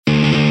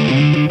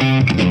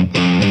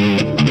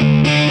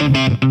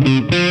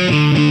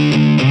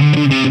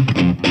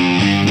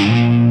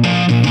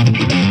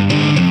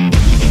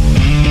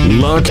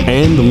lock,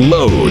 and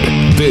load.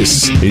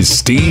 This is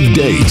Steve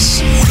Deace.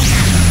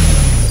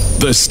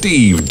 The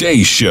Steve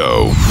Deace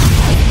Show.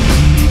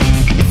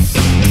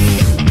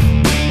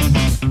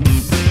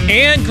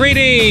 And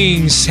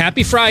greetings.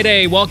 Happy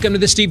Friday. Welcome to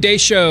the Steve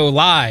Deace Show,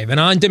 live and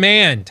on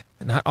demand.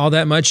 Not all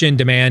that much in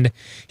demand.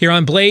 Here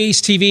on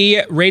Blaze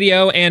TV,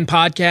 radio, and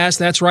podcast.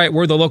 That's right,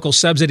 we're the local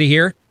subsidy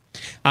here.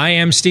 I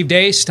am Steve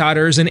Deace. Todd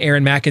Erz and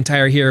Aaron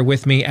McIntyre here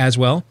with me as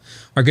well.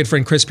 Our good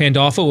friend Chris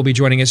Pandolfo will be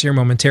joining us here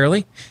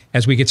momentarily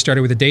as we get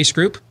started with the Deace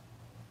Group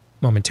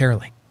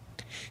momentarily.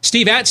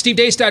 Steve at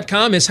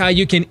stevedeace.com is how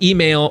you can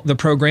email the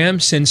program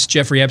since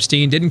Jeffrey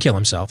Epstein didn't kill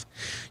himself.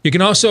 You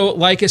can also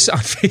like us on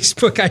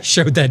Facebook. I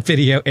showed that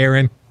video,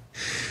 Aaron.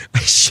 I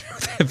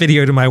showed that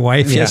video to my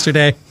wife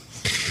yesterday.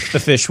 The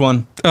fish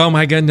one. Oh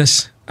my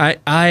goodness.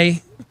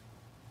 I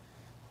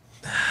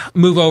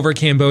move over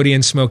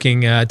Cambodian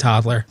smoking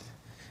toddler.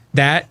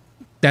 That's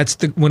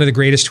one of the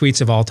greatest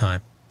tweets of all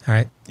time. All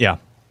right. Yeah.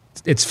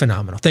 It's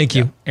phenomenal. Thank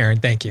you, Aaron.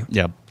 Thank you.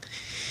 Yep.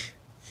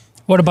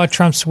 What about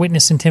Trump's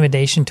witness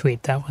intimidation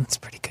tweet? That one's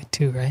pretty good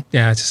too, right?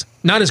 Yeah, it's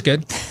not as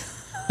good.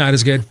 Not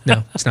as good.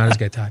 No, it's not as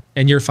good, Todd.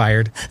 And you're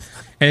fired.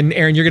 And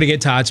Aaron, you're going to get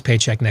Todd's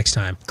paycheck next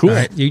time. Cool. All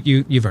right?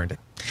 You've earned it.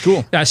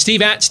 Cool.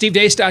 Steve at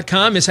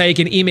stevedeace.com is how you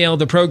can email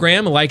the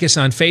program. Like us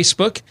on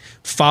Facebook.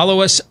 Follow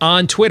us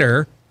on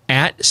Twitter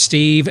at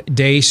Steve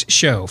Deace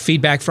Show.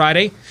 Feedback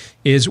Friday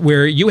is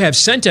where you have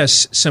sent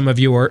us some of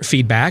your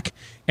feedback,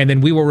 and then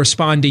we will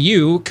respond to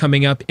you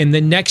coming up in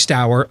the next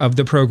hour of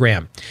the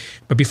program.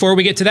 But before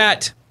we get to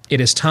that, it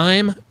is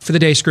time for the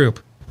Deace Group.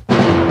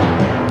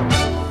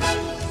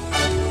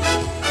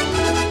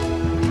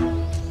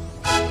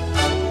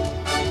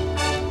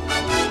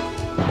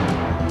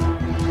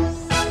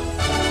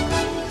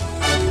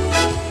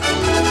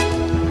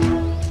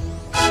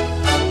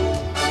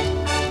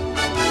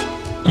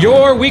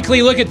 Your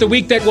weekly look at the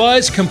week that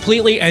was,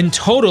 completely and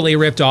totally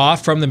ripped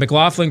off from the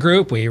McLaughlin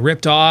Group. We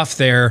ripped off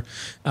their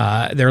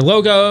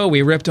logo.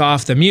 We ripped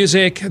off the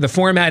music, the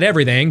format,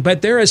 everything.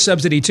 But there is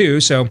subsidy too,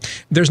 so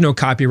there's no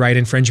copyright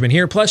infringement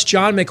here. Plus,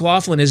 John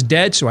McLaughlin is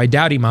dead, so I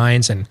doubt he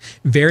minds, and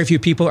very few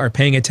people are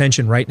paying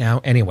attention right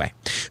now anyway.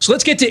 So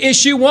let's get to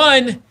issue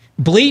one.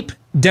 Bleep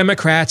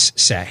Democrats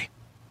say.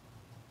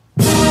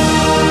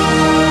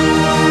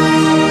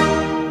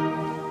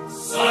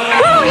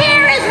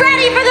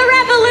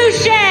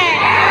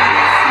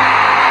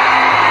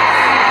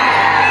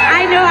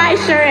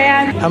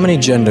 How many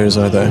genders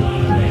are there?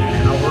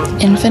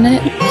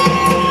 Infinite.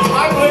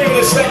 I believe in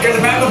the Second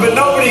Amendment, but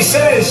nobody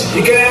says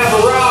you can have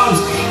around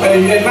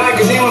a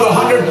magazine with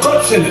 100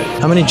 clips in it.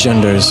 How many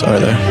genders are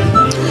there?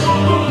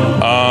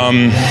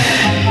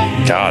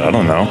 God, I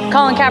don't know.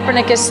 Colin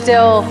Kaepernick is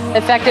still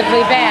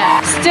effectively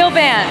banned. Still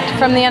banned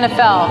from the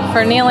NFL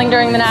for kneeling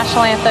during the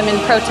national anthem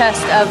in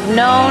protest of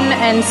known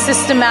and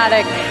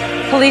systematic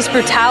police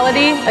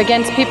brutality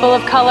against people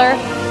of color,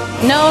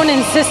 known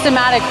and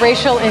systematic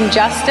racial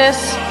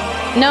injustice,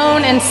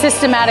 known and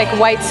systematic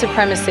white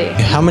supremacy.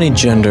 How many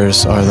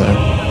genders are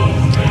there?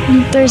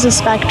 There's a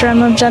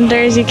spectrum of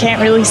genders, you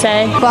can't really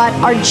say. But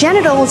our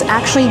genitals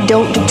actually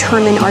don't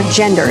determine our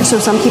gender. So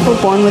some people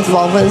born with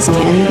vulvas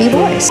can be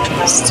boys.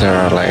 Is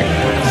there like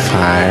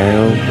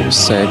 5,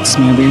 6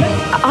 maybe?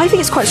 I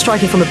think it's quite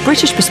striking from a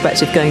British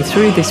perspective going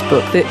through this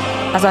book that,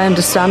 as I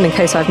understand, in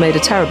case I've made a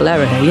terrible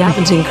error here, you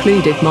haven't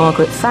included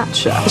Margaret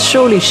Thatcher.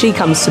 Surely she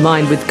comes to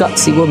mind with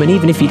gutsy woman,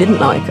 even if you didn't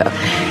like her.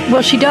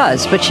 Well, she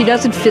does, but she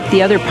doesn't fit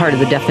the other part of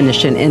the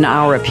definition, in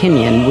our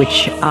opinion,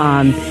 which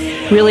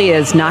really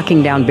is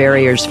knocking down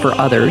barriers for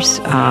others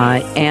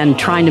and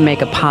trying to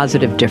make a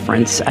positive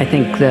difference. I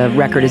think the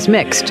record is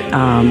mixed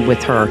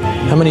with her.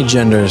 How many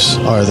genders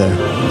are there?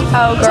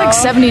 Oh, it's like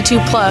 72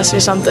 plus or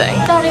something.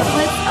 I thought it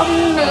was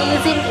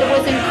amazing. It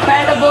was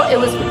incredible. It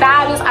was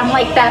fabulous. I'm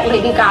like that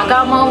Lady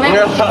Gaga moment.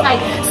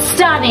 Like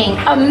stunning,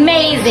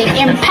 amazing,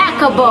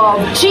 impeccable,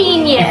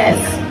 genius.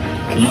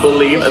 Can you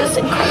believe it?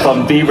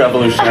 From the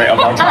revolutionary of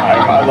our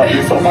time. I love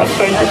you so much.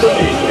 Thank you for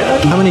being here.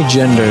 How many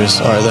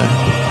genders are there?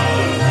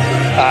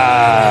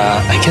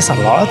 I guess a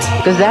lot.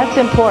 Because that's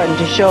important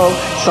to show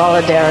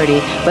solidarity,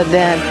 but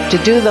then to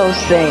do those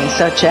things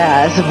such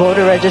as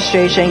voter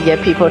registration,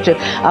 get people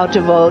out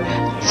to vote,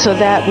 so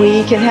that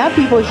we can have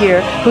people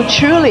here who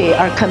truly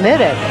are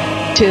committed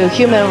to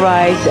human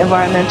rights,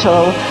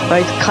 environmental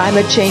rights,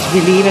 climate change,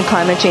 believe in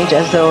climate change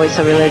as though it's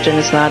a religion,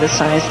 it's not a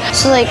science.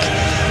 So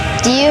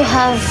do you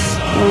have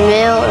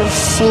male or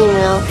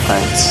female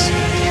parts?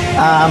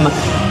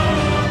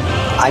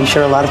 I'm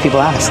sure a lot of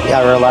people ask,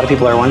 or a lot of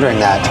people are wondering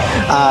that.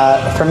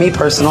 For me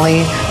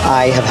personally,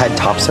 I have had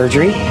top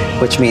surgery,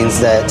 which means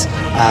that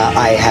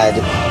I had,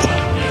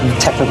 the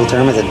technical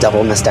term is a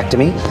double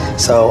mastectomy.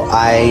 So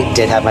I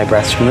did have my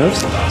breasts removed.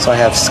 So I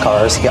have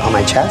scars here on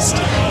my chest.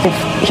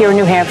 If here in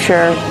New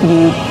Hampshire,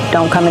 you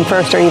don't come in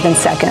first or even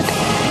second,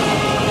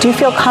 do you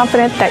feel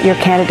confident that your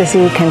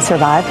candidacy can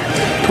survive?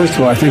 First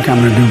of all, I think I'm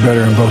going to do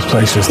better in both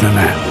places than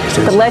that.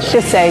 But let's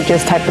just say,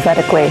 just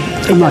hypothetically,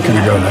 I'm not going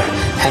to go there.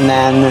 And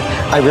then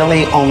I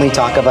really only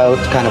talk about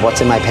kind of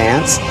what's in my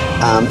pants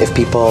if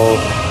people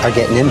are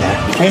getting in there.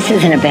 This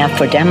isn't about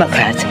for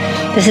Democrats.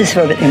 This is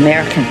for the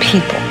American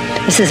people.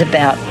 This is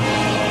about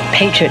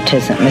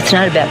patriotism. It's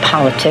not about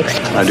politics.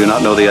 I do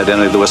not know the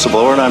identity of the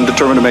whistleblower, and I'm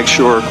determined to make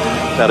sure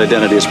that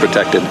identity is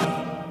protected.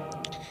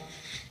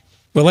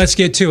 Well, let's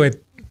get to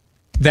it.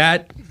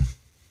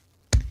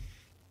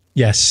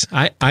 Yes,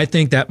 I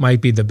think that might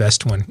be the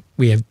best one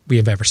we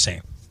have ever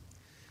seen.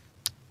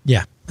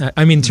 Yeah.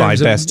 I mean, in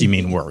terms by best, you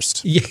mean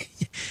worst. Yeah.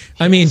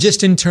 I mean,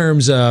 just in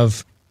terms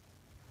of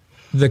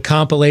the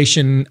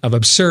compilation of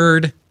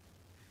absurd,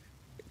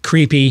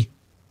 creepy.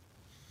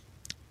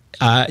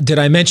 Did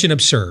I mention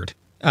absurd?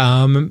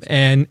 And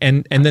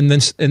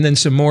then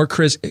some more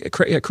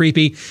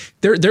creepy.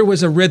 There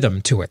was a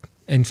rhythm to it,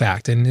 in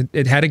fact, and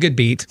it had a good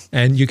beat,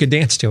 and you could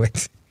dance to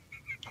it.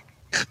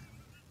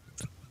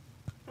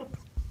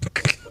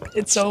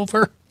 It's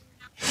over.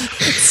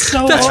 It's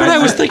so That's over. what I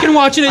was thinking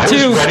watching it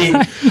too.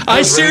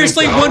 I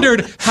seriously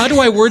wondered, how do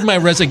I word my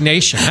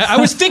resignation? I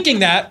was thinking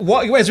that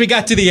as we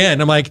got to the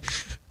end. I'm like,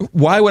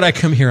 why would I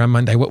come here on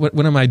Monday?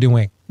 What am I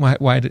doing?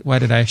 Why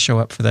did I show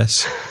up for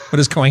this? What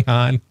is going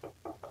on?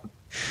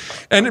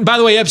 And by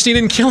the way, Epstein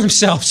didn't kill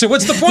himself. So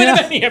what's the point of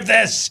any of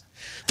this?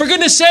 For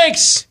goodness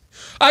sakes.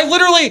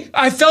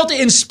 I felt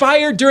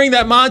inspired during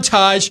that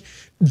montage.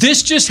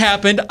 This just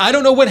happened. I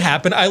don't know what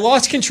happened. I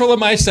lost control of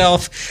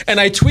myself and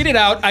I tweeted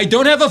out, I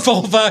don't have a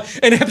vulva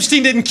and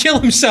Epstein didn't kill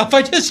himself.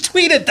 I just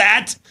tweeted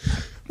that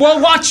while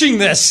watching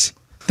this.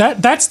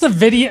 That's the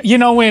video. You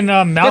know, when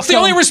Malcolm... That's the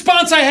only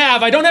response I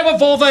have. I don't have a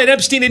vulva and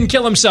Epstein didn't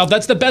kill himself.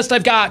 That's the best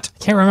I've got.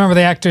 Can't remember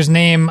the actor's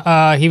name.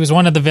 He was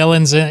one of the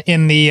villains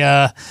in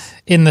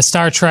the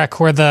Star Trek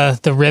where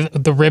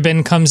the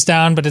ribbon comes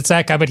down, but it's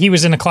that guy. But he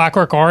was in A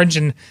Clockwork Orange,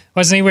 and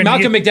wasn't he?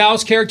 Malcolm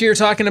McDowell's character you're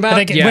talking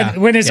about?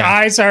 When his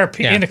eyes are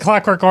in A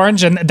Clockwork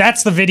Orange, and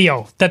that's the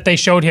video that they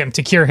showed him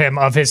to cure him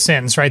of his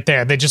sins right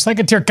there. They just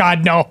like, dear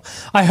God, no.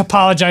 I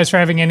apologize for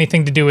having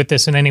anything to do with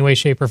this in any way,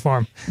 shape, or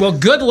form. Well,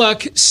 good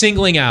luck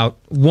singling out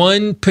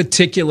one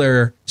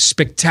particular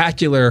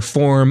spectacular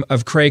form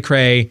of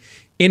cray-cray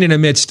in and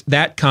amidst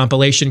that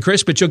compilation,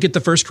 Chris, but you'll get the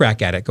first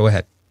crack at it. Go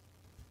ahead.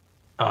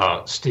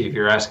 Steve,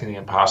 you're asking the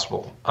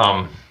impossible.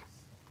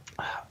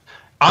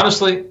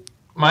 Honestly,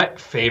 my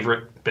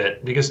favorite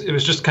bit, because it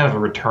was just kind of a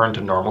return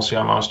to normalcy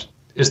almost,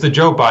 is the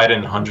Joe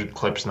Biden 100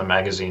 clips in the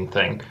magazine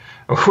thing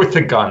with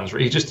the guns.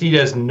 Where he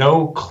has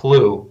no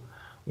clue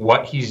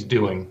what he's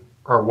doing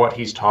or what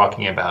he's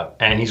talking about.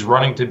 And he's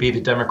running to be the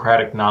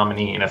Democratic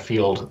nominee in a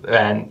field.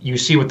 And you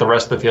see what the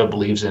rest of the field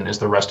believes in is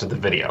the rest of the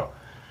video.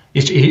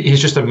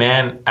 He's just a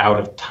man out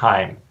of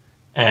time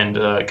and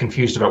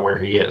confused about where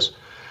he is.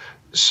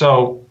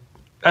 So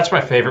that's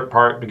my favorite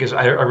part, because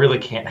I really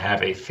can't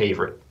have a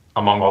favorite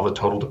among all the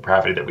total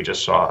depravity that we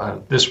just saw.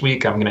 This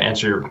week, I'm going to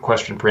answer your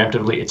question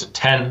preemptively. It's a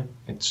 10.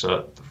 It's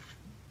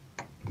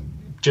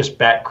just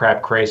bat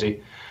crap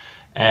crazy.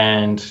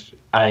 And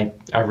I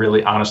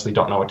really honestly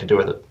don't know what to do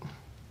with it.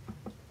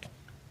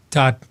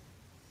 Todd.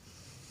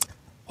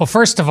 Well,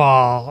 first of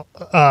all,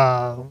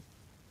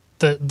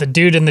 the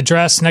dude in the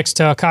dress next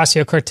to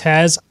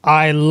Ocasio-Cortez,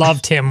 I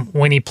loved him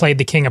when he played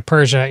the King of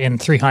Persia in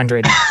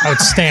 300.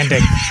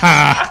 Outstanding.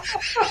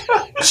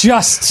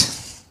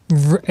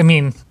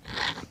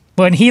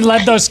 When he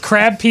led those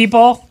crab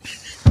people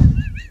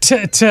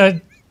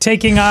to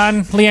taking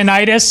on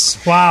Leonidas,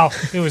 wow,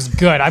 it was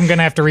good. I'm going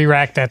to have to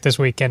re-rack that this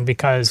weekend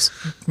because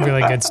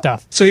really good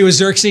stuff. So he was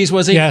Xerxes,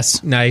 was he?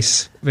 Yes.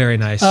 Nice. Very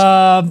nice.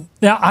 Now,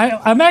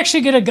 I'm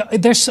actually going to go...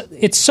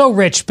 It's so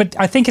rich, but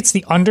I think it's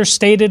the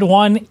understated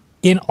one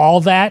in all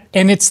that,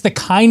 and it's the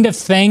kind of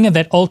thing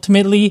that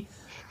ultimately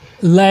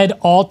led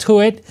all to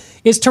it,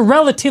 is to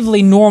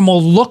relatively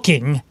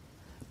normal-looking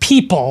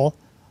people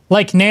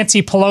like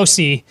Nancy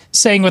Pelosi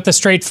saying with a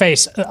straight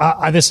face,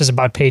 this is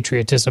about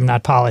patriotism,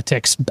 not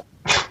politics.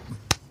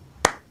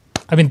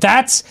 I mean,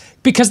 that's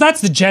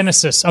the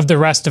genesis of the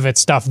rest of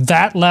its stuff.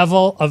 That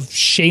level of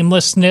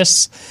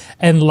shamelessness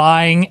and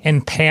lying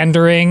and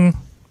pandering.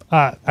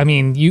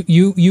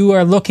 You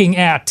are looking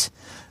at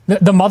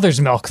the mother's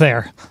milk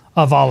there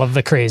of all of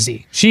the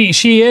crazy.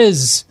 She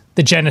is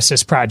the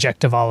Genesis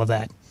project of all of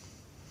that.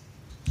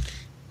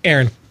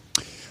 Aaron.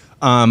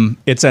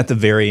 It's at the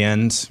very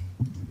end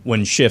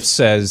when Schiff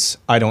says,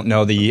 I don't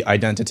know the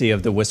identity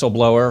of the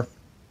whistleblower.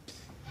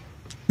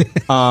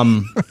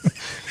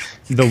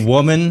 The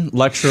woman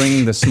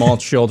lecturing the small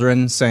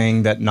children,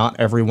 saying that not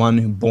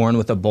everyone born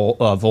with a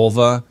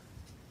vulva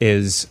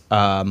is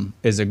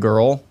a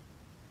girl,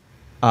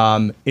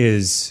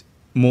 is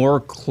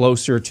more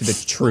closer to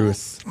the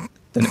truth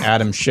than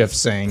Adam Schiff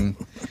saying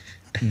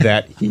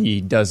that he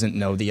doesn't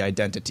know the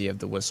identity of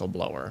the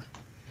whistleblower.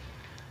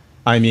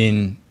 I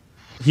mean,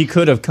 he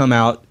could have come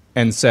out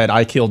and said,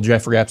 I killed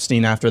Jeffrey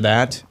Epstein after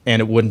that, and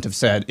it wouldn't have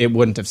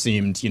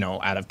seemed,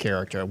 out of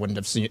character. It wouldn't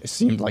have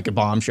seemed like a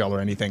bombshell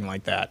or anything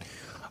like that.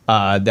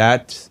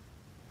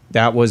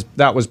 That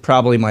was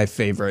probably my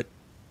favorite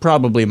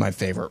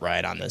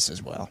ride on this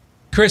as well.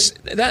 Chris,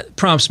 that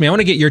prompts me. I want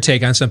to get your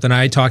take on something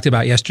I talked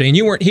about yesterday, and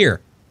you weren't here.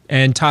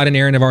 And Todd and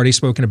Aaron have already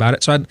spoken about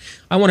it, so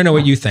I want to know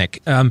what you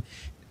think.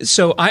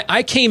 So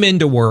I came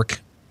into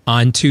work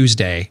on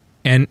Tuesday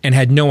and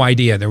had no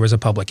idea there was a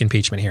public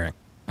impeachment hearing.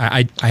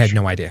 I had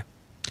no idea.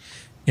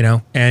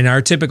 And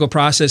our typical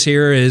process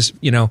here is,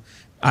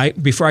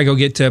 before I go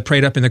get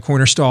prayed up in the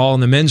corner stall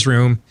in the men's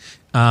room,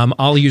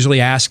 I'll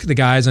usually ask the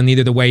guys on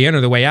either the way in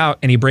or the way out,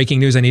 any breaking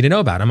news I need to know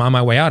about. I'm on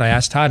my way out. I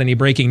asked Todd any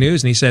breaking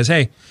news, and he says,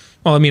 hey,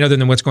 well, other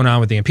than what's going on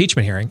with the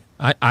impeachment hearing,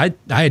 I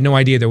had no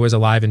idea there was a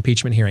live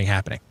impeachment hearing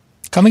happening.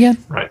 Come again?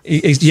 Right.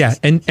 Yeah.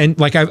 And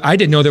like I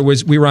didn't know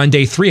we were on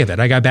day 3 of it.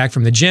 I got back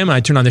from the gym. I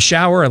turned on the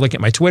shower. I look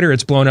at my Twitter.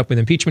 It's blown up with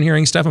impeachment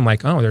hearing stuff. I'm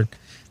like, oh,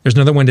 there's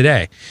another one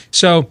today.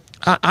 So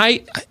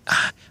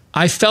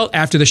I felt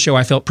after the show,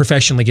 I felt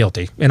professionally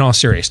guilty in all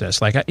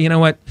seriousness. Like, you know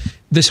what?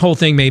 This whole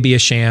thing may be a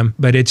sham,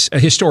 but it's a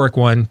historic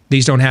one.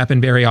 These don't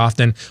happen very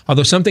often,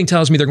 although something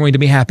tells me they're going to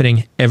be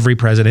happening every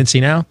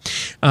presidency now.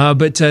 I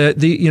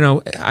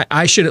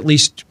should at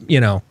least,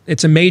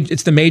 it's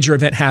the major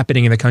event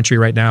happening in the country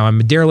right now. I'm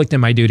a derelict in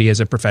my duty as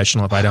a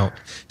professional if I don't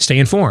stay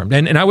informed.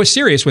 And I was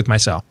serious with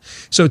myself.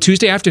 So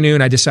Tuesday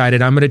afternoon, I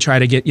decided I'm going to try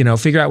to get,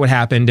 figure out what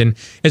happened. And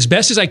as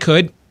best as I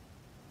could,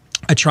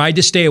 I tried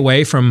to stay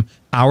away from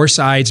our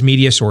side's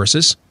media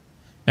sources.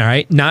 All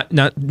right.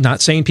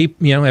 Not saying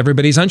people,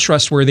 everybody's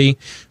untrustworthy,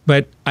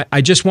 but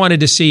I just wanted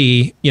to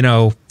see,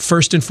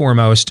 first and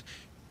foremost,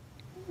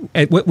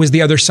 what was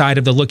the other side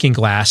of the looking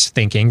glass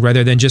thinking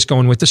rather than just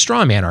going with the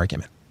straw man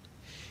argument.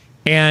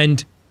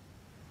 And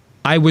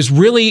I was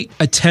really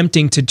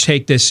attempting to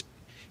take this,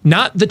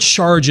 not the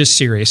charges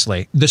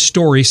seriously, the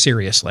story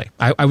seriously.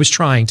 I was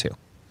trying to.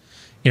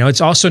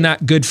 It's also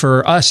not good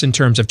for us in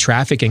terms of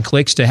traffic and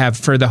clicks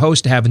for the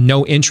host to have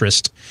no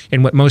interest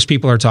in what most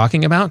people are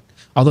talking about.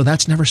 Although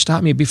that's never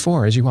stopped me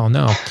before, as you all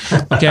know.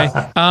 Okay.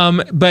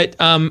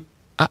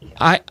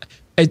 I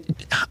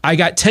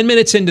got 10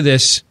 minutes into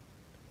this,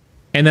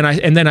 and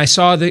then I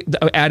saw the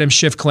Adam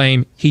Schiff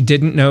claim he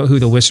didn't know who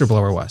the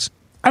whistleblower was.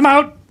 I'm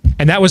out.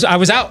 And I was out.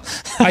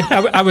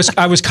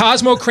 I was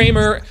Cosmo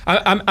Kramer.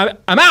 I'm out.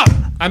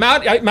 I'm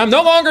out. I'm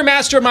no longer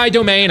master of my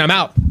domain. I'm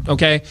out.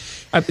 Okay.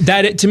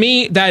 To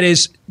me,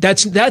 that's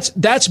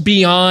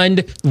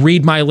beyond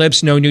read my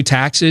lips, no new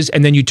taxes,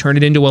 and then you turn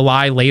it into a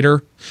lie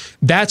later.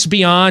 That's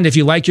beyond if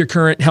you like your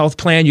current health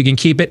plan, you can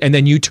keep it, and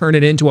then you turn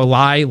it into a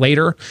lie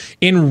later.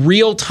 In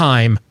real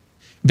time,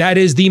 that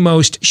is the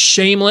most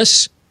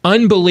shameless,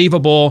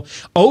 unbelievable.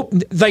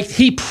 Like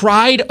he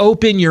pried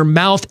open your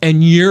mouth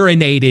and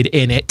urinated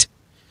in it.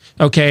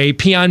 Okay,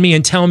 pee on me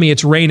and tell me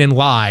it's rain and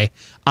lie.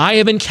 I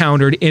have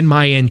encountered in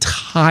my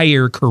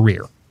entire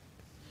career.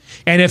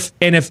 And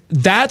if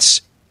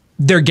that's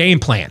their game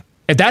plan,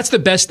 if that's the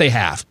best they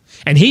have,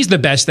 and he's the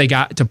best they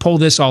got to pull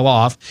this all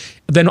off,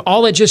 then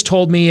all it just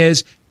told me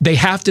is they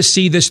have to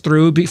see this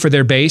through for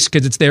their base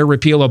because it's their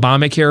repeal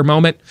Obamacare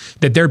moment,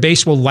 that their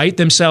base will light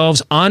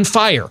themselves on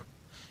fire.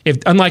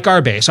 Unlike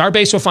our base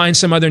will find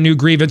some other new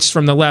grievance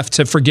from the left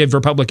to forgive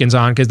Republicans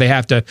on because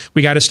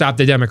we got to stop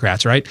the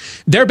Democrats, right?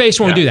 Their base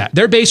won't do that.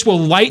 Their base will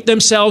light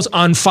themselves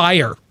on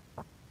fire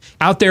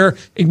out there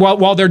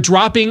while they're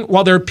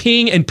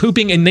peeing and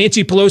pooping in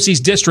Nancy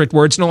Pelosi's district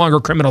where it's no longer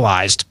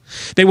criminalized.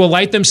 They will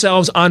light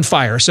themselves on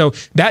fire. So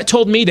that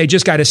told me they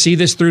just got to see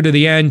this through to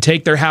the end,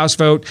 take their House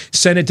vote,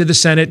 send it to the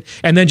Senate,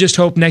 and then just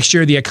hope next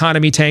year the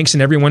economy tanks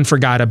and everyone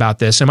forgot about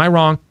this. Am I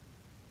wrong?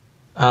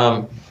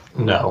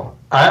 No.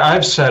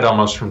 I've said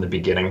almost from the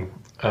beginning,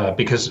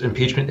 because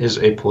impeachment is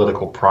a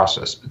political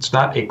process. It's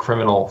not a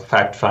criminal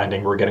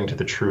fact-finding, we're getting to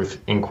the truth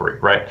inquiry,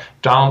 right?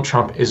 Donald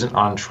Trump isn't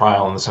on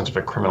trial in the sense of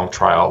a criminal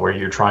trial where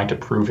you're trying to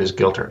prove his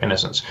guilt or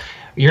innocence.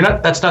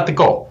 That's not the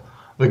goal.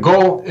 The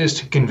goal is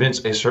to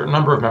convince a certain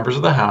number of members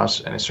of the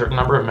House and a certain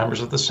number of members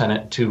of the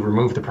Senate to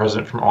remove the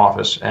president from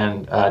office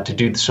and to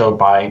do so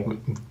by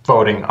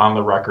voting on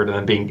the record and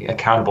then being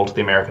accountable to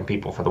the American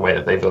people for the way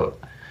that they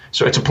vote.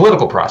 So it's a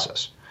political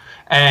process.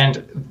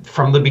 And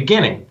from the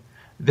beginning,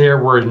 there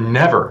were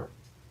never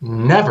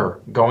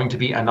going to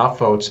be enough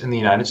votes in the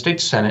United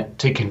States Senate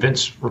to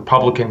convince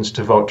Republicans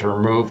to vote to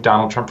remove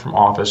Donald Trump from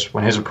office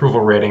when his approval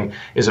rating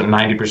is at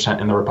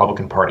 90% in the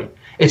Republican Party.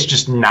 It's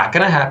just not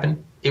going to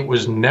happen. It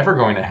was never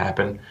going to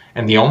happen.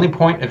 And the only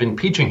point of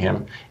impeaching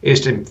him is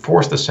to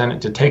force the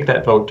Senate to take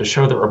that vote to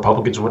show that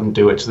Republicans wouldn't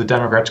do it so the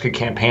Democrats could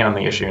campaign on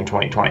the issue in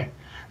 2020.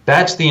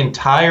 That's the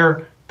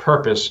entire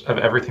purpose of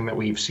everything that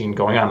we've seen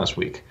going on this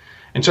week.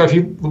 And so if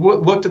you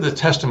looked at the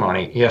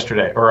testimony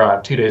yesterday, or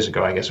 2 days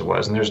ago, I guess it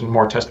was, and there's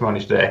more testimony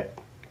today,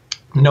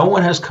 no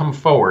one has come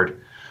forward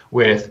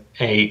with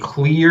a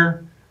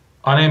clear,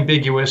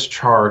 unambiguous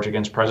charge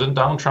against President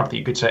Donald Trump that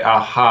you could say,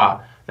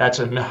 aha, that's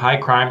a high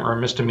crime or a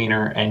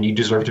misdemeanor and you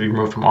deserve to be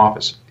removed from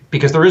office.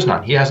 Because there is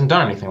none. He hasn't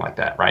done anything like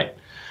that, right?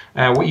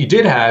 What you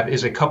did have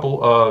is a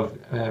couple of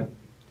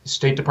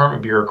State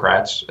Department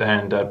bureaucrats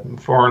and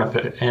foreign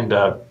and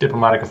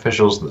diplomatic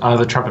officials of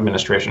the Trump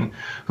administration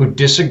who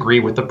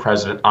disagree with the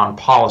president on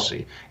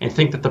policy and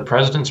think that the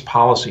president's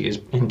policy is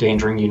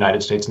endangering the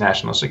United States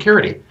national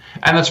security.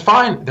 And that's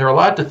fine. They're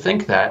allowed to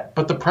think that,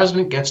 but the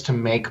president gets to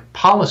make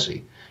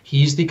policy.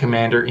 He's the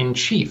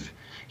commander-in-chief.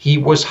 He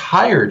was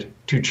hired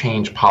to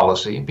change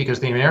policy because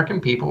the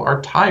American people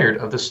are tired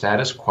of the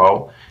status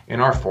quo in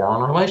our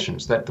foreign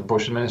relations that the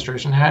Bush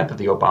administration had, that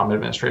the Obama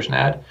administration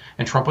had,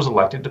 and Trump was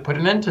elected to put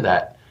an end to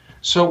that.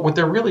 So what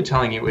they're really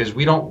telling you is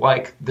we don't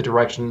like the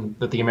direction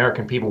that the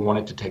American people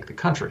wanted to take the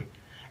country.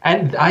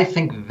 And I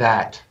think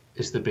that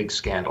is the big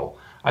scandal.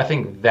 I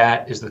think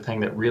that is the thing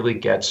that really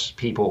gets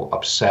people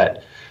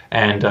upset.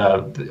 And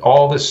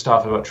all this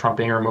stuff about Trump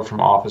being removed from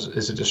office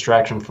is a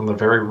distraction from the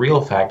very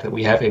real fact that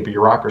we have a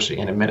bureaucracy,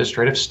 an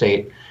administrative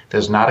state that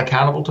is not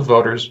accountable to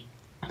voters,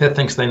 that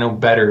thinks they know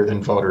better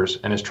than voters,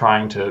 and is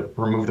trying to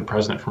remove the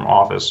president from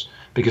office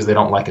because they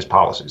don't like his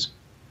policies.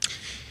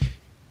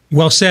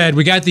 Well said.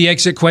 We got the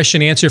exit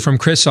question answer from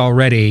Chris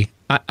already.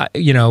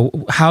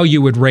 How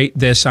you would rate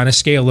this on a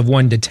scale of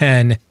 1 to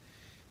 10.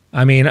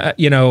 I mean,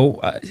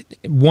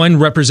 1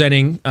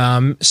 representing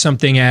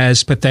something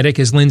as pathetic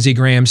as Lindsey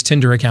Graham's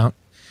Tinder account,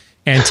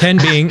 and 10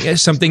 being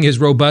something as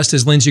robust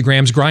as Lindsey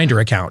Graham's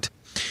Grindr account.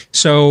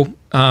 So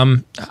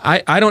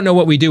I don't know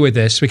what we do with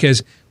this,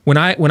 because when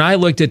I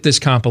looked at this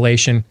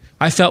compilation,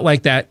 I felt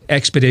like that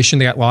expedition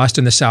that got lost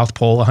in the South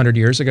Pole 100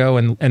 years ago,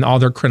 and all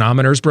their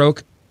chronometers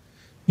broke.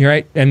 You're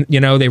right, and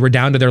they were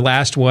down to their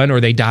last one, or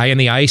they die in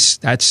the ice.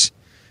 That's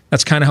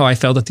kind of how I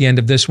felt at the end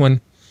of this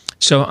one.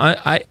 So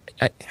I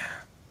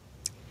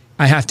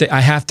have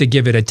to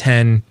give it a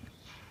 10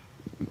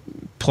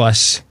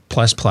 plus.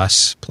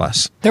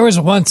 There was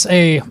once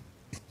a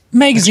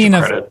magazine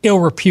of ill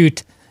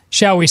repute,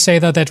 shall we say,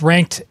 though, that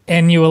ranked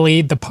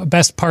annually the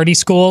best party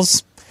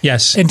schools.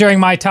 Yes. And during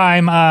my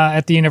time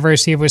at the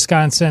University of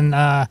Wisconsin,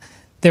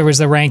 there was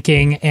the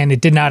ranking, and it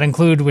did not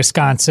include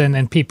Wisconsin,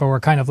 and people were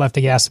kind of left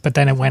aghast. But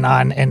then it went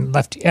on and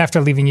left after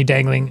leaving you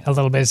dangling a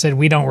little bit. It said,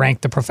 we don't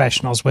rank the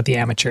professionals with the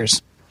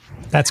amateurs.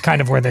 That's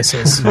kind of where this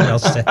is.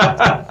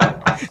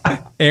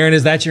 Aaron,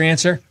 is that your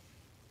answer?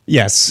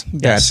 Yes.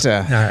 Yes.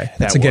 All right.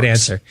 That's a good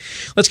answer.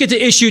 Let's get to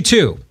issue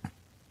 2.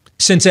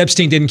 Since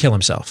Epstein didn't kill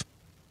himself.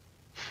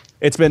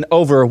 It's been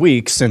over a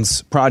week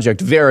since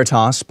Project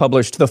Veritas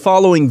published the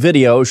following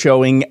video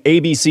showing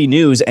ABC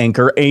News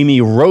anchor Amy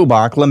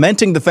Robach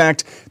lamenting the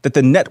fact that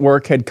the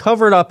network had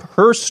covered up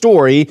her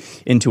story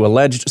into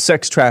alleged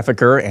sex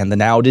trafficker and the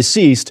now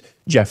deceased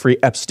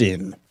Jeffrey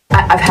Epstein.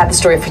 I've had the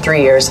story for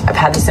 3 years. I've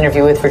had this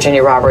interview with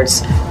Virginia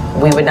Roberts.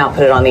 We would not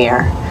put it on the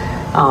air.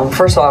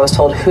 First of all, I was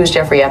told, who's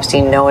Jeffrey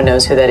Epstein? No one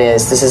knows who that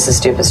is. This is a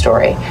stupid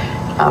story.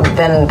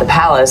 Then the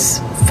palace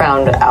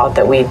found out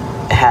that we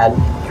had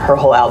her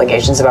whole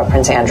allegations about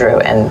Prince Andrew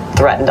and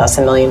threatened us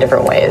a million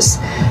different ways.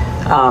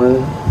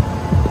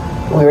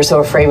 We were so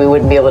afraid we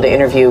wouldn't be able to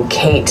interview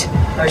Kate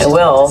and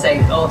Will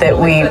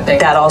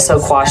that also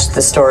quashed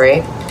the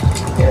story.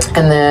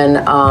 And then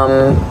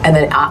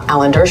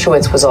Alan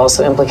Dershowitz was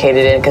also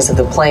implicated in it because of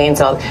the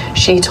planes.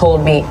 She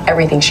told me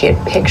everything. She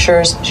had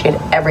pictures. She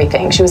had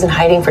everything. She was in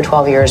hiding for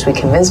 12 years. We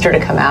convinced her to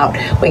come out.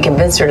 We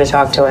convinced her to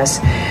talk to us.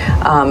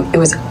 It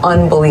was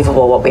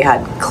unbelievable what we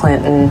had.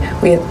 Clinton.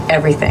 We had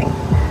everything.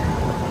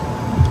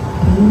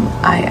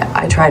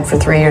 I tried for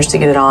 3 years to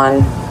get it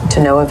on,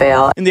 to no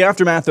avail. In the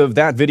aftermath of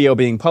that video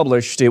being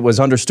published, it was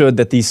understood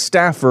that the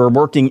staffer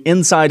working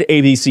inside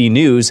ABC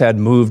News had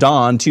moved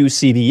on to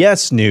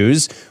CBS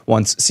News.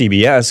 Once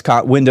CBS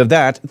caught wind of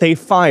that, they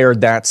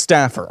fired that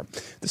staffer.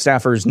 The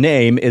staffer's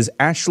name is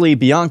Ashley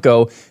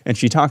Bianco, and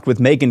she talked with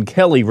Megyn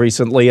Kelly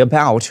recently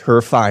about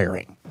her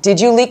firing. Did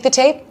you leak the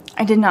tape?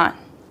 I did not.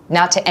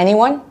 Not to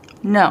anyone?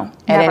 No,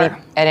 never.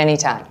 At any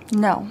time?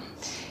 No.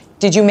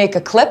 Did you make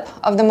a clip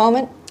of the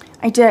moment?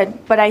 I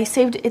did, but I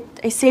saved it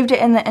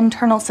in the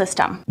internal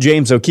system.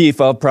 James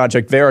O'Keefe of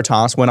Project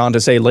Veritas went on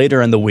to say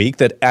later in the week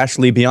that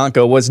Ashley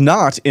Bianco was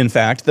not, in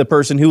fact, the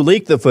person who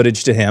leaked the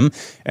footage to him,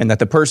 and that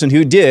the person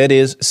who did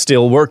is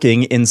still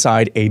working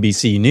inside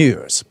ABC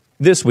News.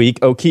 This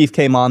week, O'Keefe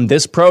came on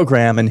this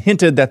program and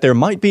hinted that there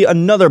might be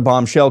another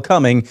bombshell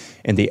coming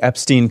in the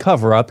Epstein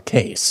cover-up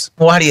case.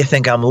 Why do you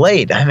think I'm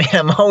late? I mean,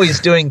 I'm always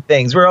doing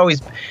things.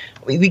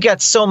 We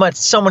got so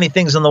many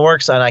things in the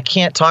works, and I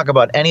can't talk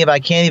about any of it. I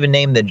can't even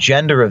name the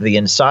gender of the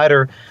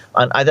insider.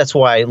 That's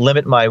why I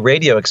limit my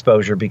radio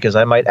exposure, because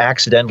I might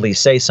accidentally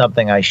say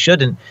something I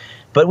shouldn't.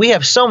 But we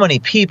have so many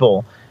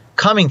people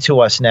coming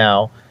to us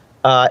now.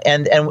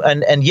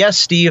 And yes,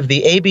 Steve,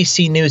 the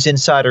ABC News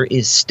insider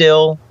is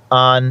still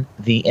on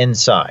the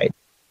inside.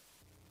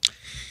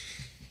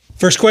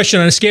 First question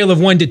on a scale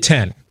of 1 to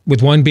 10.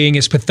 With 1 being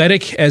as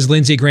pathetic as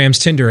Lindsey Graham's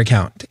Tinder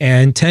account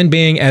and 10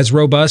 being as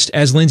robust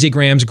as Lindsey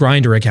Graham's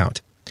Grindr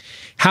account.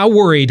 How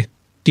worried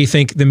do you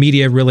think the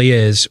media really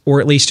is, or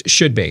at least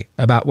should be,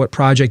 about what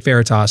Project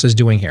Veritas is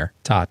doing here?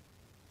 Todd?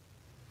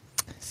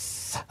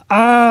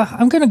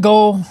 I'm going to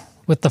go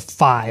with the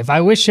 5. I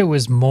wish it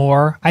was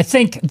more. I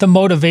think the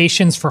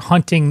motivations for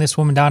hunting this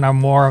woman down are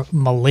more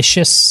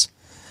malicious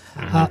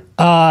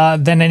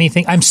than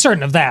anything. I'm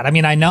certain of that. I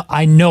mean,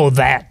 I know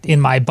that in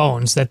my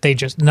bones, that they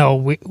just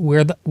know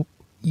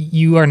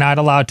you are not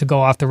allowed to go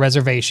off the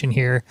reservation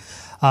here.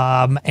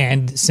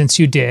 And since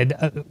you did,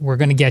 we're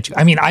going to get you.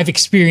 I mean, I've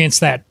experienced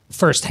that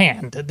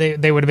firsthand.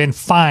 They would have been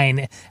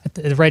fine at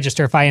the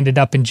register if I ended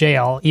up in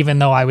jail, even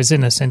though I was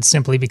innocent,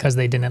 simply because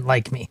they didn't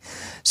like me.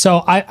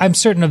 So I'm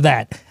certain of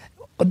that.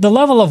 The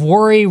level of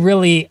worry,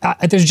 really,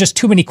 there's just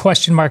too many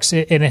question marks,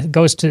 and it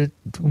goes to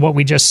what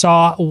we just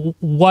saw.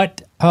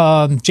 What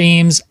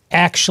James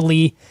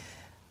actually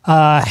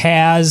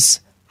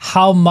has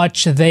how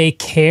much they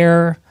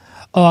care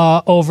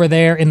over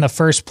there in the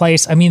first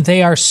place. I mean,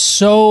 they are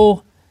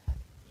so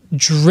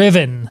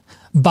driven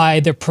by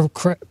the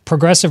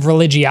progressive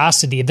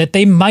religiosity that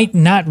they might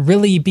not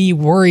really be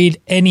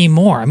worried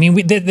anymore. I mean,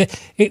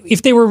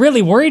 if they were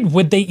really worried,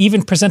 would they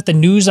even present the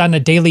news on a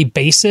daily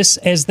basis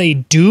as they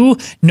do,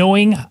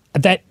 knowing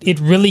that it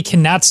really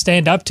cannot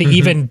stand up to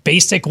even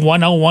basic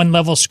 101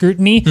 level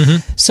scrutiny?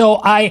 So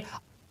I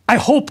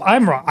hope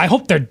I'm wrong. I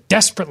hope they're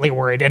desperately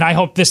worried, and I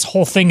hope this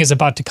whole thing is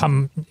about to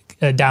come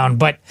down,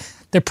 but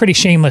they're pretty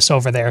shameless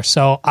over there.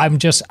 So I'm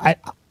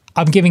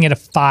giving it a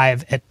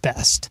 5 at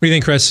best. What do you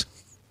think, Chris?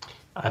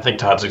 I think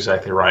Todd's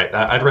exactly right.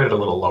 I'd rate it a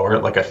little lower,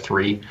 like a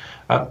 3.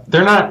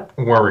 They're not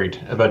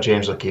worried about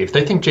James O'Keefe.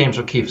 They think James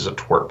O'Keefe is a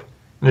twerp.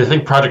 They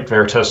think Project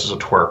Veritas is a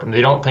twerp, and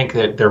they don't think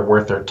that they're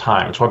worth their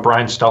time. It's why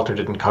Brian Stelter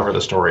didn't cover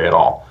the story at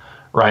all,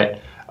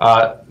 right?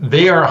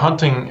 They are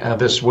hunting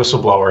this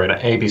whistleblower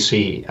at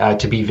ABC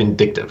to be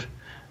vindictive,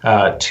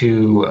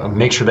 to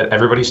make sure that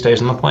everybody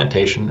stays on the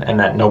plantation and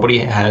that nobody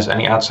has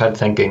any outside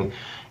thinking,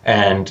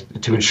 and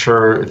to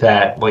ensure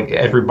that like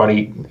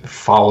everybody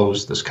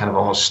follows this kind of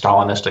almost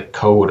Stalinistic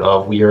code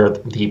of we are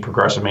the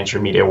progressive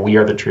mainstream media, we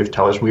are the truth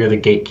tellers, we are the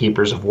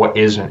gatekeepers of what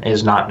is and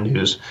is not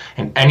news.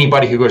 And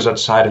anybody who goes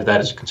outside of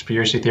that is a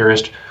conspiracy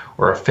theorist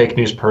or a fake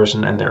news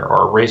person, and they're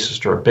or a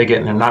racist or a bigot,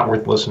 and they're not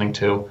worth listening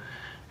to.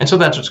 And so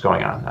that's what's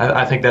going on.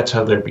 I think that's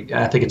how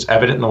I think it's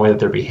evident in the way that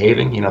they're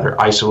behaving. You know,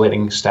 they're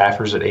isolating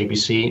staffers at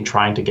ABC and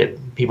trying to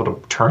get people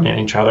to turn in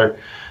each other.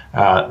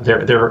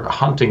 They're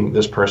hunting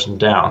this person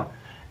down.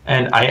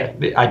 And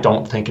I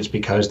don't think it's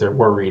because they're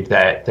worried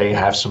that they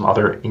have some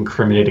other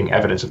incriminating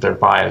evidence of their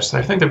bias.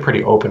 I think they're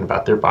pretty open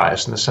about their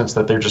bias in the sense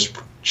that they're just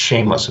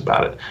shameless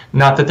about it.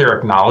 Not that they're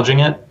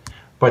acknowledging it,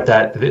 but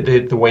that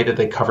the way that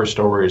they cover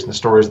stories and the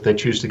stories that they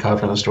choose to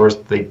cover and the stories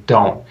that they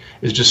don't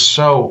is just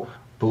so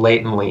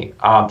blatantly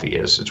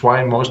obvious. It's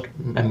why most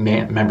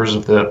members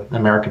of the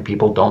American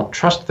people don't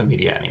trust the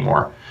media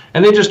anymore.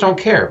 And they just don't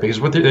care,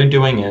 because what they're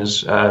doing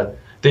is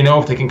they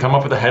know if they can come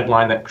up with a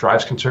headline that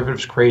drives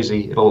conservatives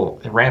crazy,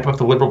 it'll ramp up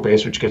the liberal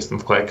base, which gets them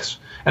clicks.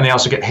 And they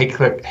also get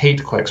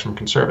hate clicks from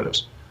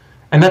conservatives.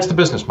 And that's the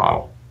business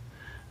model.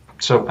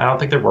 So I don't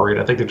think they're worried.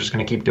 I think they're just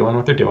going to keep doing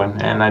what they're doing.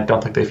 And I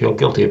don't think they feel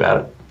guilty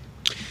about it.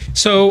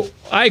 So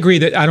I agree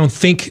that I don't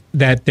think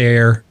that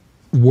they're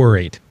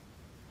worried,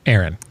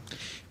 Aaron.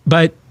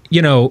 But,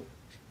 you know,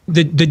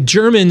 the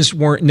Germans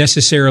weren't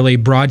necessarily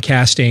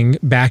broadcasting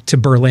back to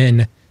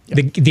Berlin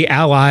the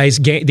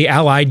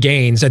Allied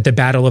gains at the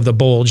Battle of the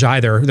Bulge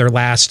either, their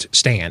last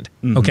stand.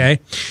 Okay,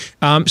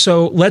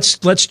 so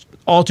let's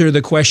alter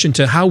the question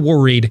to how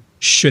worried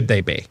should they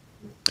be?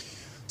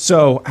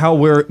 So how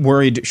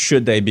worried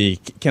should they be?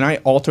 Can I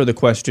alter the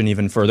question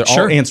even further?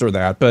 Sure. I'll answer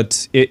that. But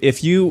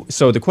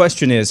so the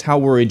question is, how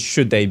worried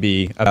should they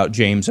be about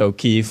James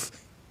O'Keefe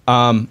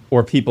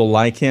or people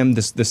like him?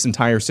 This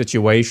entire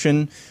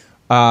situation.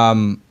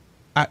 Let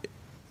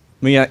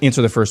me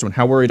answer the first one.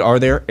 How worried are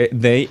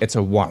they? It's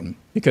a 1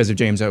 because of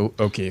James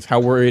O'Keefe. How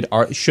worried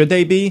should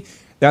they be?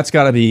 That's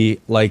got to be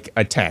like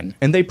a 10.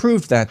 And they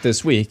proved that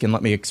this week, and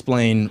let me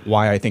explain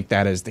why I think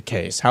that is the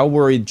case. How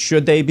worried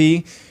should they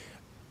be?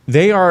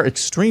 They are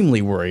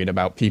extremely worried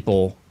about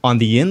people on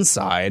the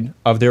inside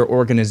of their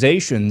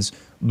organizations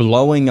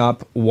blowing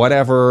up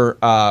whatever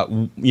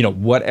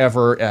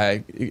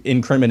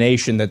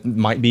incrimination that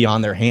might be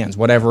on their hands,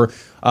 whatever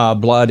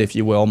blood, if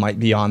you will,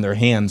 might be on their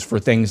hands for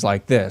things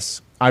like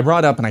this. I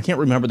brought up, and I can't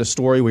remember the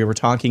story we were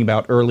talking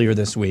about earlier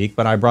this week,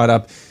 but I brought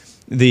up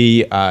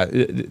it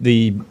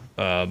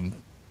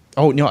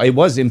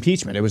was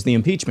impeachment. It was the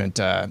impeachment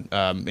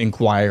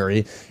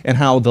inquiry, and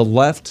how the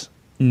left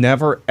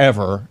never,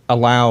 ever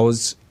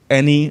allows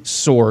any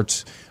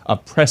sort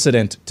of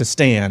precedent to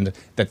stand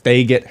that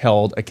they get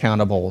held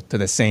accountable to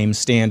the same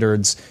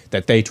standards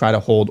that they try to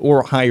hold,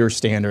 or higher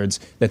standards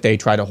that they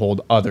try to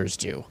hold others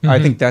to. I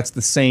think that's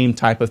the same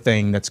type of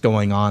thing that's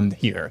going on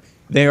here.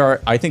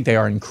 I think they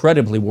are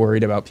incredibly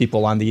worried about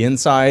people on the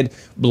inside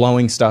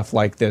blowing stuff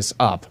like this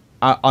up.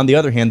 On the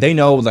other hand, they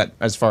know that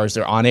as far as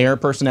their on-air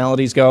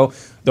personalities go,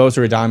 those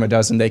are a dime a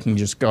dozen. They can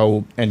just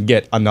go and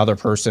get another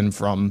person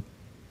from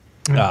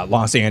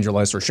Los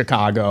Angeles or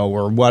Chicago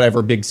or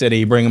whatever big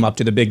city, bring them up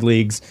to the big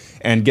leagues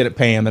and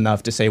pay them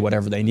enough to say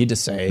whatever they need to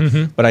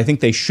say. But I think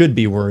they should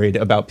be worried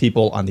about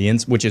people on the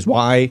inside, which is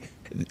why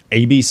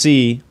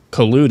ABC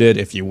colluded,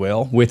 if you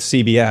will, with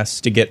CBS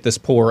to get this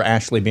poor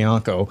Ashley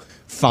Bianco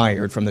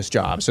fired from this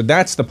job. So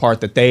that's the part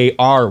that they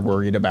are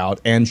worried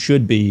about and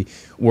should be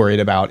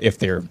worried about if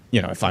they're,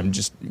 if I'm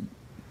just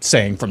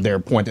saying from their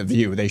point of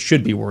view, they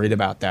should be worried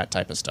about that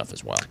type of stuff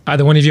as well.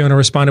 Either one of you want to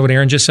respond to what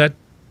Aaron just said?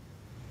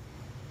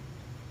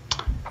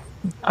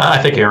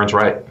 I think Aaron's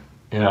right.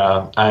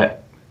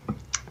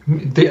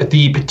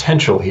 The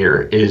potential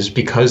here is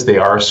because they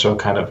are so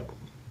kind of,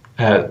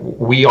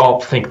 we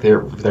all think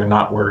they're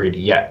not worried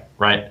yet,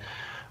 right?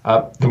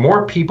 The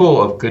more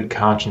people of good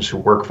conscience who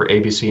work for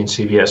ABC and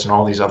CBS and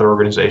all these other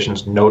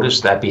organizations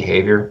notice that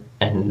behavior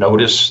and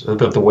notice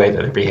the way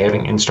that they're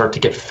behaving and start to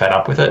get fed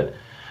up with it,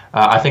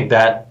 I think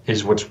that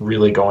is what's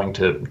really going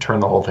to turn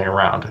the whole thing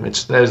around.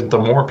 It's the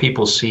more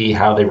people see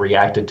how they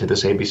reacted to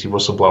this ABC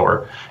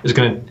whistleblower is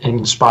going to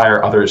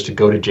inspire others to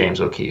go to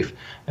James O'Keefe.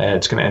 And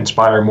it's going to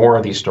inspire more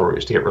of these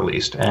stories to get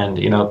released. And,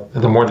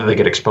 the more that they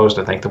get exposed,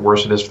 I think the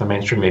worse it is for the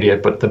mainstream media,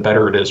 but the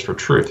better it is for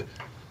truth.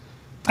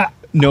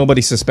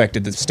 Nobody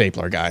suspected the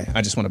stapler guy.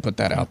 I just want to put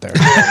that out there.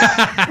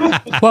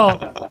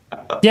 Well,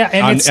 yeah.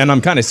 And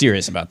I'm kind of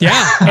serious about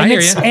that. Yeah, I hear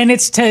you. And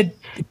it's to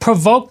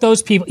provoke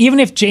those people, even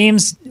if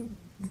James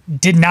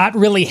did not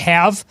really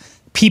have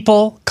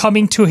people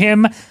coming to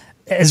him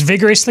as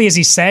vigorously as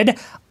he said,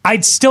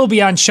 I'd still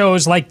be on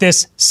shows like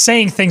this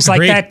saying things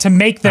like that to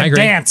make them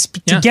dance,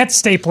 to get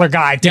Stapler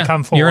Guy to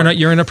come forward.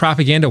 You're in a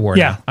propaganda war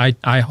now.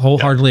 I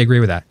wholeheartedly agree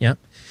with that. Yeah.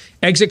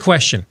 Exit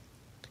question.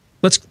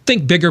 Let's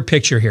think bigger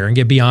picture here and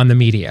get beyond the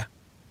media.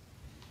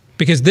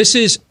 Because this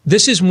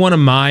is one of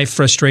my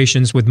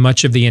frustrations with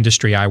much of the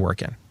industry I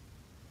work in.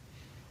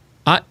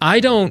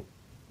 I don't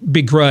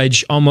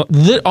begrudge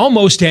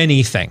almost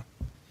anything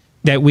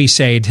that we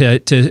say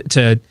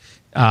to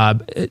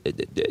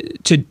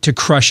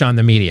crush on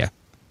the media.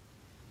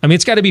 I mean,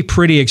 it's got to be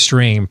pretty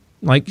extreme.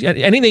 Like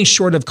anything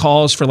short of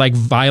calls for like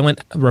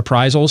violent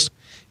reprisals,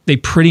 they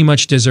pretty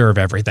much deserve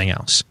everything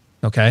else.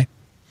 Okay.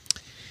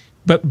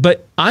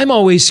 But I'm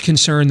always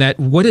concerned that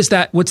what's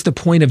the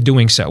point of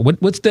doing so?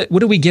 What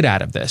do we get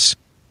out of this?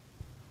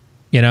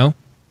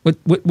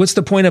 What's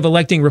the point of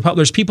electing Republicans?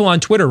 There's people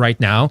on Twitter right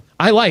now,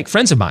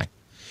 friends of mine,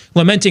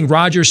 lamenting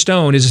Roger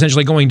Stone is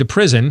essentially going to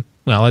prison.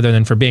 Well, other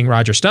than for being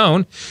Roger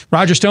Stone,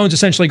 Roger Stone's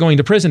essentially going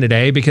to prison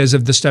today because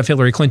of the stuff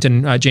Hillary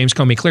Clinton, James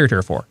Comey cleared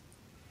her for.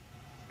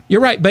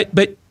 You're right, but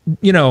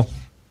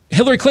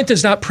Hillary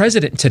Clinton's not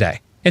president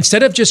today.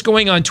 Instead of just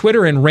going on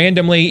Twitter and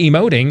randomly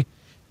emoting,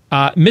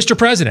 Mr.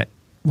 President,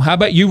 how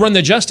about you run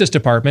the Justice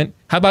Department?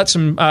 How about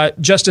some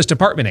Justice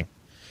Departmenting?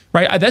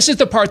 Right? This is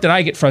the part that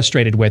I get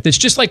frustrated with. It's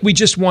just like we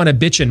just want to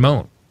bitch and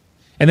moan.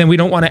 And then we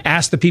don't want to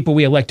ask the people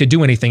we elect to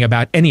do anything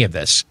about any of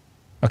this.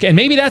 Okay, and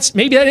maybe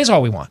that is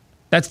all we want.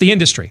 That's the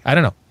industry. I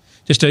don't know.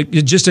 It's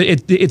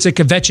a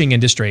kvetching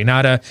industry,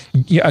 not a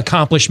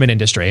accomplishment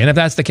industry. And if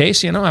that's the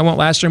case, I won't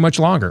last here much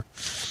longer.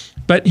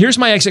 But here's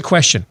my exit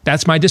question.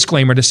 That's my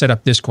disclaimer to set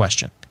up this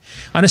question.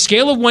 On a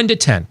scale of 1 to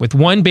 10, with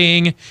 1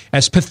 being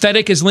as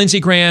pathetic as Lindsey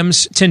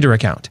Graham's Tinder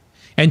account,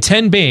 and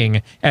 10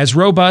 being as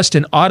robust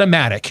and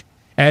automatic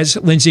as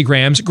Lindsey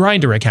Graham's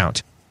Grindr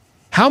account,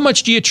 how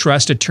much do you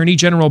trust Attorney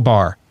General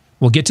Barr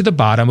will get to the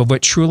bottom of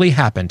what truly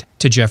happened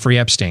to Jeffrey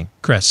Epstein?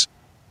 Chris?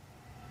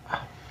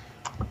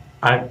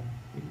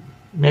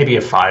 Maybe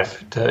a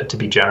 5 to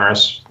be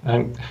generous.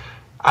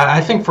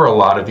 I think for a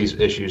lot of these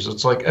issues,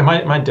 it's like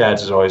my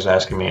dad's is always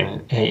asking me,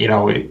 and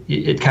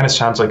it kind of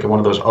sounds like one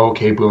of those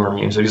okay boomer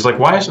memes. He's like,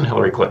 "Why isn't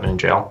Hillary Clinton in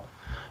jail?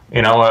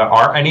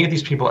 Are any of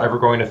these people ever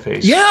going to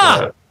face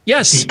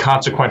the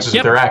consequences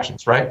of their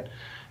actions?" Right?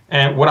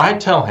 And what I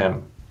tell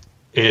him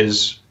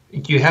is,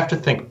 you have to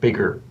think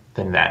bigger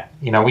than that.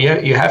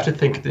 You have to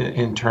think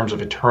in terms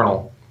of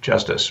eternal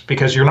justice,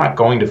 because you're not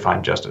going to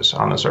find justice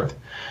on this earth.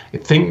 You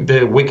think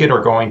the wicked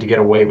are going to get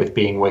away with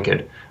being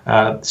wicked.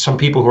 Some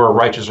people who are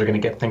righteous are going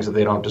to get things that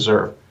they don't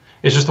deserve.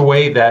 It's just the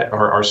way that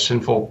our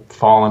sinful,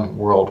 fallen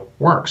world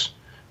works.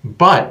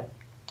 But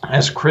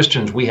as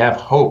Christians, we have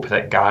hope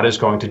that God is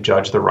going to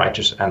judge the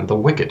righteous and the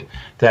wicked,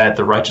 that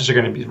the righteous are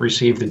going to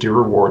receive the due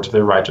rewards of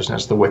their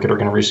righteousness, the wicked are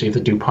going to receive the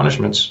due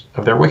punishments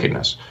of their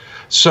wickedness.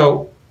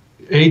 So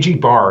A.G.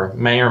 Barr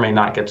may or may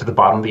not get to the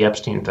bottom of the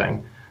Epstein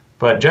thing,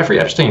 but Jeffrey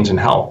Epstein's in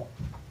hell.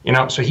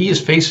 So he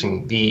is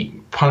facing the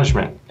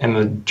punishment and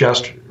the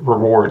just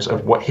rewards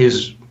of what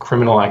his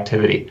criminal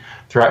activity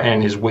throughout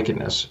and his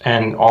wickedness.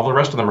 And all the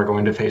rest of them are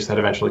going to face that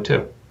eventually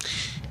too.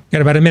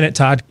 Got about a minute,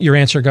 Todd. Your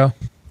answer, go.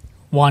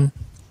 1.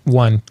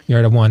 1. You're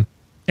at a 1.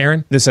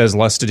 Aaron? This has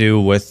less to do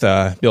with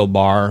Bill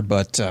Barr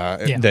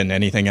than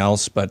anything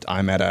else, but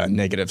I'm at a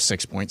negative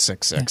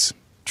 6.66.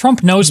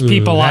 Trump knows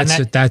people on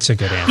that. That's a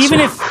good answer.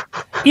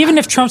 Even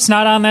if Trump's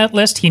not on that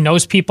list, he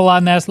knows people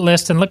on that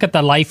list, and look at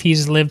the life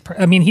he's lived.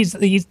 I mean,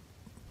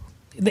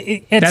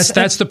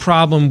 that's the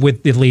problem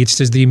with elites,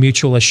 is the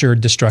mutual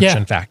assured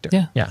destruction factor.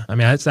 Yeah. I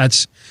mean,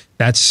 that's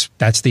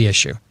the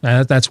issue.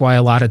 That's why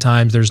a lot of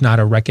times there's not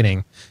a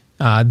reckoning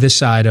this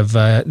side of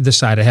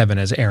heaven,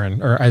 as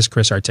Aaron or as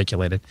Chris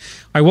articulated.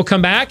 All right, we'll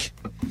come back,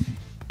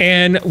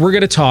 and we're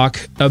going to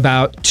talk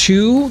about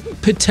 2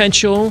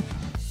 potential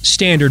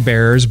standard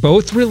bearers,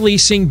 both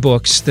releasing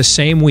books the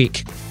same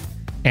week,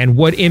 and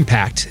what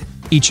impact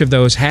each of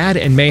those had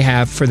and may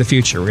have for the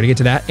future. We're going to get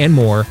to that and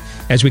more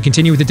as we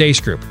continue with the Deace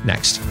Group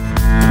next.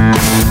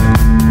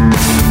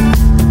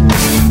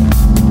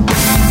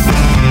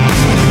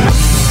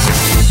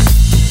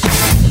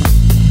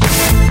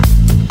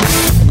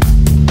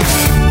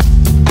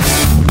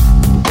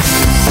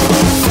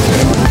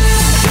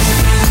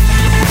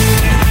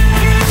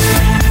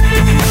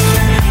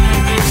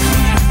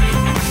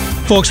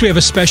 Folks, we have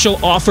a special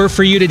offer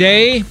for you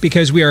today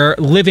because we are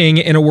living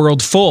in a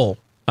world full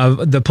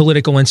of the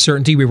political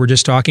uncertainty we were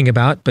just talking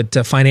about, but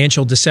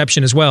financial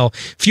deception as well,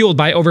 fueled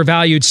by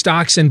overvalued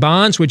stocks and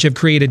bonds, which have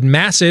created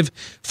massive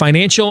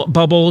financial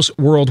bubbles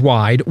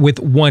worldwide, with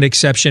one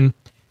exception,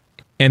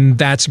 and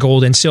that's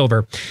gold and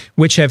silver,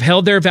 which have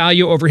held their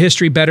value over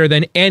history better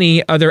than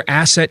any other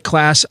asset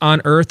class on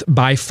earth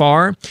by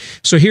far.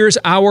 So here's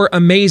our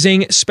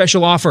amazing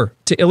special offer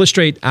to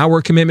illustrate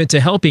our commitment to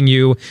helping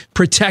you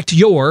protect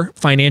your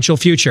financial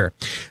future.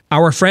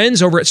 Our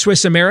friends over at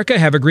Swiss America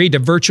have agreed to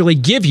virtually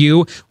give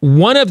you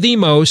one of the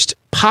most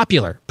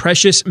popular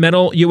precious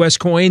metal U.S.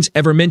 coins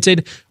ever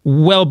minted,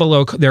 well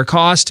below their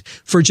cost,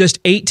 for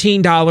just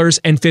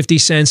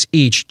 $18.50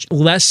 each,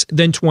 less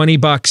than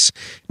 $20,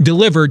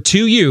 delivered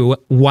to you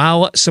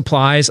while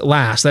supplies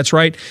last. That's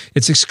right.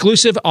 It's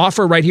exclusive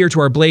offer right here to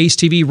our Blaze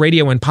TV,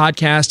 radio, and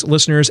podcast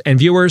listeners and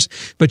viewers,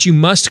 but you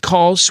must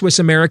call Swiss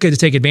America to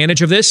take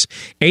advantage of this.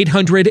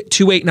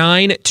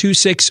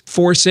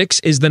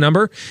 800-289-2646 is the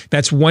number.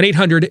 That's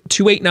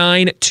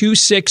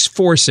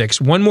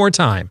 1-800-289-2646. One more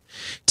time,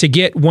 to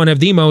get one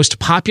of the most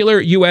popular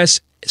U.S.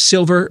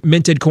 silver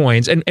minted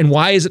coins. And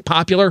why is it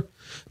popular?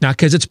 Not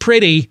because it's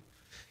pretty.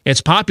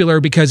 It's popular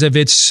because of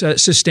its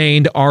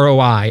sustained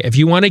ROI. If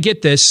you want to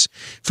get this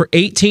for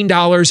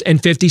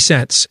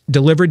 $18.50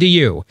 delivered to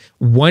you,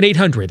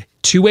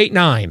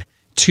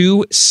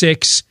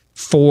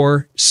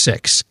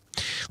 1-800-289-2646.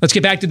 Let's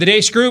get back to the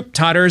Deace Group.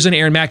 Todd Erzin,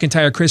 Aaron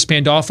McIntyre, Chris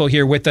Pandolfo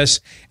here with us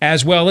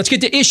as well. Let's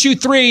get to issue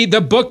 3.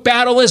 The book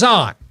battle is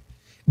on.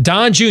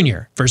 Don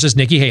Jr. versus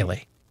Nikki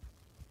Haley.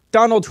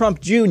 Donald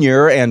Trump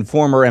Jr. and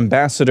former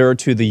ambassador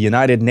to the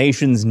United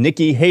Nations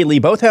Nikki Haley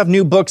both have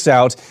new books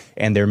out,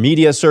 and their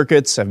media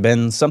circuits have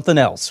been something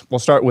else. We'll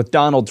start with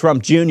Donald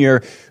Trump Jr.,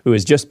 who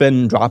has just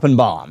been dropping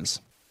bombs.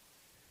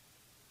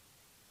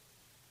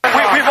 We've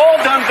all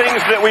done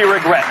things that we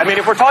regret. I mean,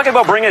 if we're talking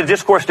about bringing the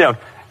discourse down,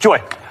 Joy,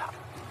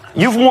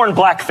 you've worn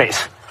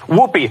blackface.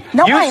 Whoopi,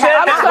 no, you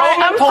said that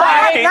Roman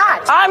Polanski.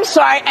 I'm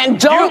sorry, and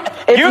don't.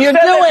 You said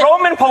that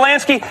Roman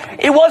Polanski,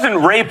 it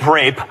wasn't rape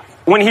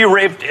when he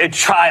raped a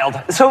child.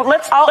 So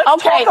let's talk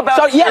about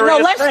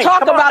let's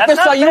talk about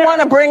this. So you want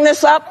to bring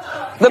this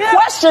up? The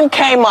question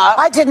came up.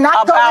 I did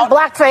not go in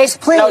blackface,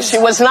 please. No, she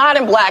was not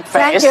in blackface.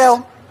 Thank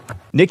you.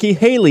 Nikki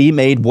Haley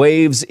made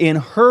waves in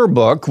her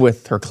book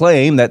with her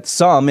claim that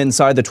some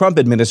inside the Trump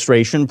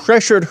administration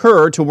pressured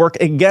her to work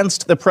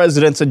against the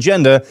president's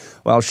agenda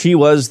while she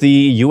was the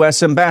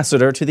U.S.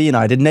 ambassador to the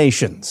United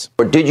Nations.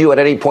 Or did you at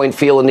any point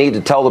feel a need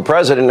to tell the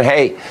president,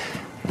 hey,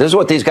 this is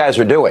what these guys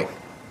are doing?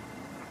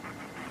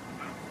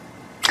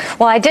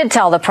 Well, I did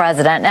tell the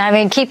president. I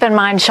mean, keep in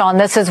mind, Sean,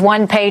 this is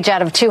one page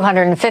out of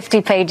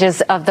 250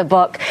 pages of the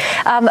book.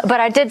 But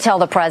I did tell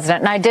the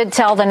president, and I did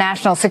tell the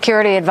National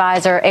Security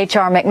Advisor,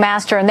 H.R.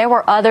 McMaster, and there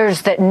were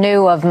others that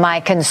knew of my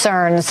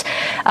concerns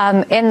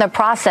in the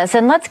process.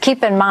 And let's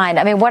keep in mind,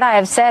 I mean, what I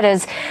have said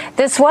is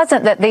this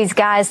wasn't that these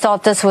guys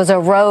thought this was a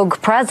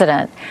rogue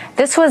president.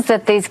 This was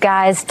that these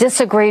guys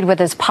disagreed with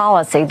his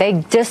policy.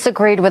 They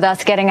disagreed with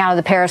us getting out of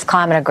the Paris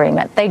Climate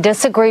Agreement. They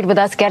disagreed with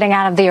us getting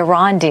out of the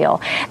Iran deal.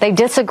 They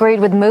disagreed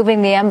with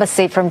moving the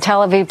embassy from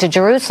Tel Aviv to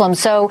Jerusalem.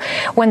 So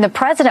when the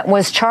president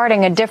was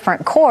charting a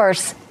different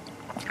course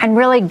and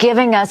really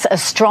giving us a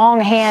strong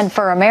hand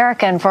for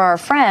America and for our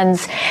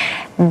friends,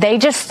 they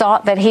just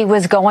thought that he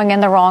was going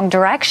in the wrong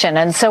direction.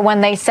 And so when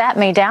they sat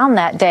me down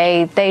that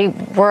day, they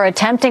were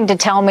attempting to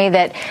tell me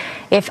that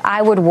if I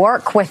would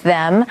work with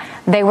them,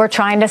 they were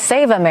trying to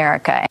save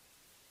America.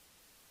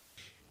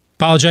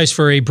 Apologize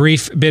for a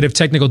brief bit of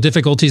technical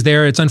difficulties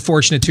there. It's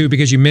unfortunate, too,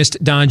 because you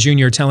missed Don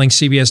Jr. telling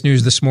CBS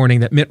News this morning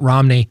that Mitt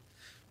Romney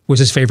was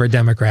his favorite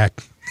Democrat.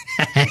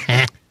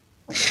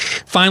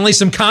 Finally,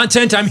 some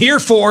content I'm here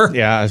for.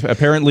 Yeah,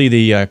 apparently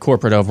the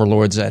corporate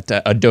overlords at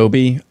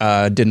Adobe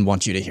didn't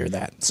want you to hear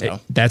that.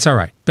 So that's all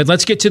right. But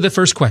let's get to the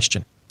first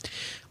question.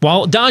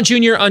 While Don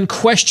Jr.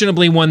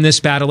 unquestionably won this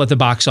battle at the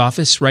box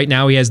office, right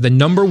now he has the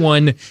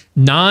 #1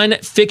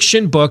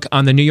 nonfiction book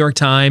on the New York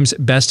Times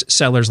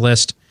bestsellers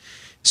list.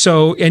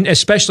 So, and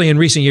especially in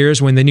recent years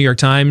when the New York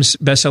Times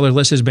bestseller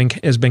list has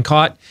been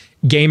caught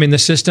gaming the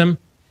system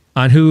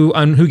on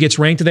who gets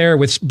ranked there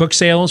with book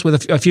sales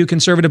with a few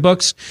conservative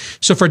books.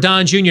 So for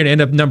Don Jr. to end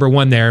up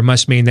 /1 there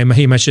must mean that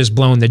he must just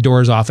blown the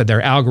doors off of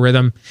their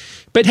algorithm.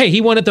 But hey,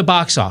 he won at the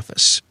box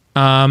office.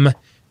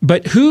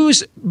 But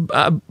whose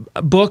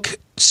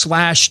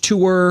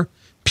book/tour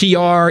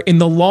PR in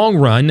the long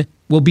run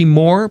will be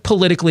more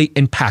politically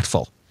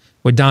impactful?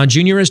 What Don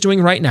Jr. is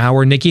doing right now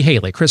or Nikki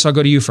Haley? Chris, I'll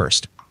go to you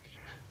first.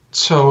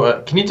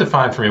 So can you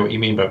define for me what you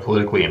mean by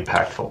politically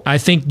impactful? I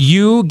think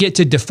you get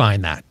to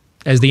define that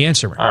as the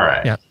answer. All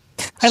right. Yeah.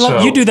 I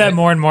love you do that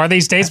more and more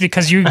these days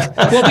because you.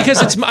 Well,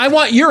 because I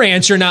want your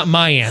answer, not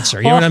my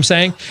answer. You know what I'm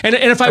saying? And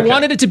if I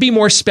wanted it to be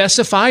more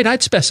specified,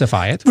 I'd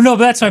specify it. No,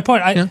 but that's my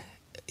point.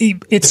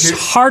 It's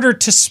harder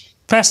to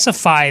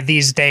specify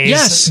these days.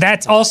 Yes,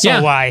 that's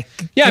also why.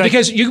 Yeah,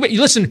 because you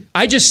listen.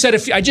 I just said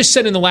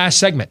in the last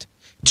segment.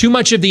 Too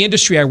much of the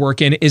industry I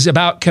work in is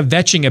about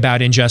kvetching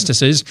about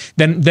injustices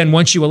than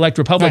once you elect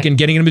Republican,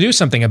 getting them to do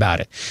something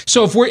about it.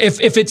 So if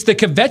it's the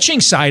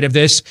kvetching side of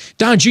this,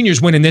 Don Jr.'s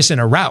winning this in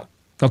a rout.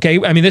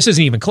 Okay, I mean, this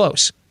isn't even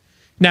close.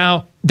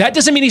 Now, that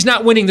doesn't mean he's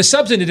not winning the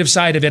substantive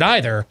side of it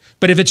either,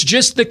 but if it's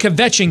just the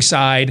kvetching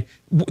side,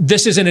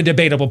 this isn't a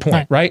debatable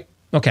point, right?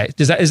 Okay,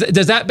 does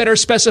that better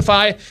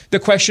specify the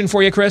question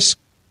for you, Chris?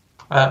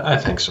 I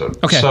think so.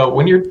 Okay. So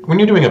when you're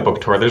doing a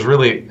book tour, there's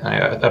really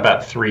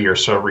about 3 or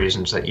so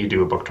reasons that you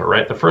do a book tour,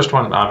 right? The first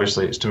one,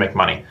 obviously, is to make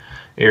money.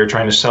 You're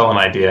trying to sell an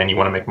idea and you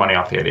want to make money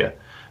off the idea.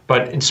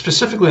 But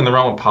specifically in the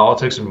realm of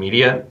politics and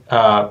media,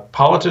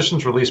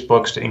 politicians release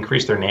books to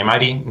increase their name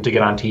ID and to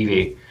get on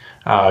TV,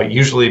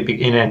 usually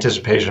in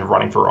anticipation of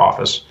running for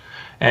office.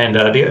 And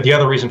the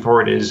other reason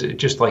for it is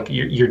just like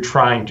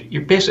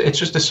it's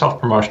just a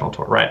self-promotional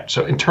tour, right?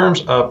 So in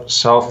terms of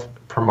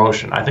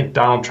self-promotion, I think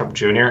Donald Trump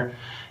Jr.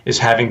 is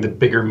having the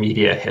bigger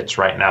media hits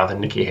right now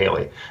than Nikki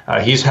Haley.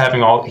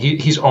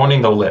 He's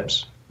owning the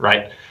libs,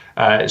 right?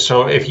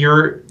 So if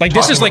you're like,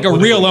 this is like a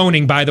real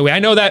owning, by the way. I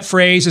know that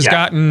phrase has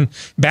gotten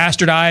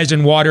bastardized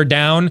and watered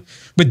down,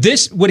 but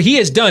what he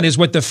has done is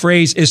what the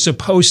phrase is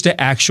supposed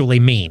to actually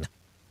mean.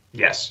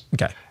 Yes.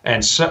 Okay.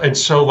 And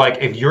so like,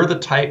 if you're the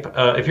type,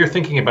 if you're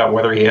thinking about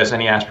whether he has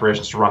any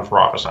aspirations to run for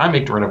office, I'm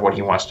ignorant of what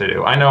he wants to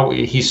do. I know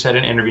he said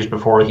in interviews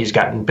before he's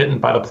gotten bitten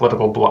by the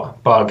political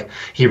bug.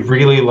 He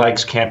really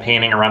likes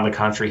campaigning around the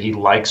country. He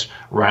likes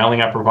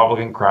riling up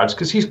Republican crowds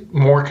because he's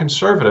more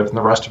conservative than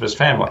the rest of his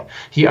family.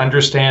 He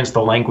understands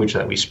the language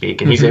that we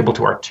speak, and he's able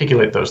to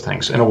articulate those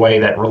things in a way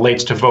that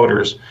relates to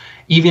voters,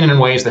 even in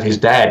ways that his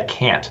dad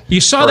can't.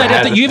 You saw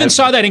that you even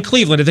saw that in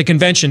Cleveland at the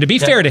convention, to be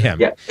fair to him.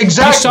 Yeah,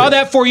 exactly. You saw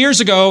that 4 years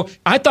ago.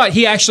 I thought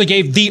he actually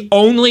gave the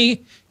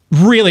only,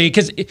 really,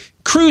 because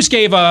Cruz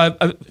gave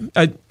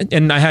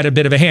and I had a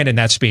bit of a hand in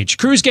that speech.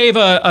 Cruz gave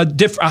a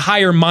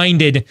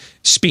higher-minded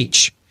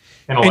speech.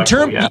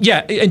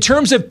 In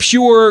terms of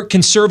pure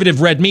conservative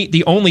red meat,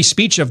 the only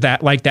speech of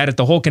that like that at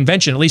the whole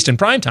convention, at least in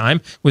prime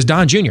time, was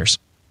Don Jr.'s.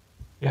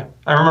 Yeah,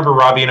 I remember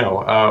Rob Eno,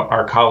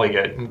 our colleague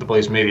at the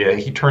Blaze Media,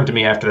 he turned to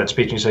me after that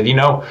speech and he said,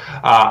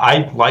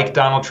 I like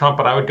Donald Trump,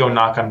 but I would go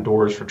knock on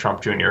doors for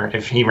Trump Jr.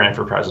 if he ran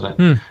for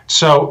president.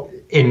 So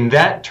in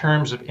that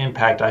terms of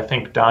impact, I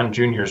think Don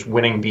Jr. is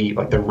winning the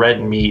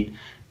red meat.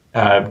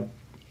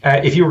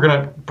 If you were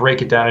going to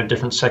break it down in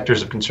different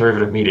sectors of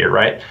conservative media,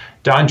 right?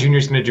 Don Jr.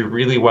 is going to do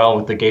really well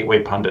with the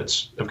gateway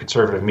pundits of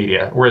conservative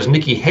media, whereas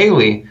Nikki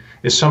Haley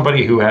is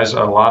somebody who has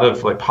a lot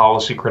of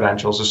policy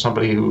credentials, is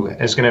somebody who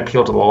is going to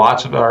appeal to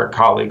lots of our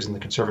colleagues in the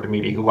conservative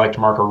media who liked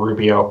Marco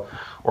Rubio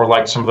or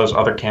liked some of those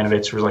other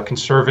candidates who were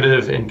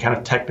conservative and kind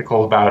of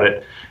technical about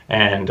it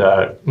and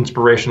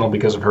inspirational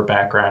because of her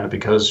background and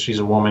because she's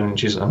a woman and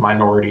she's a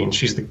minority and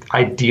she's the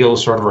ideal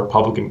sort of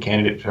Republican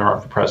candidate to run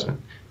for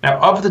president. Now,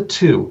 of the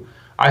two,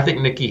 I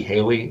think Nikki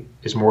Haley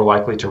is more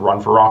likely to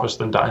run for office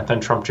than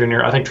Trump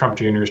Jr. I think Trump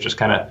Jr. is just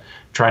kind of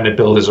trying to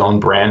build his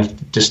own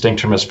brand distinct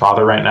from his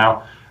father right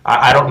now.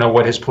 I don't know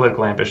what his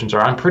political ambitions are.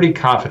 I'm pretty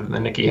confident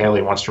that Nikki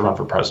Haley wants to run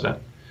for president,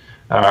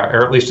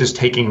 or at least is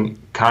taking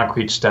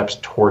concrete steps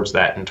towards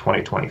that in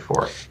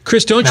 2024.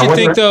 Chris, don't you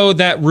think, though,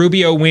 that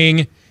Rubio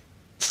wing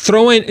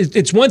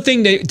it's one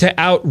thing to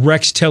out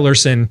Rex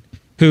Tillerson,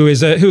 who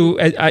is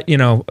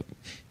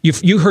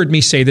you heard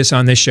me say this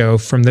on this show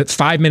from the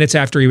 5 minutes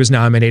after he was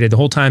nominated, the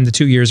whole time, the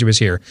 2 years he was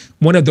here,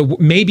 one of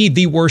maybe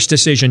the worst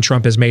decision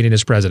Trump has made in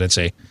his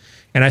presidency.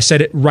 And I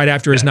said it right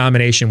after his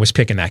nomination was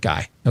picking that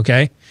guy.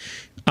 Okay.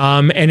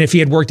 And if he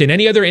had worked in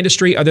any other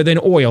industry other than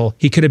oil,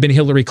 he could have been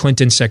Hillary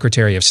Clinton's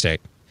Secretary of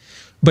State.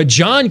 But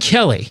John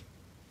Kelly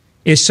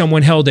is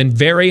someone held in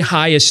very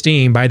high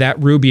esteem by that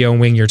Rubio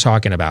wing you're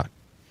talking about.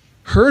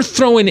 Her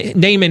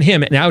naming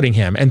him and outing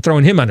him and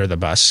throwing him under the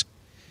bus.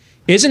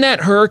 Isn't that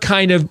her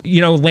kind of,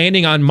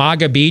 landing on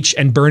MAGA Beach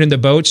and burning the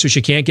boat so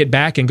she can't get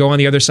back and go on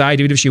the other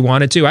side even if she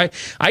wanted to?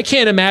 I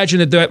can't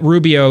imagine that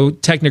Rubio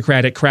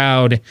technocratic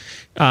crowd,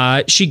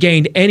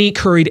 she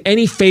curried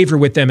any favor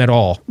with them at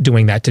all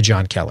doing that to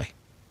John Kelly.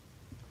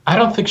 I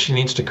don't think she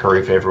needs to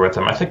curry favor with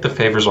him. I think the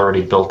favor's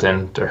already built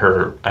into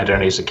her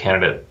identity as a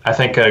candidate. I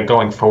think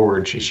going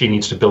forward, she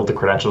needs to build the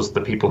credentials of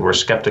the people who are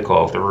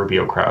skeptical of the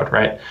Rubio crowd,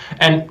 right?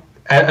 And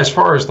as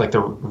far as the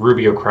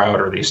Rubio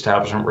crowd or the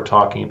establishment we're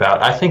talking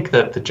about, I think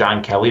that the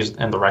John Kellys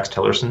and the Rex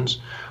Tillersons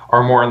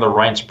are more in the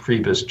Reince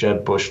Priebus,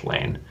 Jeb Bush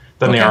lane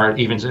than they are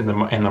even in the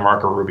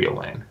Marco Rubio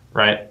lane,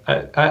 right?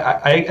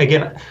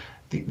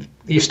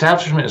 The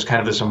establishment is kind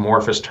of this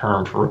amorphous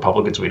term for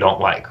Republicans we don't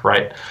like,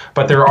 right?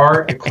 But there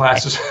are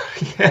classes,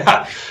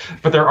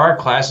 but there are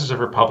classes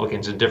of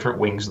Republicans in different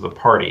wings of the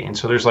party, and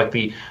so there's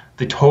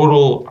the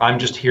total I'm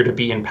just here to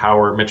be in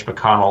power, Mitch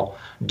McConnell,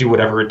 do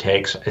whatever it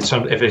takes.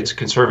 If it's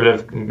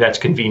conservative, that's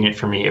convenient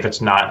for me. If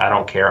it's not, I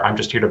don't care. I'm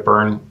just here to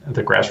burn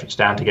the grassroots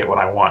down to get what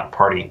I want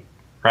party,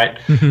 right?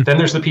 Mm-hmm. Then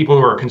there's the people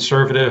who are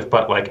conservative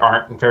but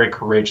aren't very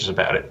courageous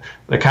about it.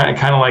 They're kind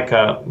of like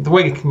the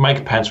way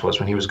Mike Pence was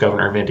when he was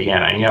governor of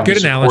Indiana.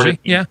 Good analogy,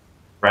 yeah.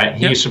 Right,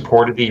 he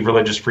supported the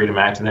Religious Freedom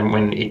Act, and then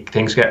when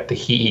things got the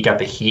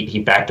heat, he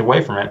backed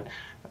away from it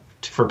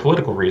for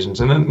political reasons.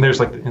 And then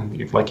there's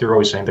like you're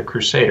always saying, the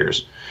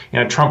crusaders.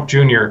 Trump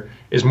Jr.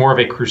 is more of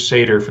a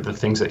crusader for the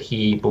things that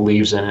he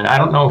believes in, and I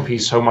don't know if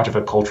he's so much of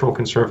a cultural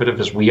conservative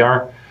as we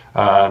are.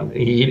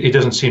 He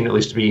doesn't seem, at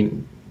least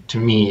to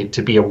me,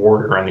 to be a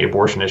warrior on the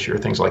abortion issue or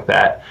things like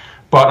that.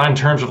 But in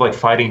terms of like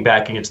fighting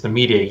back against the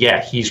media,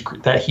 yeah, he's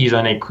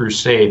on a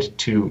crusade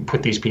to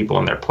put these people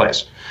in their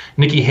place.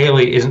 Nikki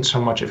Haley isn't so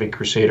much of a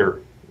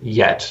crusader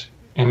yet,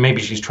 and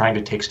maybe she's trying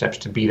to take steps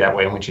to be that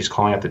way. When she's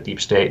calling out the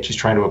deep state, she's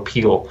trying to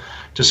appeal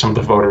to some of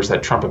the voters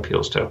that Trump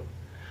appeals to.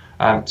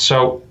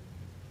 So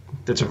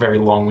that's a very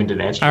long-winded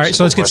answer. All right,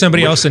 so let's get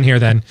somebody else in here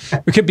then.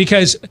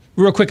 Because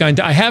real quick,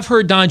 I have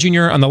heard Don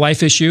Jr. on the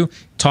life issue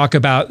talk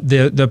about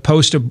the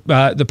post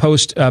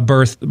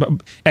birth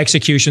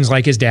executions,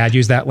 like his dad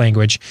used that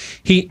language.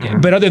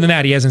 But other than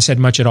that, he hasn't said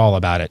much at all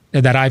about it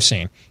that I've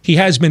seen. He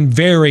has been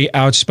very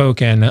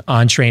outspoken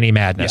on trainee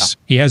madness.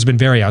 Yeah. He has been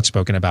very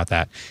outspoken about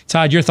that.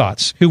 Todd, your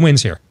thoughts? Who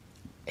wins here?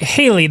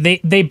 Haley,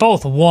 they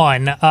both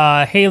won.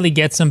 Haley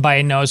gets him by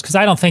a nose because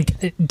I don't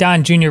think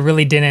Don Jr.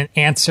 really didn't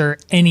answer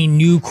any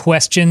new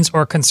questions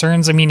or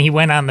concerns. I mean, he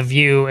went on The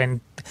View and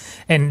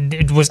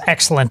it was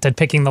excellent at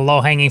picking the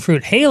low-hanging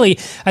fruit. Haley,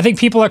 I think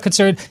people are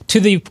concerned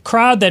to the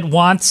crowd that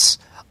wants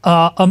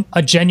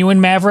a genuine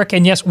maverick.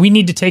 And yes, we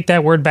need to take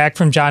that word back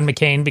from John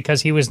McCain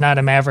because he was not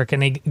a maverick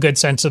in a good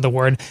sense of the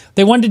word.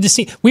 They wanted to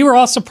see. We were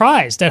all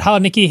surprised at how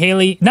Nikki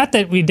Haley, not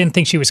that we didn't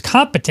think she was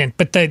competent,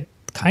 but the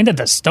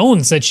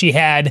stones that she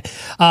had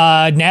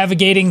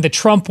navigating the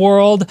Trump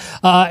world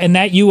and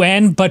that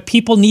UN, but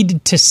people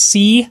needed to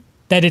see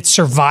that it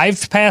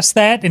survived past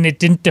that and it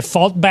didn't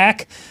default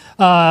back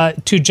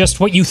to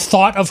just what you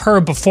thought of her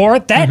before.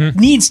 That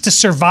needs to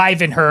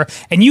survive in her.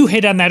 And you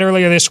hit on that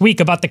earlier this week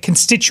about the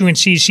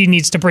constituencies she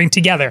needs to bring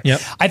together. Yep.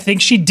 I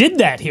think she did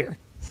that here.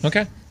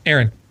 Okay.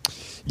 Aaron.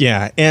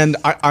 Yeah, and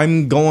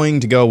I'm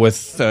going to go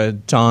with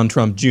Don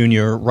Trump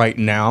Jr. right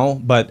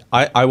now, but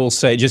I will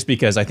say, just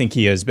because I think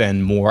he has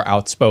been more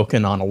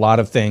outspoken on a lot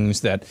of things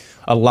that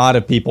a lot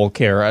of people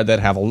care, that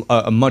have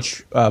a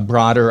much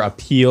broader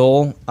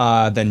appeal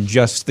than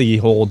just the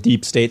whole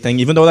deep state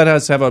thing, even though that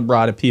does have a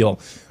broad appeal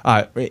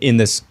in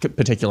this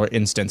particular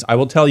instance. I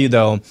will tell you,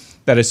 though,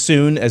 that as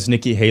soon as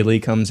Nikki Haley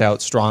comes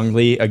out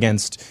strongly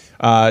against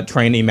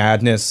trainee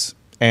madness,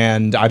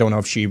 and I don't know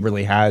if she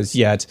really has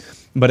yet,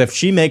 but if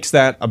she makes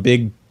that a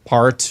big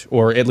part,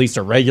 or at least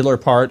a regular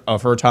part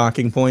of her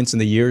talking points in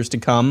the years to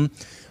come,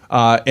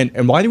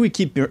 and why do we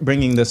keep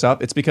bringing this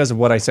up? It's because of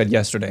what I said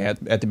yesterday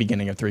at the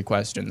beginning of 3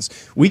 Questions.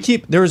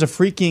 There is a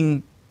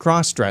freaking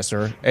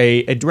cross-dresser,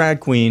 a drag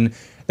queen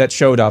that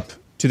showed up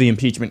to the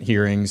impeachment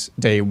hearings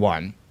day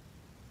one.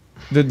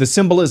 The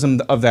symbolism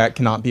of that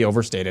cannot be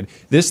overstated.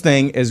 This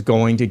thing is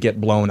going to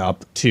get blown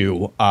up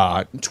to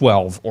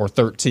 12 or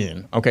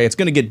 13. Okay, it's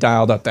going to get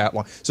dialed up that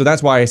long. So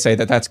that's why I say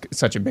that that's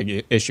such a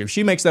big issue. If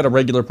she makes that a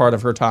regular part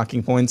of her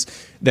talking points,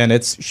 then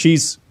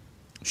she's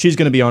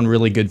going to be on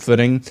really good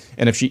footing.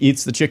 And if she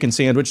eats the chicken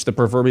sandwich, the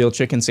proverbial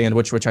chicken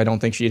sandwich, which I don't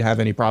think she'd have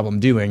any problem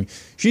doing,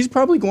 she's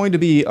probably going to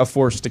be a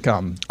force to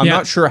come. I'm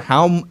not sure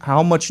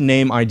how much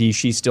name ID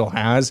she still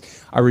has.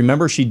 I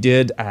remember she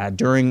did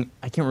during,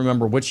 I can't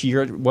remember which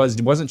year it was.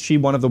 Wasn't she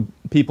one of the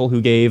people who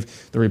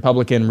gave the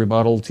Republican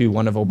rebuttal to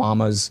one of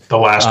Obama's? The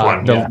last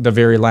one. The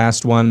very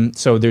last one.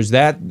 So there's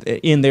that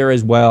in there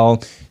as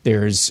well.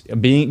 There's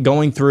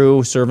going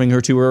through, serving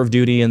her tour of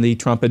duty in the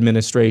Trump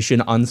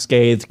administration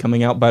unscathed,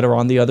 coming out better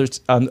on the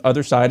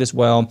other side as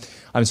well.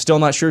 I'm still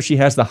not sure she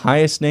has the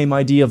highest name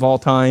ID of all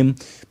time,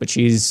 but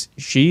she's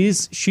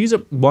a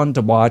one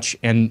to watch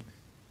and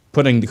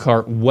putting the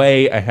cart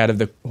way ahead of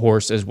the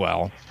horse as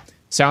well.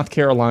 South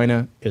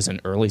Carolina is an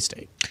early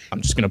state.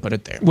 I'm just going to put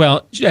it there.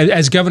 Well,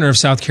 as governor of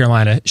South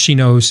Carolina, she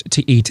knows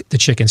to eat the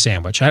chicken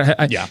sandwich.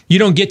 You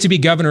don't get to be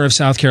governor of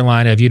South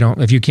Carolina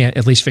if you can't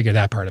at least figure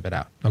that part of it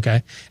out.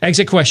 Okay.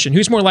 Exit question: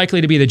 who's more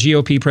likely to be the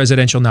GOP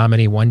presidential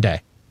nominee one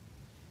day?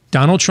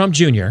 Donald Trump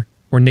Jr.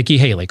 or Nikki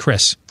Haley?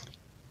 Chris.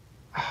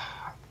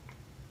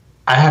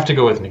 I have to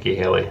go with Nikki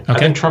Haley. Okay. I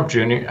think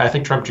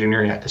Trump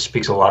Jr.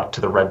 speaks a lot to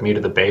the red meat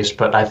of the base,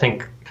 but I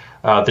think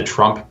the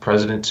Trump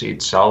presidency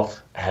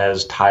itself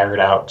has tired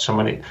out so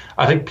many.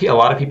 I think a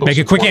lot of people make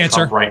a quick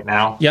answer Trump right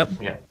now. Yep.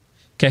 Yeah.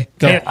 Okay.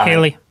 Go.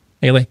 Haley.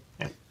 Haley.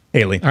 Yeah.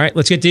 Haley. All right.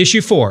 Let's get to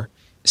issue 4.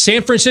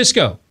 San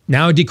Francisco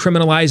now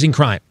decriminalizing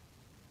crime.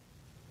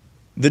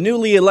 The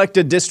newly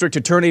elected district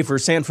attorney for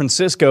San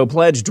Francisco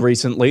pledged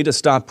recently to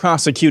stop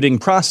prosecuting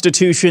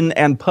prostitution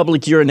and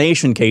public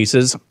urination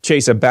cases.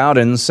 Chesa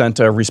Bowden sent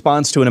a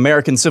response to an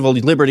American Civil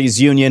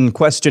Liberties Union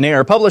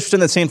questionnaire published in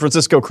the San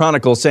Francisco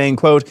Chronicle saying,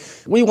 quote,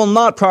 "We will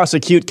not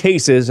prosecute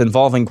cases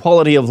involving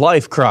quality of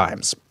life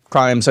crimes.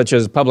 Crimes such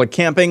as public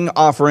camping,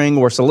 offering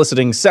or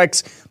soliciting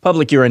sex,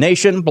 public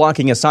urination,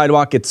 blocking a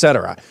sidewalk,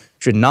 etc.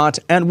 should not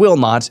and will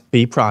not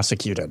be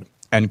prosecuted."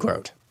 End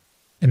quote.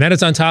 And that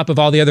is on top of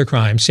all the other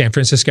crimes San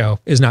Francisco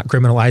is not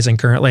criminalizing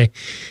currently.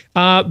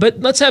 But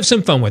let's have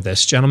some fun with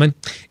this, gentlemen.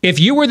 If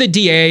you were the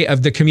DA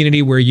of the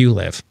community where you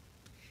live,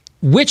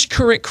 which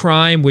current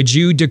crime would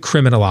you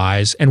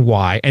decriminalize and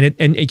why? And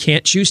it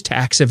can't choose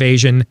tax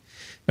evasion.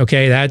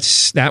 Okay,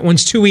 that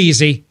one's too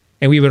easy,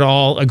 and we would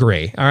all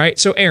agree. All right,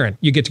 so Aaron,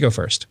 you get to go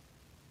first.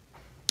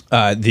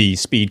 The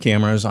speed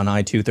cameras on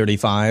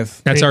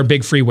I-235. That's our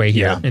big freeway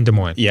here in Des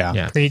Moines.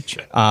 Yeah. Preach.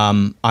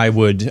 I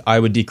would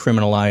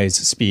decriminalize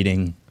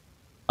speeding.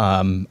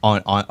 I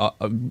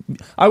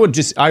would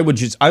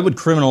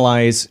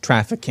criminalize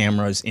traffic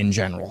cameras in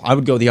general. I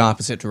would go the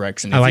opposite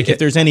direction. If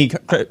there's any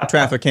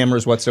traffic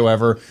cameras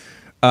whatsoever,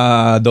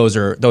 those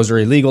are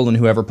illegal, and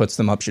whoever puts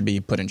them up should be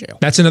put in jail.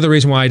 That's another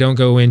reason why I don't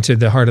go into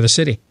the heart of the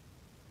city,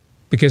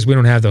 because we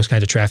don't have those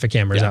kinds of traffic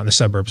cameras out in the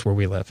suburbs where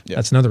we live. Yeah.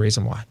 That's another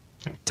reason why.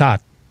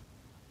 Todd.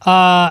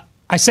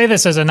 I say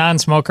this as a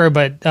non-smoker,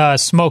 but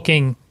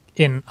smoking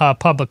in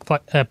public,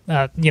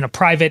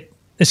 private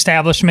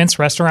establishments,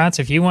 restaurants.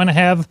 If you want to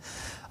have,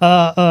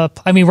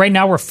 right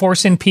now we're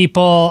forcing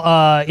people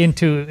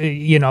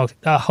into,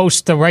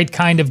 host the right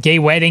kind of gay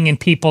wedding in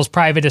people's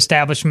private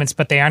establishments,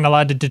 but they aren't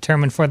allowed to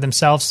determine for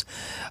themselves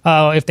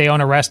if they own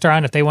a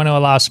restaurant, if they want to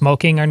allow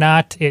smoking or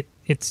not.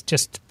 It's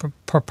just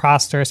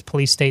preposterous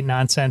police state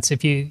nonsense.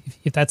 If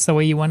that's the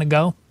way you want to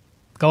go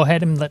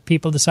ahead and let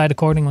people decide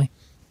accordingly.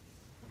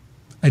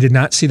 I did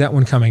not see that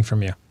one coming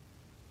from you.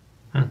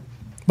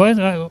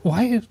 But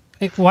why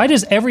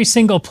does every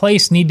single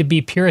place need to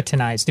be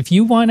Puritanized?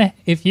 You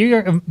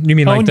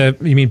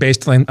mean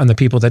based on the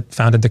people that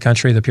founded the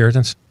country, the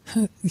Puritans?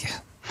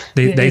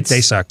 They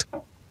sucked.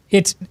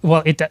 It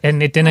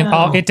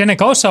didn't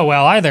go so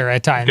well either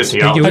at times.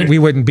 We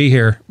wouldn't be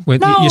here.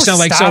 You sound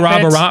like Sir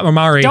Robert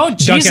Amari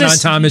dunking on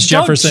Thomas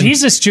Jefferson. Don't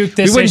Jesus juke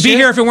this. We wouldn't be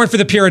here if it weren't for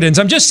the Puritans.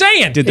 I'm just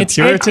saying. Did the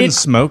Puritans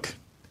smoke?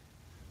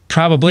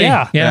 Probably.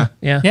 Yeah.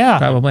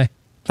 Probably.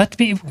 Let's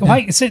be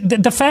why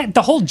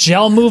the whole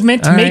gel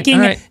movement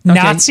making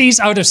Nazis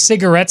out of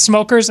cigarette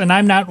smokers, and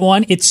I'm not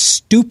one. It's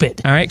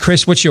stupid. All right,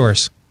 Chris, what's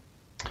yours?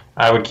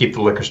 I would keep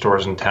the liquor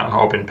stores in town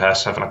open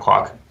past 7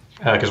 o'clock.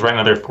 Because right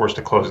now they're forced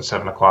to close at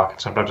 7 o'clock.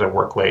 Sometimes I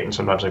work late, and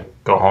sometimes I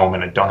go home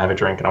and I don't have a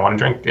drink, and I want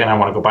to drink, and I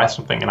want to go buy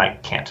something, and I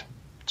can't.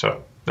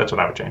 So that's what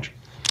I would change.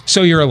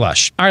 So you're a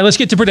lush. All right, let's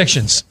get to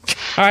predictions.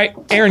 All right,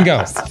 Aaron,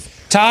 go.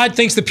 Todd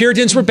thinks the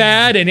Puritans were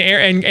bad,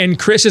 and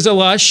Chris is a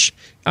lush.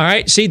 All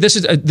right, see, this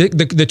is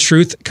the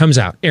truth comes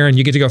out. Aaron,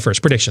 you get to go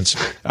first. Predictions.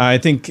 I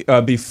think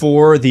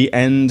before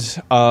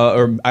December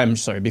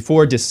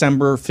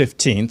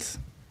 15th,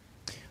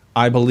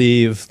 I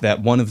believe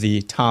that one of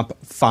the top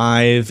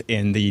 5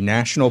 in the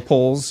national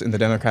polls in the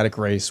Democratic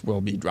race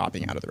will be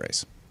dropping out of the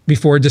race.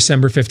 Before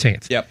December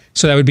 15th. Yep.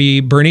 So that would be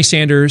Bernie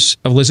Sanders,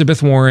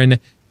 Elizabeth Warren,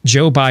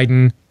 Joe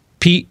Biden,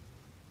 Pete.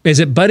 Is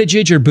it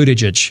Buttigieg or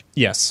Buttigieg?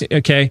 Yes.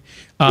 Okay.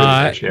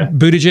 Buttigieg,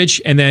 Buttigieg,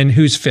 and then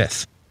who's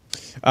 5th?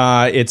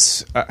 It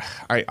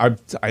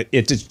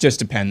just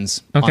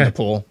depends on the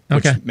poll,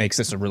 which makes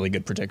this a really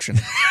good prediction.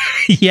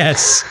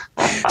 Yes.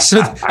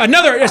 So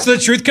the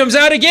truth comes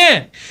out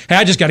again. Hey,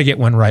 I just got to get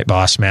one right,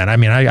 boss, man. I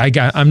mean, I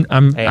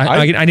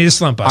need a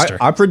slump buster.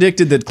 I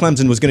predicted that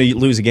Clemson was going to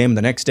lose a game.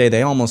 The next day,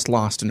 they almost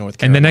lost to North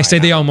Carolina. And the next day,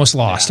 they almost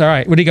lost. Yeah. All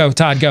right. Where do you go,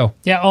 Todd? Go.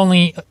 Yeah,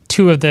 only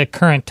 2 of the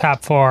current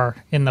top 4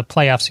 in the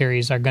playoff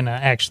series are going to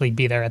actually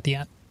be there at the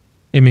end.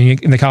 I mean,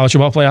 in the college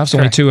football playoffs, Correct.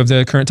 Only 2 of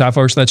the current top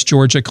 4. So that's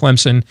Georgia,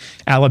 Clemson,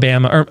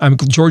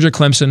 Georgia,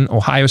 Clemson,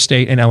 Ohio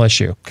State, and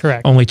LSU.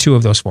 Correct. Only 2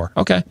 of those 4.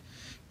 Okay.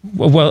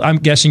 Well, I'm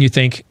guessing you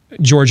think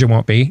Georgia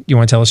won't be. You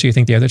want to tell us who you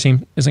think the other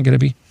team isn't going to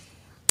be?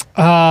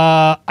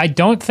 I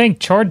don't think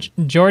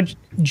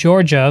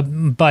Georgia,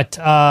 but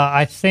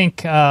I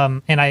think,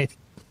 and I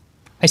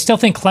still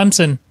think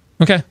Clemson.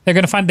 Okay. They're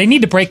going to they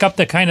need to break up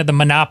the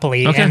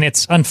monopoly, and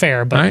it's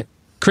unfair. But all right,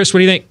 Chris, what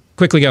do you think?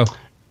 Quickly go.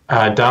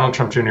 Donald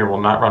Trump Jr.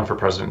 will not run for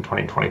president in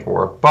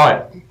 2024,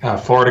 but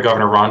Florida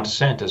Governor Ron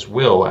DeSantis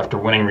will after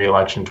winning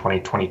re-election in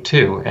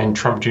 2022, and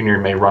Trump Jr.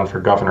 may run for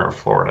governor of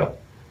Florida.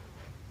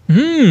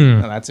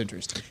 Oh, that's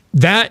interesting.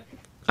 I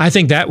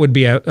think that would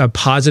be a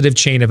positive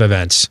chain of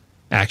events,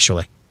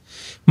 actually.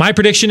 My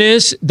prediction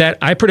is that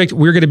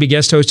we're going to be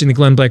guest hosting the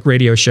Glenn Beck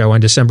radio show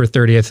on December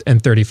 30th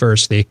and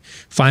 31st, the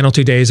final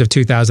 2 days of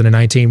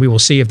 2019. We will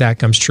see if that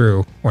comes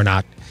true or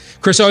not.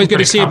 Chris, always good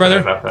to see you, brother.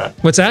 About that.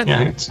 What's that?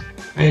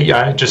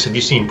 Yeah, I just said you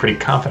seem pretty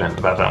confident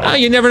about that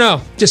one. You never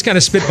know. Just kind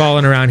of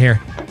spitballing around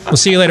here. We'll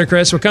see you later,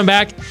 Chris. We'll come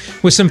back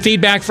with some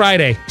Feedback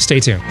Friday.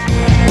 Stay tuned.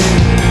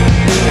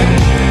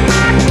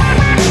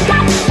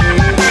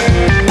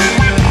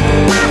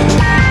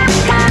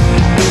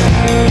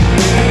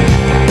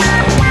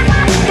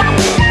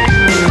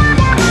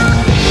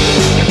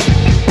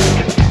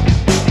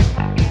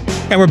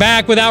 And we're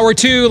back with Hour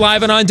 2,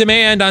 live and on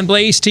demand on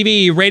Blaze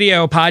TV,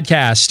 radio,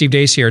 podcast. Steve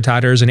Deace here,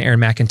 Todd Erz and Aaron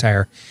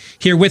McIntyre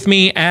here with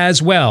me as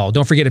well.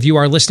 Don't forget, if you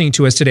are listening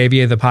to us today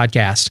via the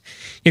podcast,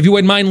 if you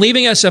wouldn't mind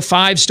leaving us a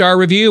 5-star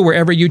review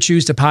wherever you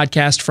choose to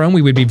podcast from,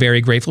 we would be very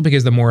grateful,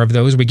 because the more of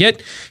those we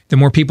get, the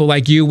more people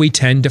like you we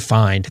tend to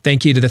find.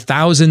 Thank you to the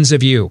thousands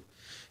of you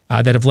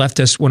that have left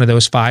us one of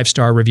those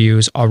 5-star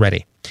reviews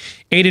already.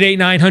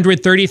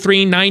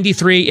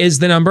 888-900-3393 is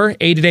the number,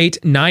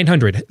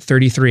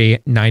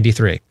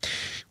 888-900-3393.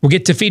 We'll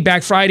get to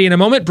Feedback Friday in a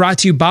moment, brought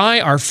to you by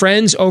our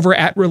friends over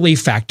at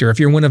Relief Factor. If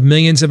you're one of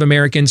millions of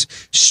Americans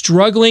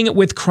struggling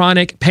with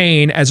chronic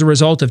pain as a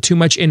result of too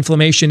much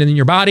inflammation in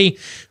your body,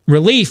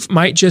 relief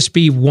might just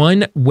be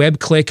one web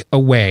click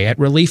away. At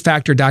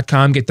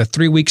relieffactor.com, get the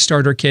 3-week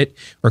starter kit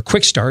or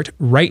quick start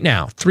right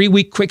now.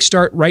 3-week quick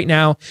start right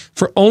now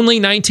for only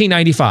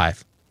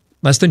 $19.95.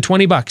 Less than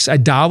 $20,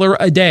 $1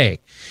 a day,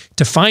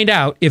 to find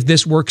out if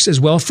this works as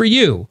well for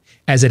you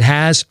as it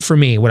has for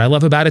me. What I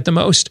love about it the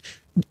most,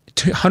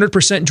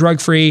 100%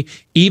 drug-free,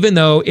 even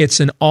though it's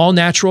an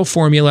all-natural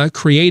formula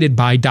created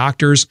by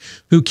doctors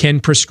who can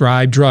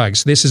prescribe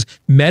drugs. This is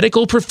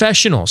medical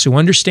professionals who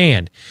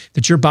understand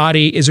that your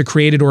body is a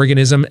created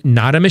organism,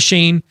 not a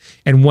machine.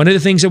 And one of the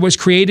things it was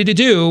created to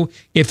do,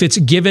 if it's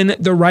given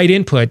the right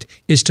input,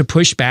 is to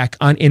push back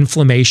on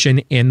inflammation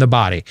in the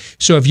body.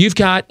 So if you've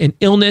got an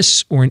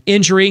illness or an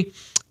injury,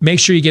 make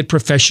sure you get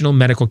professional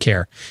medical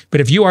care.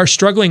 But if you are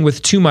struggling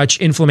with too much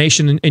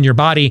inflammation in your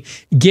body,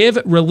 give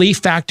Relief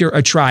Factor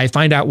a try.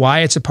 Find out why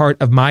it's a part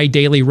of my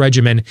daily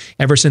regimen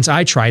ever since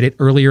I tried it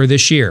earlier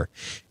this year.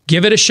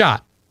 Give it a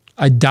shot.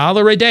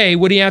 $1 a day.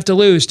 What do you have to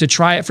lose to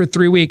try it for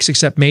 3 weeks,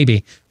 except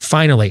maybe,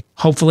 finally,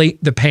 hopefully,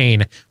 the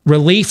pain?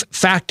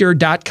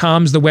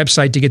 ReliefFactor.com is the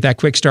website to get that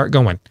quick start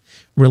going.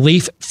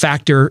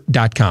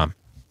 ReliefFactor.com.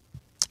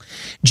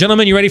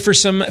 Gentlemen, you ready for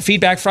some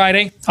Feedback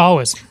Friday?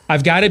 Always.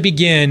 I've got to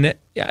begin.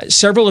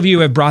 Several of you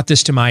have brought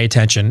this to my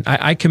attention.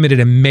 I committed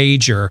a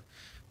major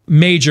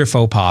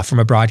faux pas from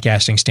a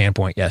broadcasting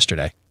standpoint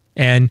yesterday.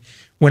 And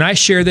when I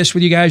share this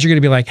with you guys, you're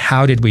going to be like,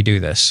 how did we do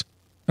this?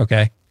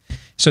 Okay.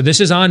 So this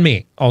is on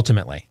me,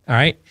 ultimately. All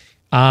right.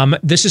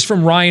 This is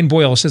from Ryan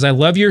Boyle. It says, I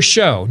love your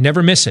show.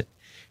 Never miss it.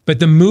 But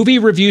the movie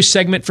review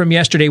segment from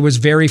yesterday was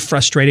very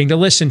frustrating to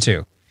listen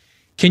to.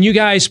 Can you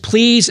guys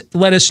please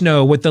let us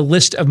know what the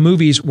list of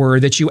movies were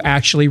that you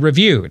actually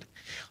reviewed?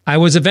 I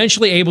was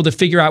eventually able to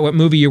figure out what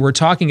movie you were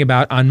talking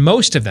about on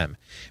most of them,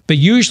 but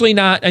usually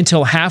not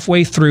until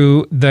halfway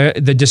through the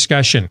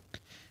discussion.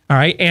 All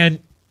right. And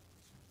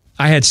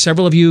I had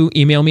several of you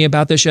email me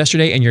about this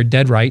yesterday, and you're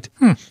dead right.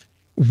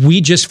 We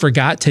just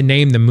forgot to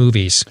name the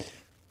movies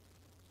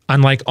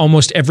on like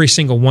almost every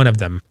single one of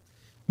them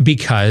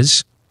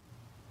because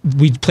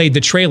we played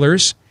the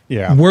trailers.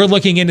 Yeah. We're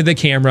looking into the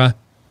camera.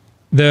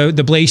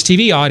 The Blaze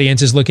TV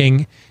audience is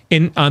looking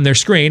in on their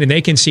screen, and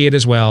they can see it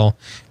as well.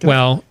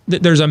 Well,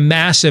 there's a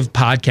massive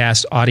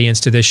podcast audience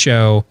to this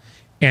show,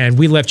 and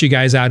we left you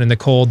guys out in the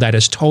cold. That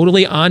is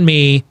totally on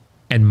me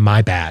and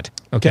my bad.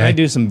 Okay. Can I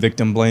do some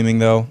victim blaming,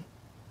 though?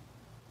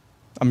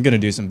 I'm going to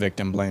do some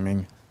victim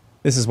blaming.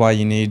 This is why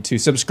you need to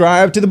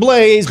subscribe to The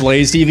Blaze,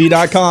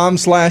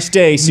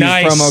 blazetv.com/Dace.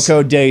 Nice. Use promo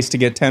code Dace to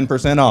get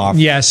 10% off.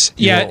 Yes.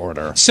 Your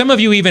order. Some of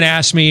you even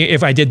asked me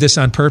if I did this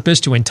on purpose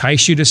to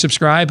entice you to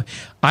subscribe.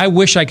 I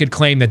wish I could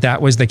claim that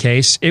was the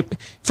case.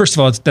 First of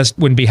all, that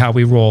wouldn't be how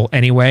we roll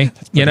anyway,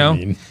 you know?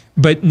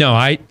 But no,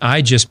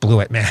 I just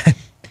blew it, man.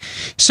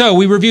 So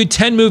we reviewed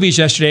 10 movies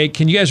yesterday.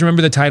 Can you guys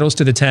remember the titles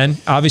to the 10?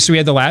 Obviously, we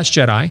had The Last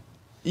Jedi.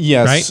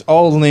 Yes, right?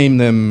 I'll name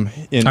them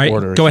in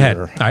order. Go ahead.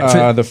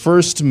 The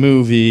first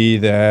movie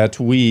that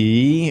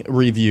we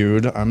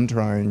reviewed, I'm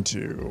trying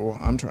to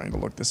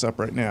look this up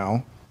right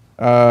now.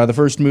 The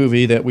first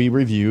movie that we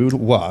reviewed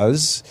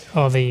was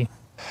The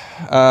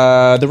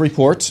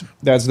Report.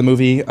 That's the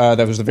movie.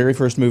 That was the very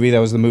first movie. That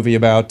was the movie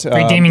about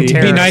redeeming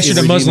terrorists. Be nicer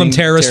to Muslim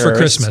terrorists for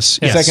Christmas.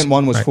 The second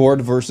one was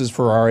Ford versus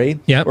Ferrari.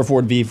 Or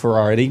Ford v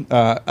Ferrari.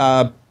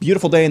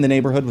 Beautiful Day in the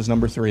Neighborhood was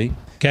number 3.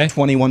 Okay.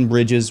 21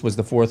 Bridges was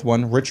the fourth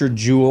one. Richard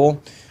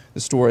Jewell, the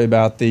story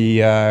about the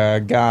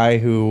guy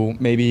who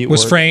maybe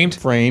was framed.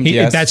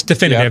 Yes. That's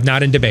definitive,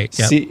 not in debate.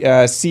 Yep.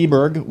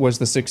 Seberg was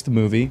the 6th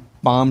movie.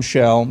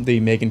 Bombshell,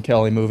 the Megyn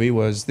Kelly movie,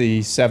 was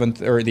the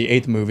 7th or the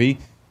 8th movie.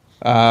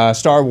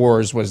 Star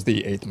Wars was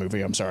the 8th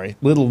movie. I'm sorry.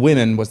 Little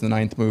Women was the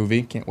 9th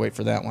movie. Can't wait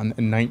for that one.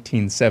 In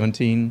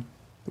 1917.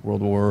 The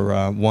World War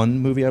I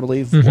movie, I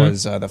believe,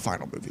 was the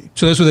final movie.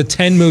 So those were the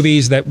 10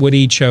 movies that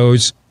Woody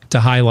chose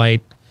to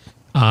highlight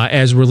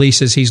as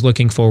releases he's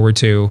looking forward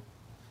to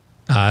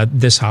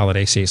this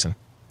holiday season.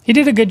 He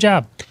did a good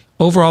job.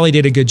 Overall, he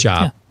did a good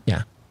job.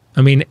 Yeah.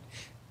 I mean,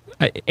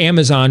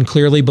 Amazon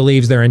clearly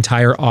believes their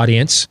entire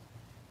audience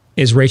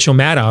is Rachel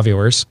Maddow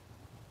viewers,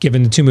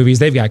 given the 2 movies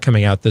they've got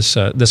coming out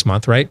this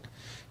month, right?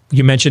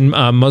 You mentioned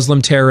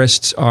Muslim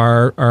terrorists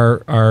are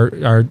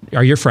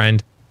your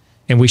friend,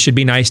 and we should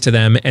be nice to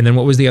them. And then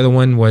what was the other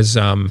one? Was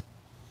Seberg.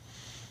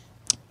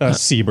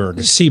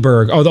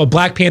 Seberg. Oh, the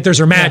Black Panthers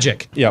are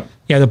magic. Yep.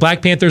 Yeah, the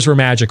Black Panthers were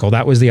magical.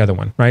 That was the other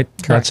one, right?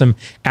 Got some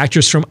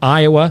actress from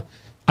Iowa.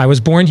 I was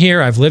born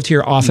here. I've lived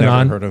here off and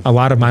on a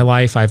lot of my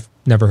life. I've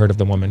never heard of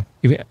the woman.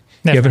 You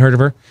haven't heard of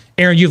her?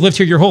 Aaron, you've lived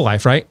here your whole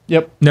life, right?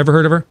 Yep. Never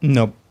heard of her?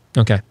 Nope.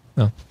 Okay.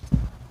 Well,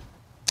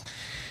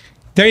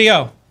 there you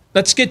go.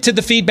 Let's get to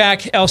the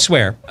feedback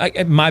elsewhere.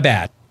 My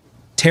bad.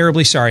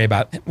 Terribly sorry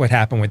about what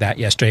happened with that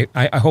yesterday.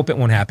 I hope it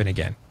won't happen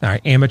again. All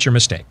right. Amateur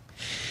mistake.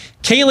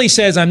 Kaylee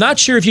says, I'm not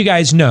sure if you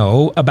guys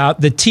know about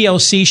the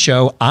TLC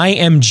show I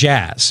Am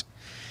Jazz.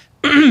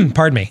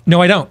 Pardon me.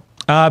 No, I don't.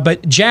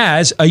 But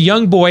Jazz, a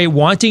young boy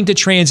wanting to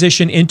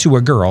transition into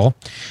a girl,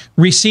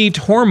 received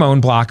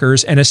hormone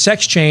blockers and a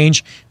sex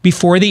change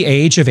before the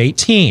age of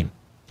 18.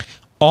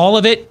 All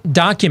of it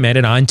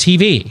documented on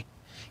TV.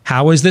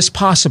 How is this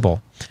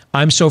possible?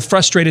 I'm so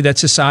frustrated that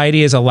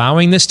society is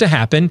allowing this to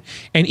happen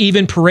and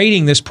even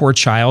parading this poor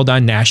child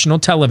on national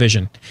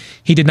television.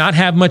 He did not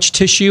have much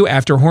tissue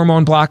after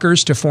hormone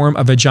blockers to form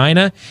a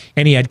vagina,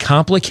 and he had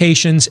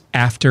complications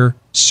after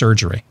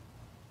surgery.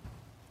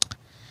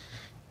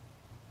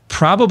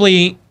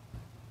 Probably,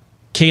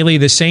 Kaylee,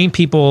 the same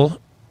people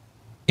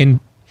in...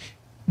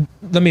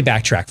 Let me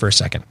backtrack for a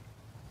second.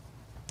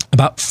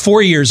 About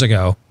 4 years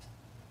ago,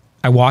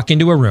 I walk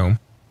into a room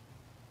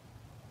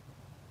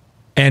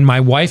and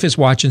my wife is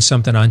watching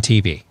something on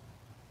TV.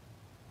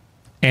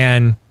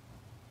 And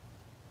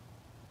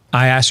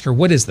I ask her,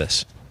 what is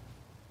this?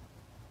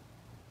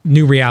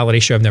 New reality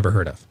show I've never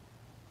heard of.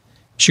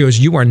 She goes,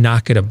 you are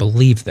not going to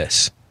believe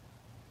this.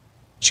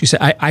 She said,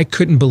 I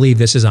couldn't believe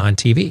this is on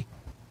TV.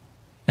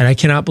 And I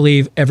cannot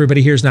believe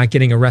everybody here is not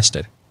getting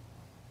arrested.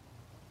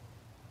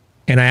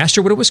 And I asked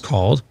her what it was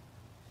called.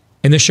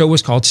 And the show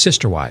was called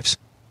Sister Wives.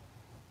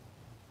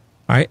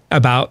 All right,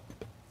 about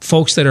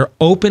folks that are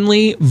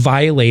openly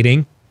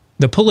violating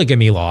the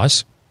polygamy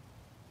laws,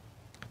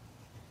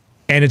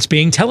 and it's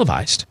being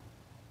televised.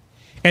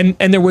 And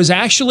there was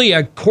actually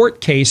a court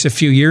case a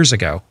few years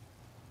ago,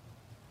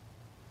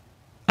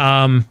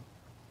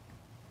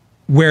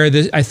 where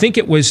I think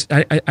it was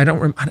I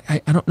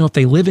don't know if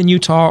they live in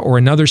Utah or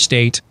another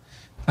state.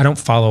 I don't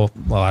follow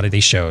a lot of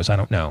these shows. I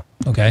don't know.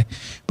 Okay,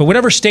 but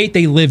whatever state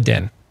they lived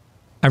in,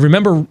 I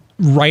remember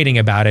writing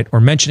about it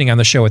or mentioning on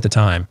the show at the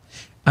time.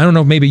 I don't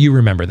know, maybe you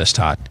remember this,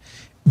 Todd.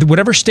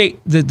 Whatever state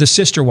the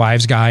Sister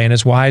Wives guy and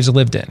his wives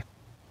lived in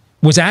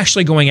was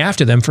actually going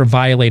after them for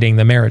violating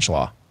the marriage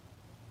law,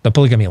 the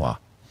polygamy law.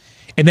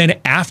 And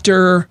then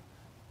after,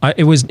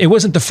 it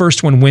wasn't the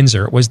first one,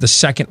 Windsor, it was the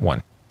second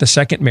one, the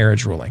second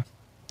marriage ruling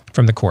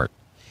from the court.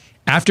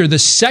 After the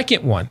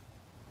second one,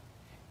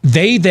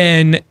 they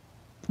then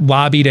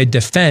lobbied a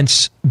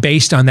defense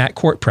based on that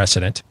court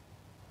precedent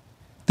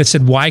that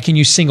said, why can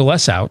you single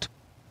us out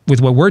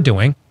with what we're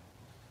doing,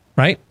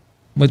 right?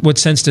 What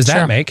sense does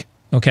that make?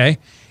 Okay.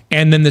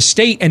 And then the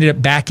state ended up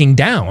backing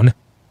down.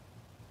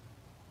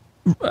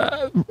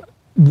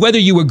 Whether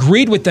you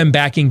agreed with them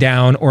backing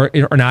down or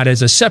not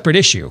is a separate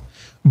issue.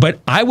 But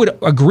I would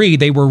agree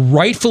they were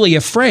rightfully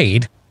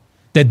afraid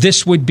that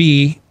this would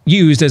be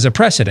used as a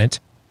precedent,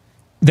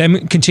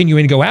 them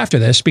continuing to go after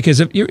this because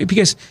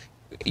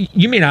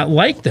you may not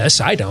like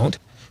this, I don't.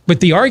 But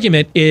the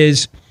argument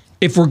is,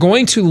 if we're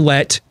going to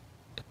let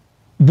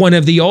one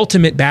of the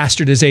ultimate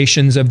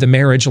bastardizations of the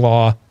marriage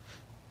law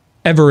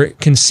ever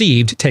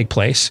conceived take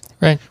place,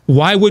 right?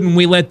 Why wouldn't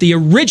we let the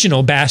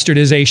original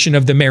bastardization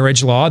of the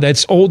marriage law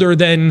that's older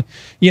than,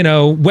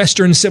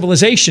 Western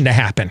civilization to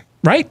happen,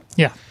 right?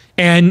 Yeah.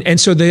 And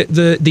so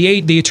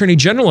the attorney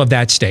general of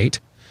that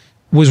state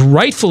was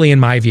rightfully, in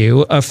my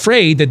view,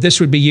 afraid that this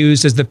would be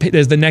used as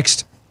the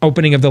next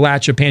opening of the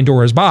latch of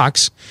Pandora's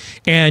box,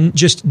 and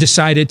just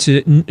decided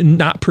to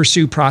not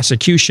pursue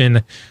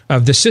prosecution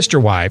of the Sister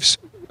Wives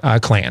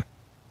clan.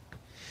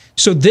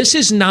 So this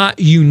is not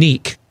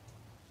unique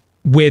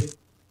with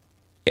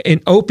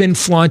an open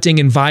flaunting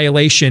and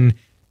violation.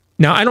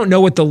 Now, I don't know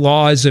what the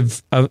laws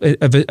of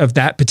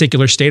that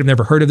particular state. I've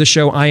never heard of the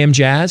show I Am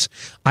Jazz.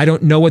 I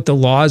don't know what the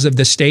laws of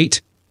the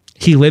state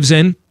he lives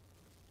in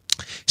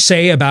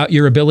say about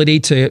your ability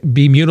to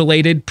be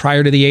mutilated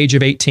prior to the age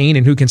of 18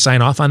 and who can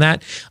sign off on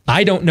that.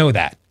 I don't know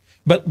that.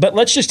 But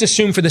let's just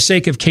assume, for the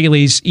sake of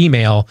Kaylee's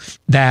email,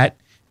 that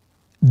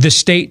the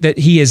state that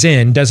he is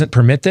in doesn't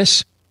permit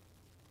this,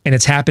 and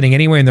it's happening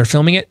anyway, and they're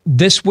filming it.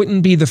 This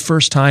wouldn't be the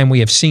first time we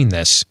have seen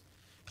this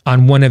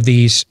on one of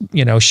these,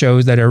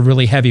 shows that are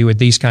really heavy with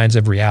these kinds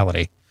of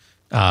reality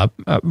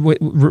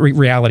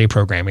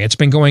programming. It's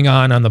been going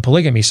on the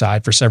polygamy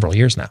side for several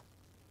years now.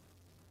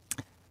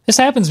 This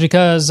happens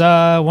because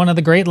one of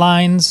the great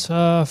lines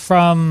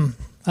from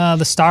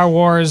the Star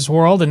Wars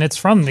world, and it's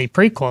from the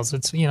prequels.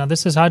 It's,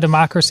 this is how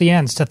democracy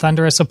ends, to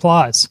thunderous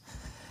applause.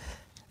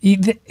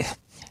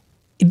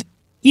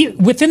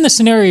 Within the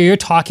scenario you're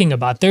talking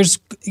about, there's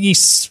a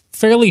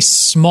fairly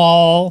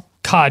small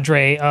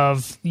cadre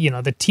of,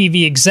 the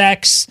TV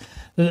execs,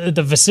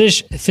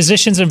 the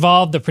physicians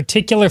involved, the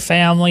particular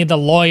family, the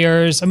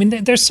lawyers. I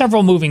mean, there's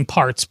several moving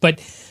parts, but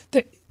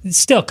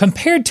still,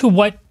 compared to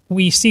what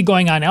we see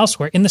going on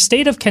elsewhere, in the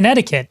state of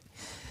Connecticut,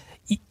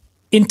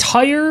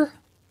 entire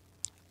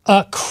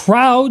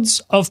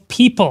crowds of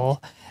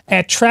people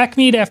at track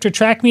meet after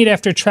track meet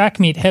after track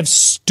meet have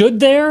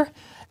stood there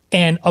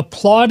and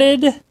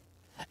applauded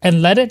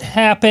and let it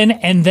happen,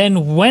 and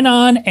then went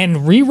on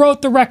and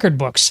rewrote the record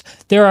books.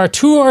 There are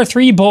 2 or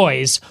 3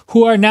 boys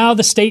who are now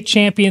the state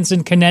champions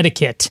in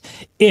Connecticut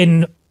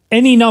in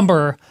any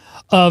number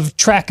of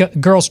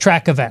girls'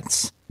 track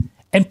events.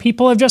 And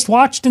people have just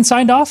watched and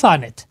signed off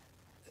on it.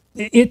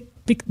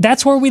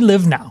 That's where we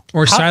live now.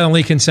 Or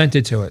silently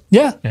consented to it.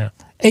 Yeah.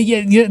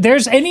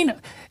 There's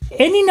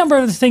any number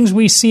of the things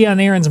we see on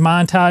Aaron's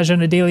montage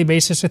on a daily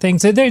basis or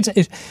things.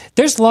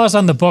 There's laws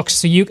on the books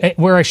so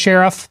where a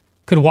sheriff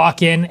could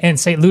walk in and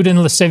say lewd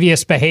and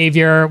lascivious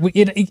behavior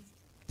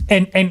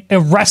and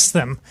arrest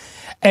them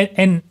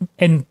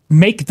and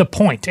make the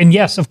point. And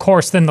yes, of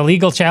course, then the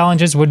legal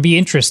challenges would be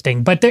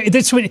interesting. But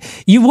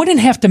you wouldn't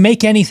have to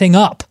make anything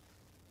up.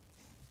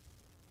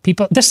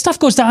 This stuff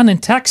goes down in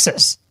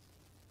Texas.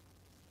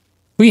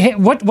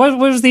 What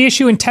was the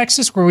issue in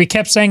Texas where we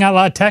kept saying out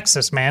loud,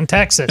 Texas, man,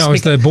 Texas? No,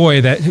 it's the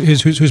boy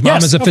whose mom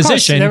is a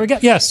physician. There we go.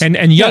 Yes.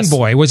 And young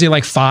boy, was he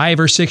like 5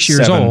 or 6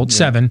 years old? Yeah.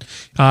 7.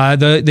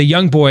 The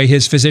young boy,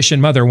 his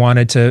physician mother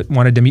wanted to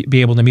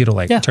be able to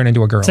mutilate, turn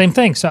into a girl. Same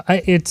thing. So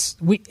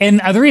and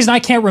the reason I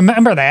can't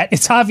remember that,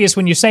 it's obvious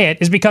when you say it,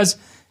 is because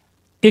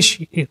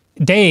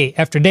day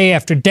after day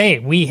after day,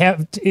 we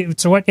have,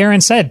 it's what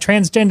Aaron said,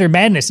 transgender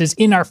madness is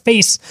in our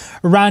face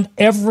around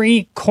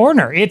every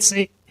corner.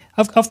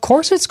 Of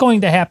course it's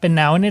going to happen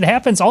now, and it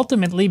happens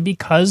ultimately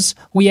because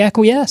we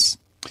acquiesce.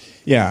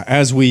 Yeah,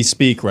 as we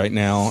speak right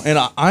now. And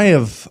I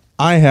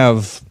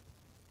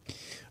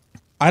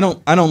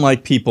don't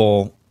like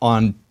people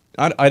on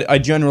I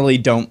generally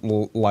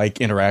don't like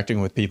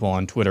interacting with people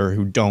on Twitter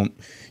who don't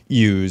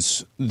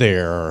use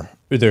their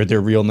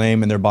real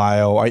name in their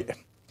bio.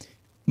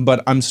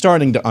 But I'm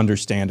starting to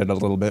understand it a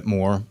little bit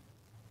more,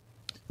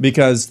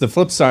 because the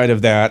flip side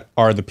of that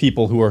are the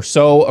people who are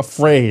so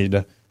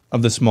afraid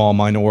of the small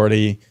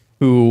minority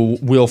who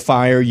will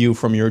fire you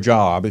from your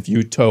job if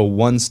you toe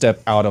one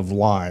step out of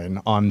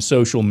line on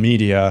social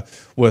media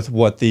with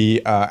what the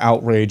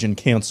outrage and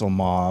cancel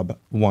mob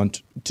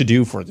want to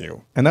do for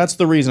you. And that's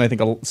the reason I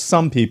think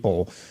some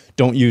people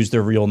don't use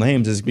their real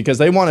names, is because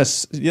they want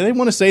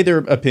to say their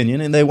opinion,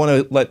 and they want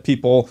to let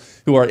people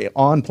who are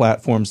on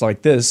platforms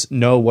like this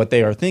know what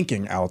they are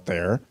thinking out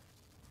there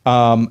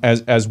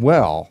as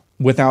well,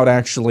 without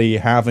actually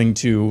having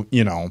to,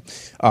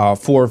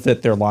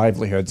 forfeit their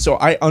livelihood. So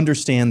I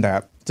understand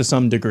that to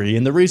some degree.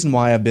 And the reason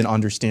why I've been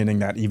understanding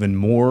that even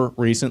more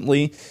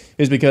recently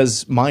is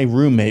because my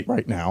roommate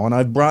right now, and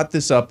I've brought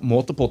this up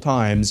multiple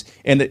times,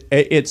 and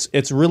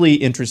it's really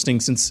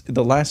interesting since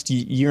the last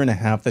year and a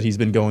half that he's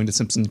been going to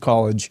Simpson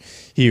College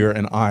here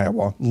in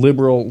Iowa,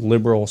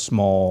 liberal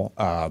small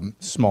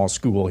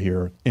school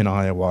here in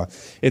Iowa.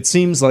 It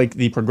seems like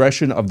the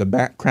progression of the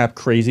backcrap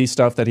crazy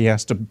stuff that he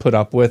has to put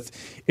up with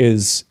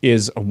is a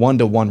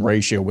 1-to-1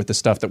 ratio with the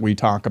stuff that we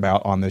talk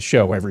about on this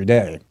show every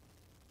day.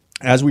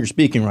 As we're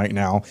speaking right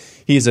now,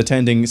 he's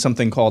attending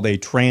something called a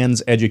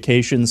Trans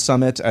Education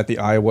Summit at the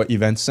Iowa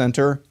Events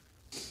Center.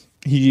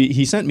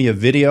 He sent me a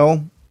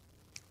video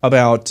of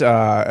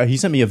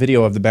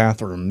the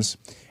bathrooms,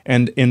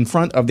 and in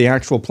front of the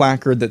actual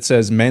placard that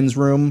says men's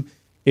room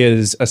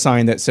is a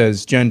sign that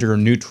says gender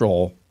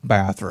neutral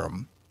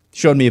bathroom.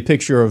 Showed me a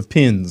picture of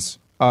pins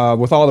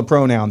with all the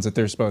pronouns that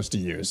they're supposed to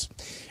use,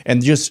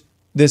 and just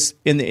this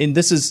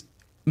this is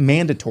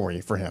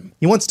mandatory for him.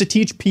 He wants to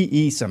teach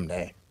PE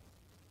someday,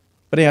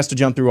 but he has to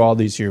jump through all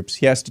these hoops.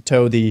 He has to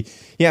toe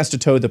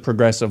the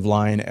progressive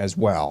line as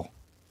well.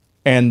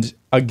 And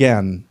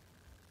again,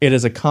 it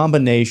is a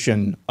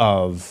combination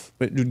of,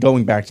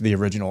 going back to the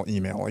original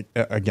email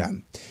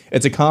again,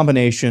 it's a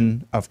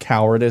combination of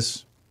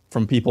cowardice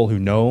from people who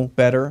know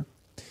better,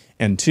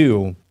 and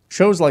 2,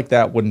 shows like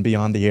that wouldn't be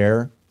on the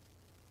air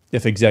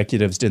if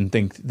executives didn't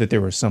think that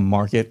there was some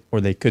market or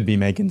they could be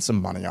making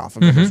some money off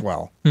of it as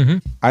well. Mm-hmm.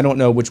 I don't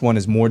know which one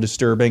is more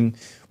disturbing,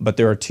 but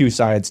there are 2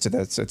 sides to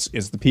this.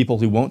 It's the people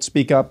who won't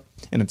speak up,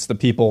 and it's the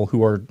people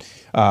who are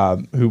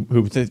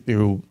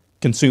who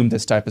consume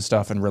this type of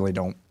stuff and really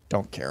don't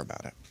care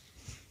about it.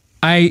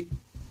 I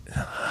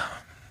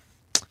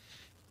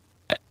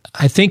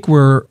think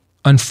we're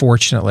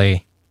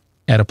unfortunately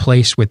at a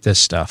place with this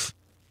stuff,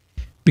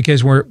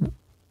 because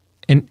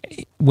and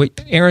what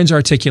Aaron's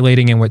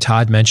articulating and what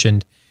Todd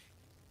mentioned,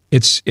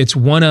 it's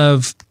one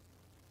of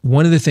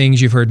the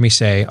things you've heard me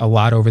say a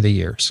lot over the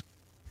years.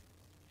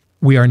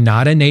 We are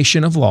not a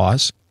nation of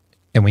laws,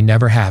 and we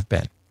never have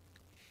been.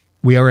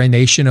 We are a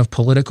nation of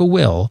political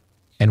will,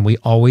 and we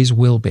always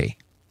will be.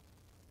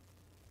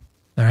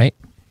 All right?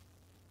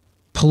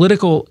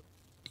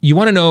 You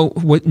want to know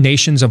what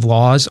nations of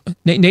laws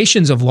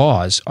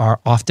are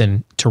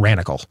often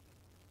tyrannical.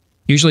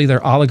 Usually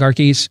they're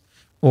oligarchies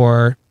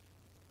or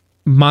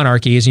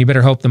monarchies, and you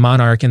better hope the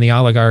monarch and the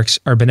oligarchs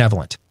are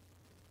benevolent,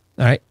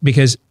 all right?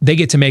 Because they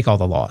get to make all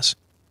the laws.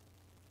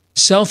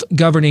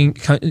 Self-governing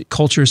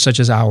cultures such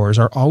as ours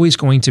are always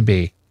going to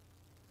be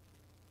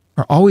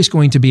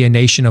a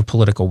nation of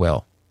political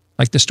will.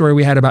 Like the story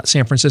we had about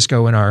San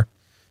Francisco in our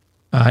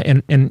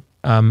in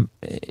our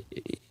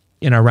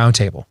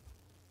roundtable.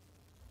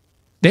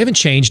 They haven't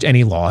changed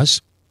any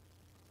laws.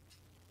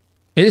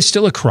 It is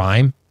still a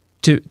crime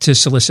to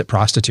solicit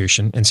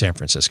prostitution in San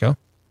Francisco.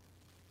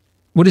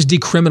 What does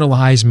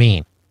decriminalize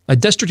mean? A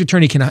district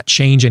attorney cannot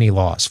change any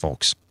laws,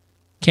 folks.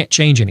 Can't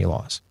change any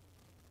laws.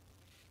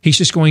 He's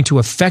just going to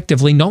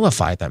effectively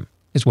nullify them,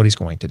 is what he's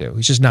going to do.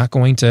 He's not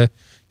going to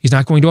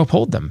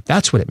uphold them.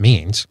 That's what it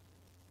means.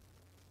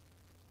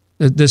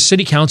 The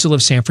city council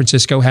of San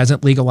Francisco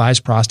hasn't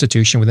legalized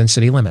prostitution within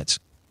city limits.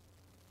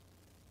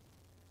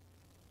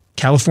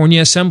 California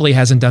Assembly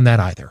hasn't done that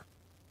either.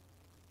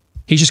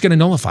 He's just going to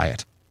nullify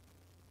it.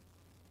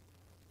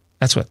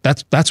 That's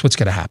what's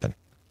going to happen.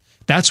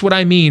 That's what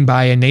I mean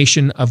by a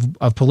nation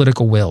of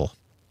political will.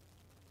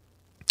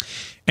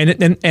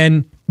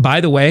 And by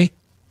the way,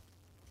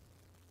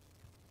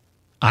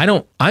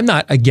 I'm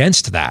not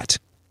against that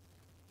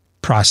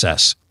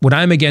process. What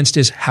I'm against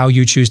is how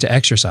you choose to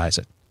exercise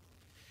it.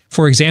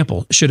 For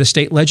example, should a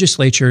state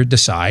legislature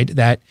decide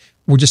that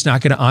we're just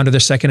not going to honor the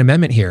Second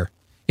Amendment here?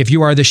 If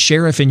you are the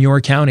sheriff in your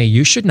county,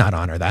 you should not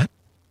honor that.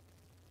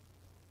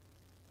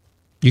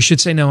 You should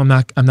say, no, I'm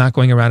not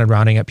going around and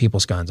rounding up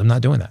people's guns. I'm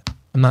not doing that.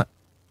 I'm not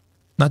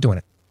doing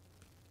it.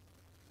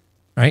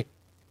 Right?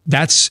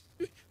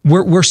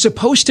 We're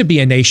supposed to be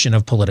a nation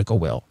of political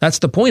will. That's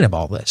the point of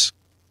all this.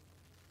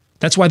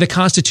 That's why the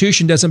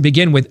Constitution doesn't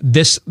begin with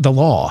this, the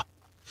law,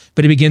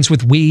 but it begins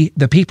with we,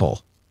 the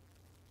people,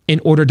 in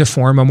order to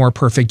form a more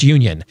perfect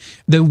union.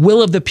 The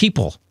will of the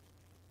people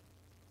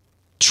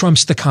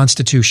trumps the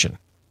Constitution.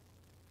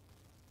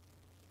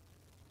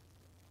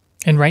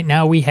 And right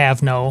now we've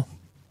will.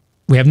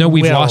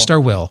 Lost our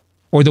will,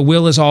 or the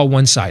will is all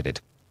one-sided.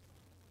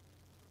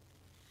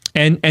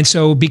 And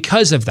so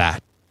because of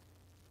that,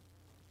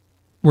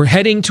 we're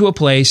heading to a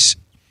place,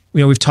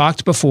 we've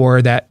talked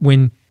before that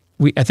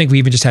I think we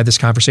even just had this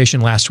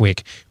conversation last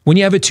week, when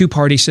you have a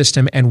two-party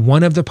system and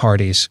one of the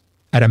parties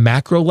at a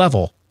macro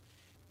level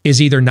is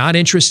either not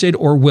interested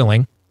or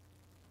willing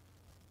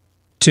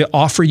to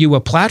offer you a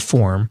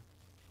platform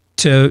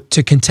to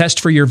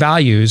contest for your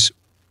values,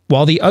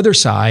 while the other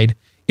side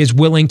is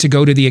willing to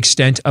go to the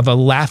extent of a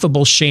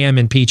laughable sham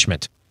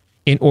impeachment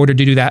in order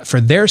to do that for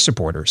their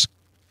supporters.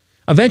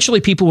 Eventually,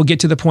 people will get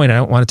to the point, I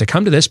don't want it to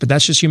come to this, but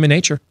that's just human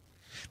nature.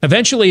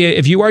 Eventually,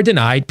 if you are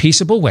denied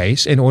peaceable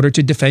ways in order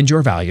to defend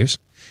your values,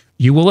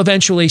 you will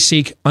eventually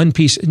seek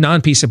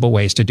non-peaceable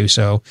ways to do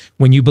so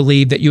when you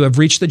believe that you have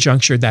reached the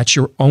juncture that's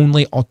your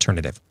only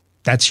alternative.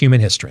 That's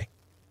human history.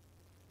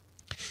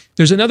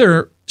 There's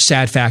another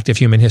sad fact of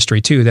human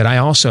history, too, that I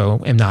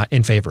also am not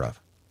in favor of.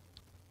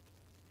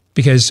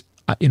 Because,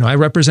 I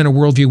represent a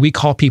worldview we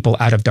call people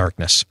out of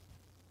darkness.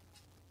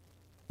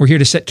 We're here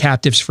to set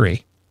captives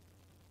free.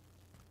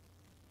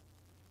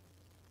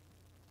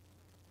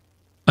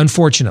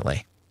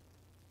 Unfortunately,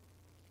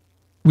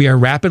 we are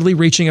rapidly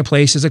reaching a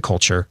place as a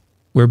culture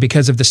where,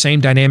 because of the same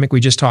dynamic we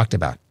just talked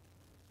about,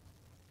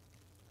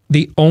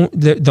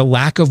 the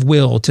lack of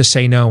will to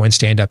say no and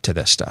stand up to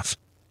this stuff,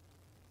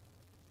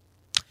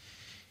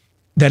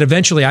 that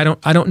eventually, I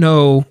don't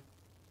know,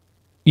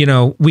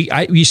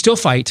 we still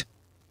fight.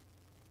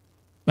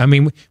 I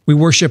mean, we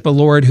worship a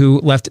Lord who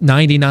left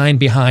 99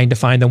 behind to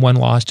find the one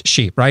lost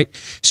sheep, right?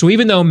 So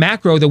even though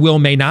macro, the will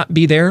may not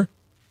be there,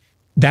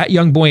 that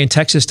young boy in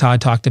Texas, Todd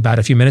talked about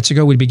a few minutes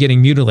ago, would be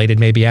getting mutilated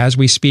maybe as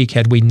we speak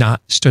had we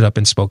not stood up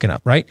and spoken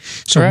up, right?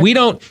 So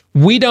correct.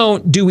 we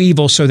don't do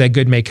evil so that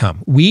good may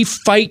come. We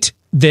fight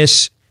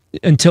this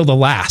until the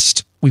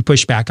last. We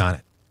push back on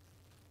it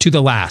to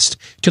the last,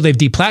 till they've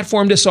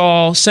deplatformed us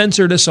all,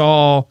 censored us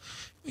all.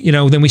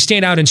 Then we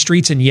stand out in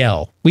streets and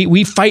yell.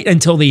 We fight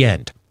until the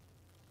end.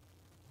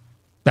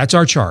 That's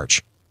our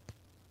charge.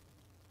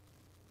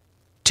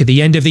 To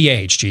the end of the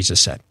age,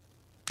 Jesus said.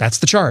 That's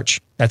the charge.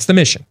 That's the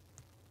mission.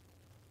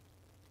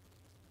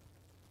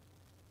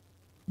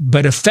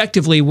 But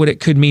effectively, what it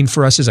could mean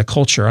for us as a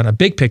culture on a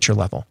big picture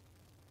level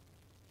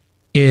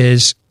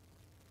is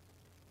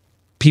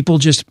people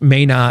just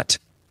may not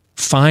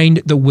find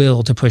the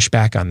will to push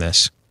back on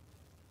this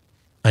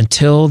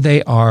until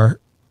they are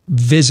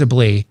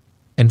visibly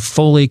and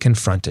fully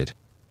confronted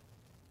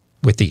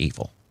with the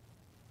evil.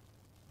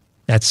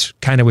 That's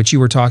kind of what you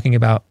were talking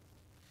about,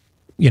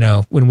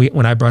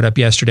 when I brought up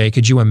yesterday.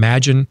 Could you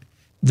imagine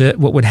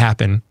what would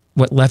happen,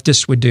 what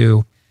leftists would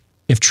do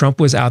if Trump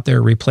was out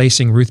there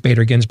replacing Ruth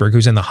Bader Ginsburg,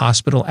 who's in the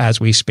hospital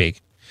as we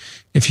speak?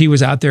 If he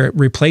was out there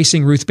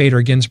replacing Ruth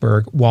Bader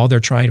Ginsburg while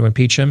they're trying to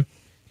impeach him,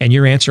 and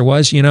your answer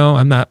was, we're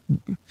not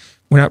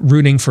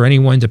rooting for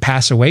anyone to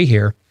pass away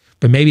here,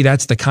 but maybe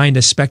that's the kind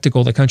of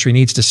spectacle the country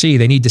needs to see.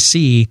 They need to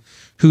see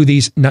who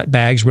these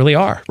nutbags really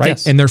are, right?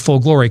 Yes. In their full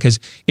glory, because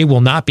it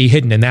will not be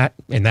hidden in that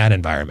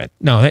environment.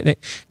 No,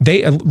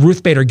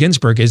 Ruth Bader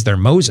Ginsburg is their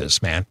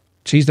Moses, man.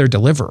 She's their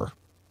deliverer.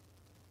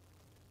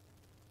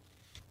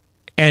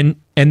 And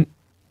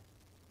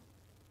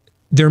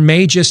there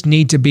may just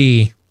need to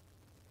be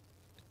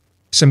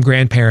some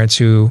grandparents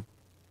who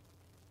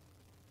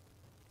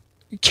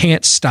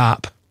can't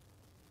stop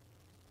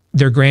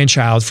their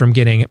grandchild from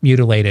getting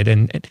mutilated.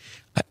 And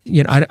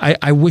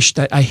I wish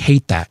that, I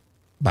hate that,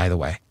 by the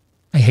way.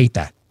 I hate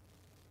that.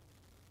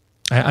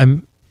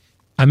 I'm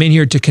in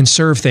here to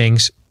conserve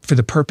things for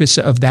the purpose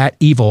of that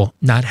evil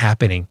not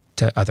happening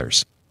to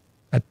others.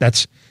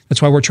 That's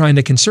why we're trying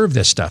to conserve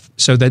this stuff,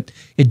 so that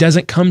it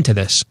doesn't come to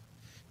this.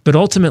 But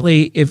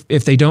ultimately,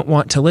 if they don't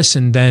want to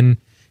listen, then,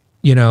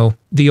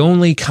 the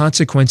only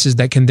consequences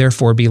that can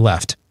therefore be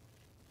left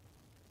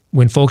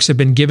when folks have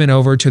been given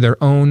over to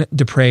their own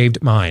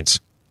depraved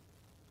minds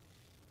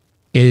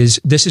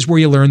this is where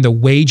you learn the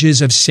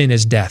wages of sin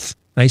is death.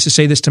 And I used to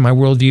say this to my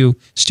worldview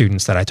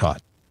students that I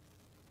taught.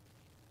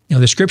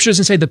 The scripture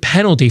doesn't say the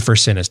penalty for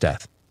sin is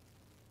death.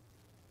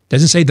 It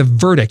doesn't say the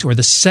verdict or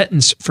the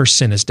sentence for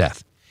sin is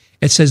death.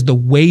 It says the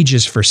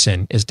wages for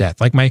sin is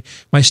death. Like my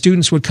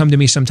students would come to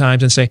me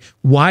sometimes and say,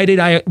 why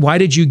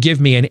did you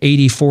give me an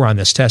 84 on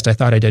this test? I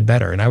thought I did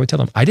better. And I would tell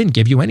them, I didn't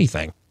give you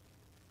anything.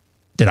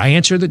 Did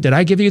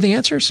I give you the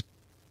answers?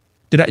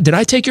 Did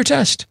I take your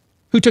test?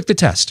 Who took the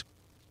test?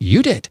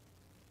 You did.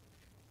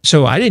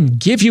 So I didn't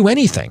give you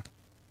anything.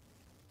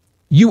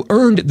 You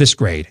earned this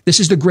grade. This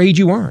is the grade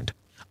you earned.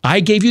 I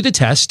gave you the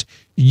test.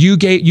 You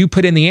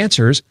put in the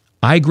answers.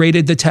 I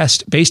graded the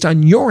test based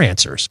on your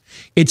answers.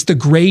 It's the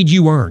grade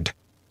you earned.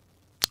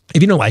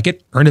 If you don't like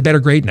it, earn a better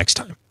grade next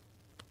time.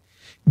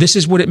 This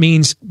is what it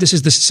means.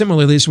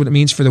 Similarly, this is what it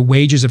means for the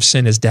wages of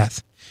sin is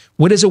death.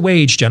 What is a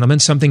wage, gentlemen?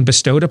 Something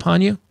bestowed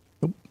upon you?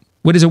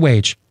 What is a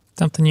wage?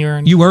 Something you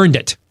earned. You earned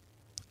it.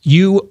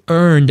 You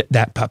earned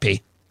that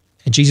puppy.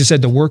 And Jesus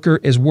said the worker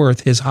is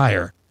worth his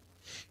hire.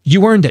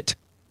 You earned it.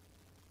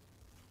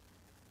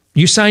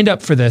 You signed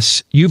up for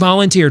this. You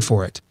volunteered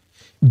for it.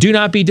 Do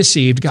not be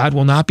deceived. God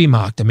will not be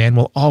mocked. A man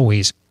will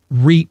always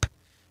reap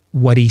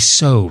what he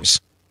sows.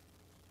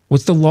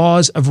 What's the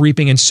laws of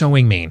reaping and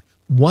sowing mean?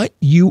 What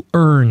you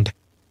earned.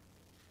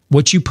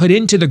 What you put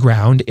into the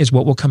ground is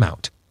what will come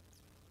out.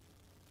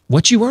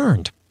 What you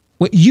earned.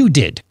 What you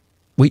did.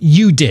 What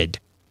you did.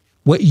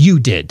 What you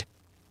did.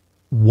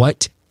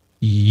 What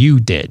you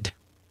did.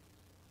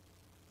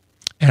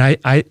 And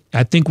I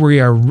think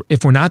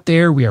if we're not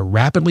there, we are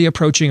rapidly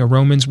approaching a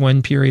Romans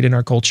 1 period in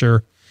our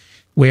culture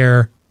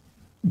where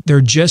they're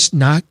just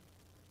not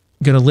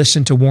going to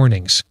listen to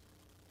warnings.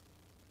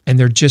 And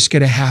they're just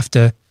going to have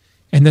to,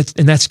 and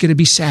that's going to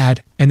be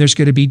sad. And there's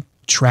going to be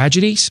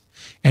tragedies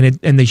and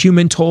the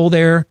human toll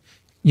there.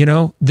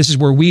 This is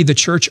where we, the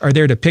church, are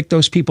there to pick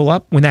those people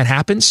up when that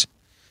happens,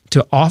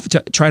 to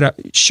try to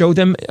show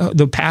them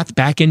the path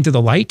back into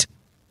the light.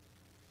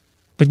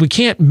 But we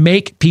can't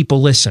make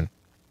people listen.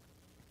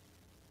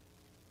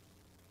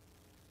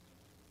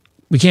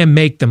 We can't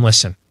make them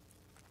listen.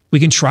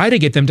 We can try to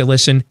get them to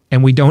listen,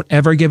 and we don't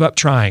ever give up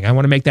trying. I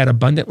want to make that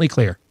abundantly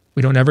clear.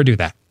 We don't ever do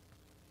that.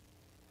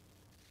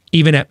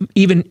 Even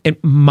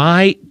at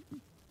my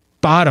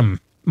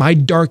bottom, my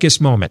darkest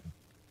moment,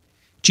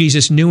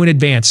 Jesus knew in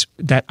advance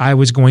that I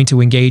was going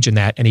to engage in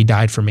that, and he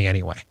died for me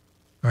anyway.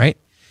 All right?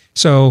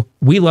 So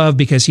we love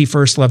because he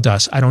first loved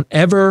us. I don't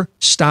ever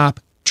stop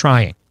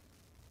trying.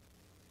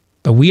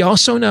 But we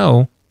also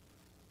know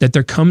that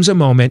there comes a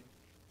moment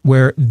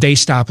where they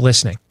stop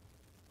listening.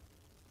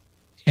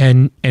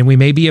 And we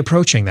may be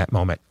approaching that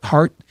moment.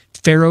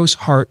 Pharaoh's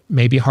heart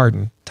may be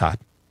hardened, Todd.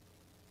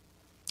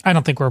 I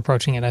don't think we're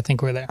approaching it. I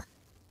think we're there.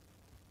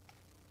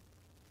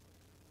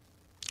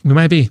 We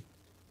might be.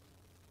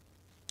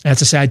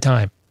 That's a sad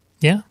time.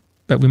 Yeah.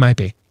 But we might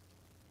be.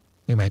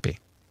 We might be.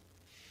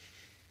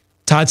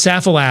 Todd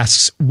Saffel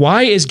asks,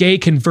 why is gay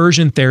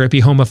conversion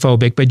therapy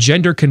homophobic, but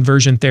gender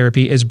conversion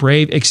therapy is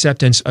brave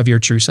acceptance of your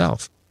true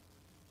self?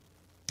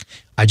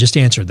 I just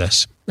answered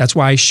this. That's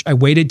why I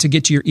waited to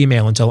get to your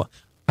email until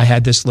I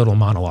had this little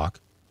monologue.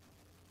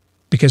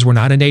 Because we're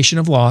not a nation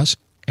of laws,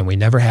 and we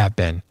never have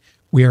been.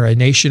 We are a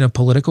nation of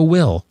political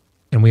will,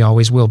 and we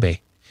always will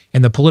be.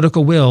 And the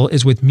political will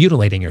is with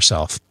mutilating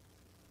yourself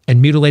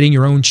and mutilating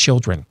your own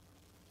children.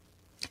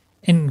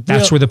 And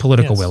that's where the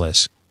political will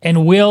is.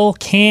 And will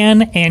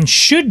can and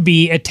should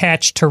be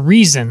attached to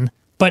reason,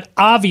 but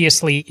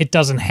obviously it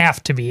doesn't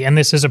have to be. And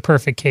this is a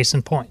perfect case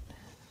in point.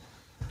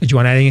 Did you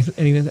want to add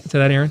anything to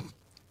that, Aaron?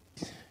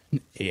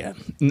 Yeah.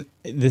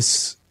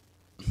 There's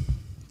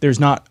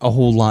not a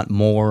whole lot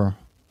more,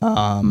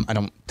 I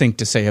don't think,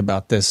 to say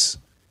about this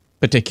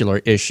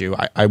particular issue.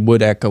 I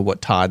would echo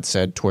what Todd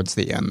said towards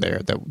the end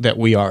there, that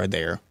we are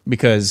there.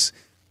 Because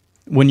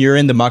when you're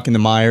in the muck and the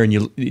mire and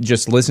you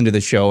just listen to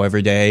the show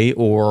every day,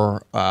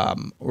 or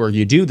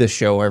you do this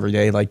show every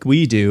day like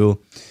we do,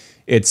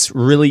 it's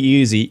really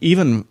easy,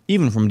 even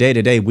from day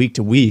to day, week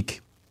to week.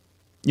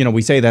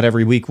 We say that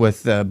every week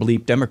with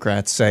Bleep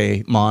Democrats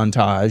say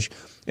montage.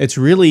 It's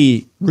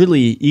really,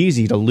 really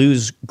easy to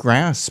lose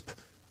grasp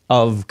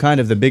of kind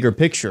of the bigger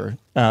picture.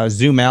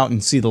 Zoom out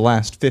and see the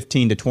last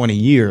 15 to 20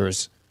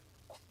 years.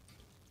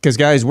 Because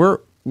guys,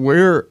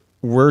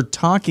 we're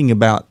talking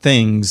about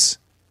things.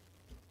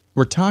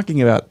 We're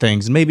talking about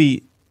things.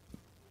 Maybe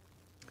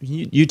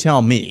you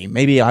tell me.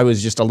 Maybe I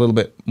was just a little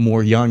bit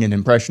more young and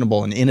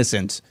impressionable and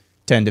innocent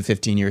 10 to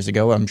 15 years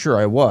ago. I'm sure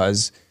I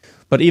was.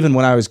 But even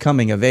when I was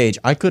coming of age,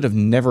 I could have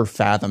never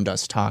fathomed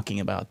us talking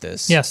about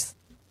this. Yes.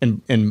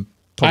 In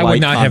I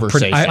would not have.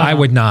 I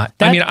would not.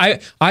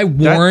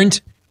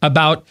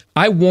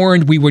 I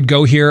warned we would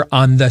go here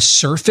on the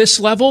surface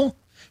level,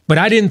 but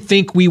I didn't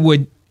think we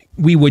would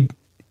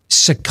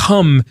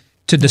succumb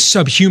to the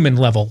subhuman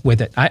level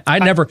with it. I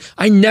never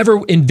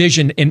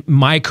envisioned in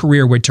my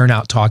career would turn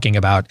out talking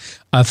about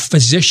a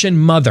physician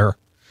mother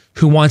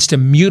who wants to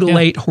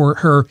mutilate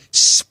her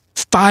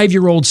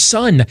 5-year-old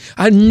son.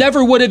 I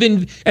never would have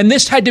and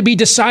this had to be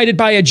decided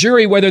by a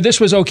jury whether this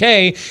was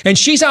okay. And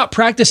she's out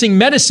practicing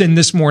medicine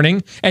this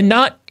morning and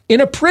not in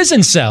a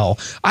prison cell.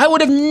 I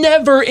would have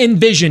never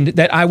envisioned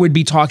that I would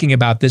be talking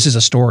about this as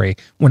a story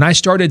when I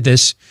started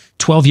this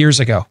 12 years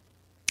ago.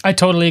 I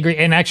totally agree.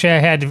 And actually, I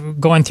had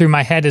going through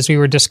my head as we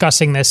were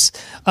discussing this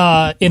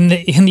in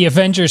the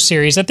Avengers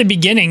series at the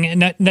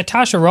beginning.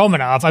 Natasha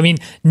Romanoff. I mean,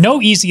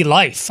 no easy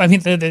life. I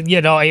mean,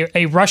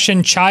 a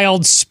Russian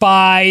child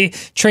spy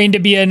trained to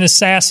be an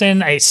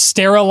assassin, a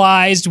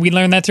sterilized. We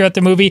learned that throughout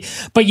the movie.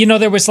 But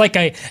there was like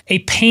a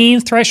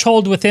pain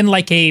threshold within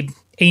like a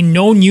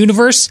known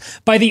universe.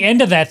 By the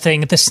end of that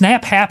thing, the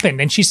snap happened,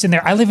 and she's sitting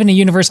there. I live in a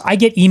universe. I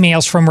get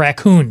emails from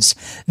raccoons.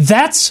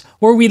 That's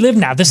where we live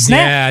now. The snap.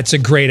 Yeah, it's a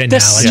great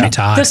analogy,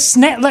 Todd. The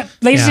snap,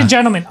 ladies and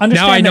gentlemen,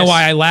 understand. Now I know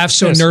why I laughed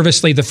so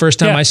nervously the first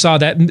time I saw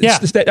that.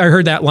 I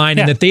heard that line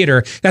in the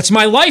theater. That's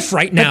my life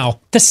right now.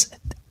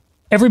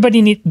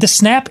 The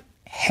snap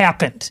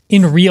happened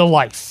in real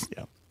life.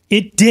 Yeah.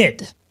 It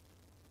did.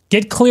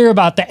 Get clear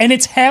about that, and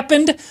it's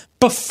happened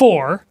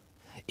before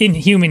in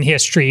human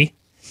history.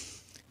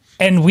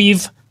 And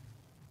we've,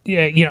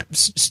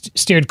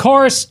 steered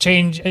course,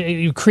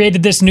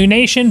 created this new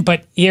nation.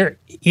 But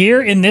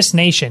here in this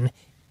nation,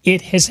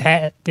 it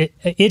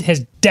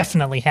has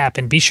definitely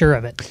happened. Be sure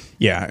of it.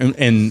 Yeah,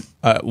 and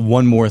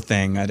one more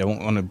thing. I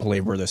don't want to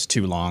belabor this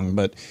too long,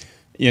 but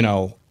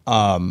if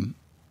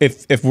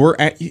we're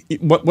at,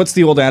 what's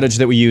the old adage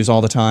that we use all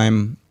the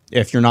time?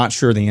 If you're not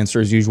sure, the answer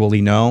is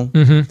usually no.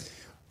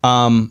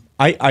 Mm-hmm.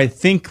 I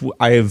think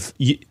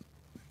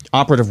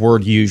operative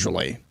word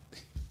usually.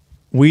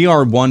 We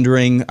are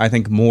wondering, I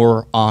think,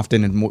 more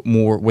often and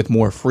with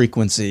more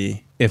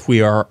frequency if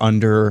we are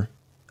under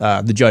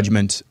the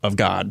judgment of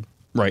God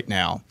right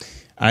now.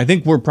 And I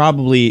think we're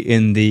probably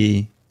in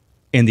the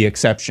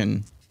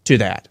exception to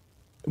that.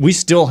 We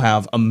still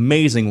have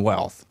amazing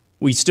wealth.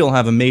 We still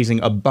have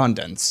amazing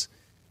abundance.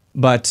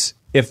 But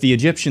if the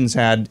Egyptians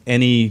had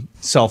any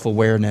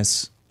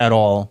self-awareness at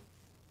all,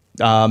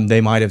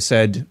 they might have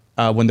said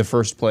when the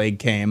first plague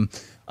came,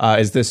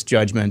 is this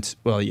judgment?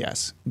 Well,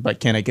 yes. But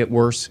can it get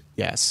worse?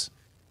 Yes.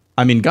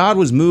 I mean, God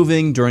was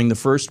moving during the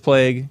first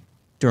plague,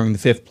 during the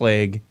fifth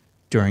plague,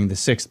 during the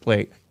sixth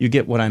plague. You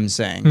get what I'm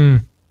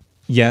saying.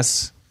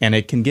 Yes, and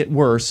it can get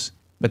worse,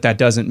 but that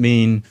doesn't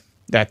mean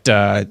that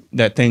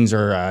that things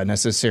are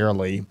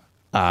necessarily,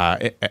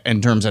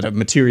 in terms at a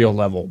material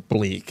level,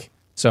 bleak.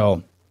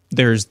 So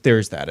there's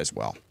that as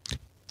well.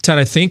 Todd,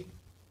 I think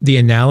the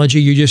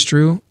analogy you just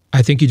drew,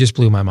 I think you just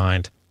blew my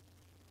mind.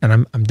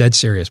 And I'm dead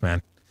serious,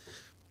 man.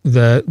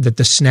 That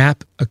the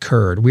snap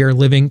occurred. We are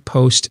living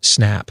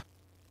post-snap.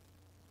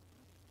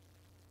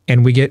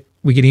 And we get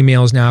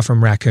emails now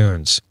from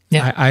raccoons.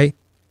 Yeah.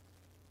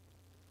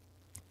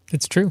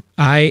 It's true.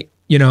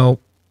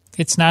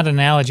 It's not an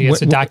analogy,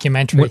 it's a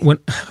documentary.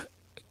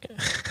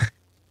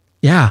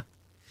 Yeah.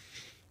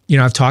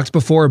 I've talked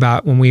before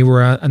about when we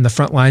were on the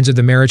front lines of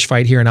the marriage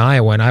fight here in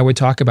Iowa, and I would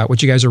talk about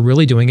what you guys are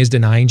really doing is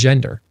denying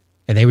gender.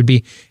 And they would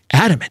be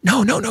adamant.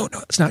 No,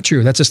 it's not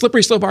true. That's a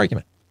slippery slope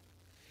argument.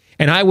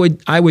 And I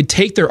would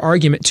take their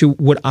argument to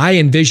what I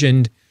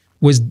envisioned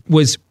was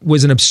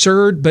an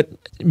absurd but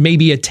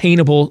maybe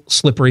attainable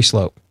slippery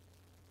slope.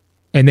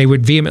 And they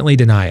would vehemently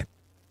deny it.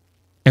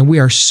 And we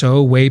are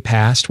so way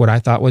past what I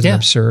thought was an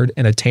absurd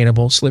and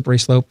attainable slippery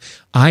slope.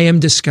 I am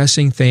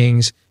discussing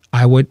things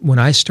when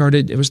I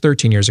started, it was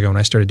 13 years ago when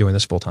I started doing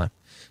this full time.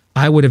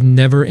 I would have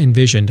never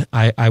envisioned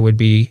I would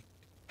be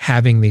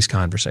having these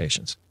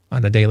conversations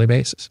on a daily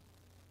basis.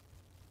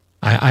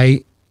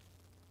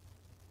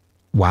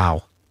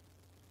 Wow.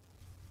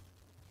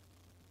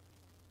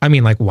 I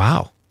mean, like,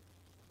 wow.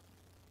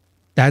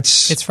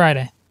 It's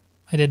Friday.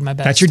 I did my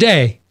best. That's your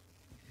day.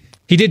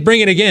 He did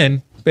bring it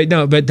again,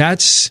 but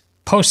that's...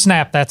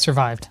 Post-snap, that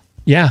survived.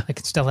 Yeah. I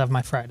can still have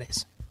my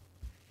Fridays.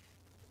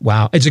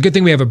 Wow. It's a good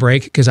thing we have a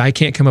break because I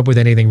can't come up with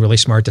anything really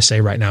smart to say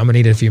right now. I'm going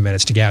to need a few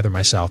minutes to gather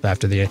myself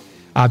after the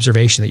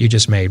observation that you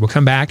just made. We'll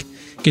come back,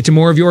 get to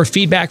more of your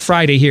Feedback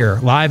Friday here,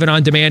 live and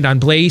on demand on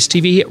Blaze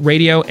TV,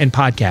 radio, and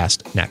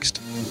podcast next.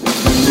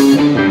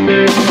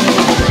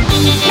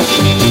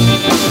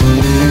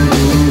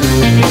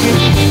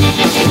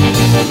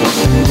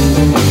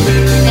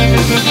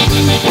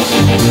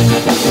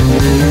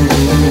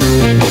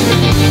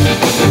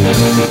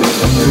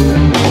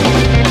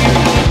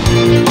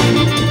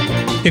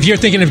 If you're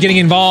thinking of getting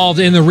involved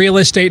in the real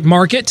estate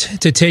market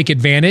to take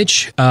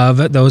advantage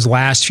of those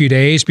last few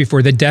days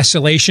before the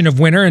desolation of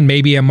winter and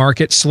maybe a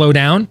market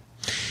slowdown,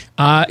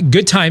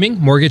 good timing.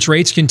 Mortgage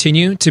rates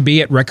continue to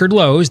be at record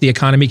lows. The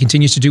economy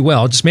continues to do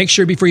well. Just make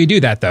sure before you do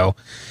that, though,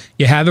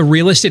 you have a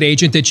real estate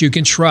agent that you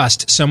can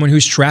trust, someone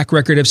whose track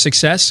record of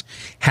success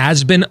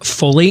has been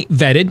fully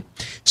vetted,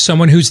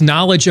 someone whose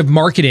knowledge of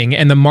marketing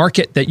and the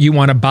market that you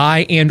want to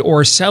buy and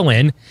or sell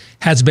in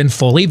has been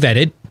fully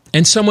vetted,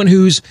 and someone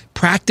whose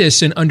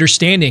practice and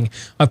understanding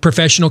of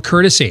professional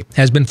courtesy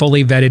has been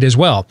fully vetted as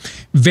well.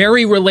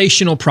 Very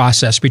relational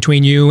process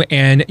between you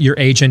and your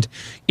agent.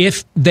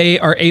 If they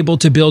are able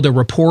to build a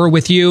rapport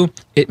with you,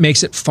 it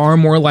makes it far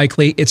more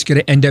likely it's going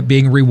to end up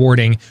being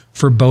rewarding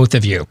for both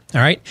of you.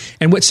 All right.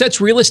 And what sets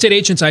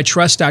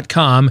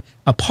realestateagentsitrust.com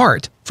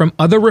apart from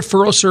other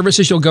referral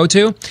services you'll go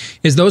to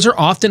is those are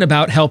often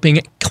about helping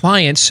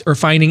clients or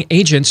finding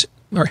agents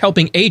or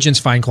helping agents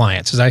find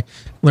clients, as I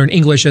learned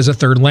English as a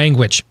third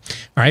language.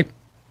 All right.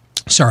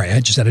 Sorry, I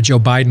just had a Joe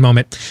Biden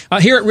moment.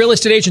 Here at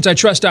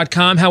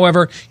realestateagentsitrust.com,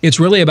 however, it's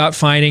really about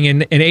finding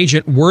an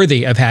agent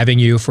worthy of having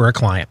you for a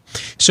client.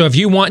 So if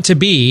you want to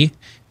be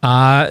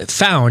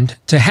found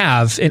to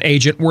have an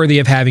agent worthy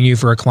of having you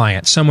for a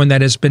client, someone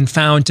that has been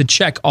found to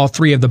check all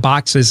three of the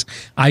boxes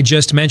I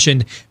just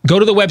mentioned, go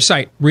to the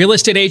website,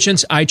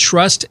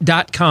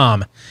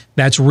 realestateagentsitrust.com.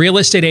 That's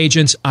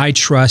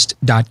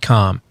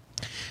realestateagentsitrust.com.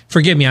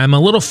 Forgive me, I'm a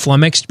little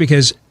flummoxed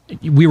because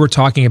we were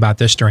talking about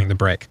this during the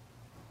break.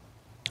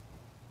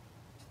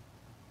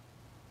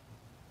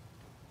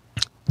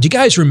 Do you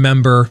guys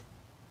remember?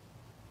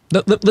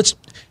 Let's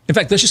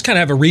just kind of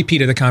have a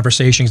repeat of the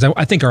conversation because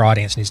I think our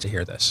audience needs to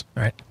hear this.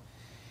 All right.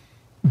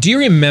 Do you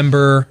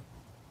remember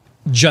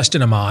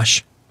Justin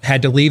Amash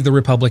had to leave the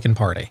Republican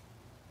Party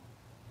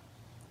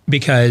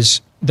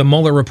because the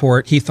Mueller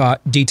report, he thought,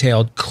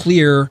 detailed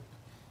clear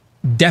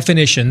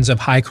definitions of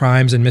high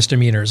crimes and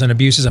misdemeanors and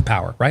abuses of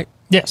power, right?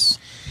 Yes.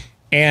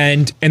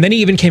 And then he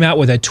even came out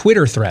with a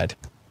Twitter thread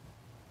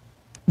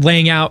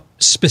laying out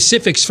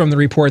specifics from the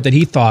report that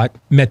he thought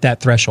met that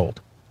threshold.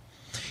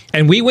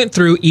 And we went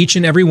through each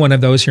and every one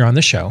of those here on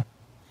the show.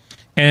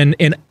 And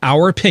in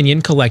our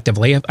opinion,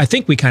 collectively, I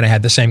think we kind of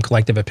had the same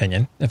collective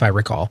opinion, if I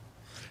recall.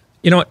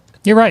 You know what?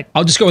 You're right.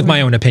 I'll just go with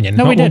my own opinion.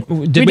 No, we did.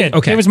 We did.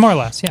 Okay. It was more or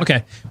less. Yeah.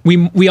 Okay.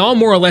 We all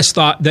more or less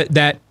thought that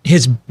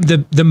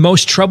the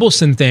most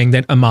troublesome thing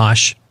that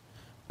Amash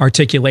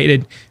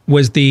articulated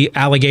was the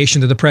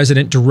allegation that the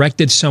president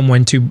directed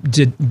someone to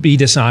be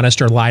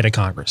dishonest or lie to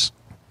Congress.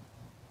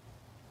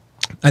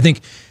 I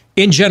think,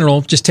 in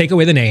general, just take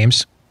away the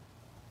names.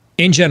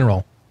 In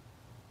general,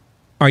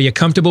 are you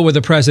comfortable with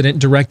the president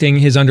directing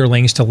his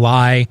underlings to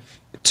lie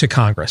to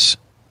Congress?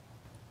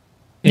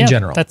 In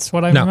general. That's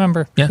what I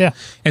remember. Yeah.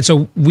 And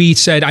so we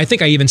said, I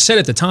think I even said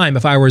at the time,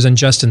 if I was in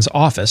Justin's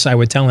office, I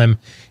would tell him,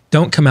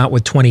 don't come out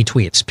with 20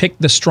 tweets. Pick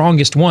the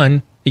strongest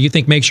one that you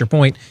think makes your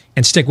point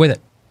and stick with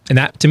it. And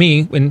that, to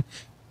me, when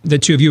the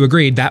two of you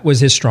agreed, that was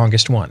his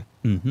strongest one.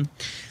 Mm-hmm.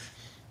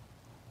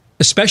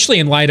 Especially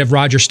in light of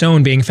Roger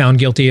Stone being found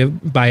guilty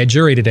by a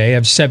jury today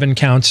of 7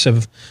 counts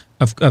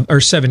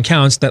or 7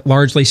 counts that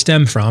largely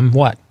stem from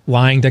what?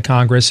 Lying to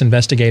Congress,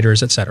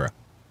 investigators, etc.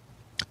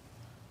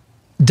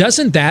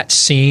 Doesn't that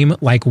seem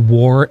like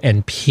war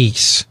and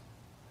peace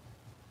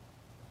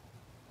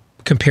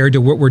compared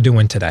to what we're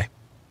doing today?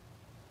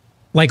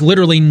 Like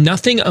literally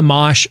nothing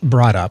Amash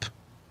brought up.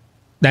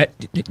 That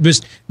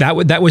was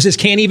his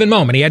can't even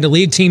moment. He had to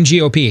leave Team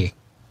GOP.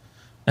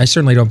 I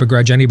certainly don't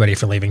begrudge anybody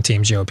for leaving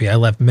Team GOP. I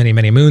left many,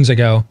 many moons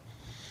ago.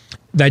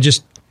 That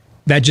just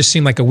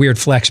seemed like a weird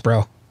flex, bro.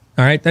 All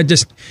right, that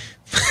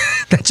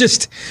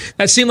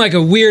seemed like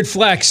a weird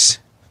flex,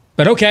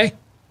 but okay.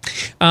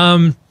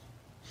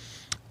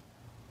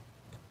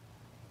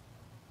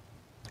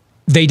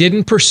 They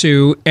didn't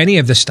pursue any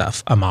of the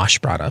stuff Amash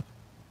brought up.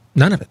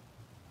 None of it.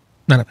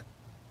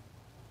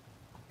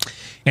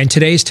 And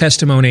today's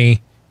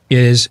testimony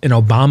is an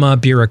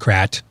Obama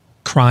bureaucrat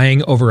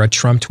crying over a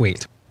Trump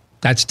tweet.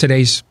 That's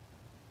today's,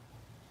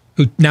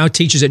 who now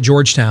teaches at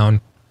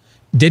Georgetown,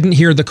 didn't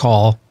hear the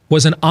call,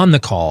 wasn't on the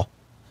call,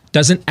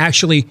 doesn't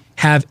actually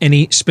have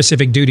any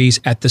specific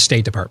duties at the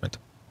State Department.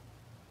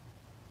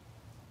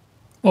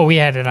 Well, we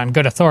had it on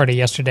good authority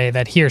yesterday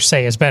that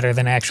hearsay is better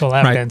than actual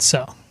evidence.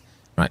 Right. So,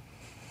 right,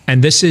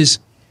 and this is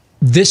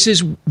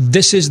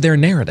their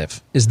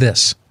narrative. Is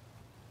this?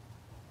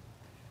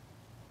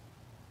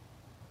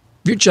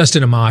 If you're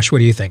Justin Amash,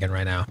 what are you thinking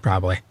right now?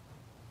 Probably.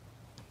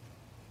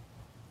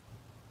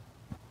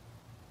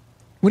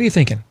 What are you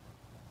thinking?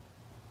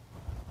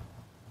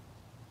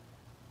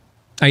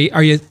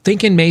 Are you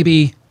thinking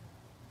maybe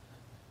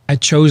I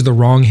chose the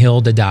wrong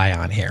hill to die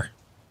on here?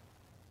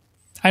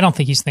 I don't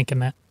think he's thinking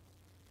that.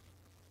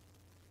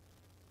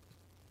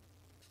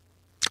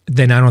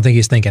 Then I don't think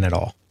he's thinking at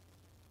all.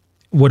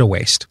 What a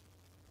waste.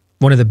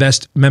 One of the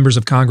best members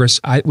of Congress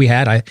we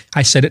had.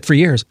 I said it for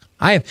years.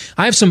 I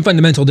have some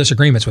fundamental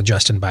disagreements with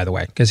Justin, by the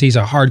way, because he's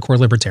a hardcore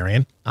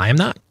libertarian. I am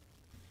not.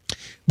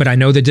 But I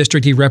know the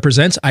district he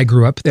represents. I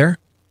grew up there.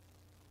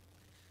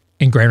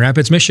 In Grand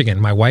Rapids, Michigan.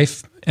 My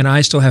wife and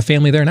I still have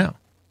family there now.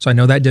 So I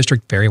know that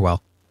district very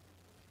well.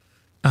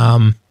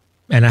 And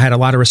I had a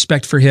lot of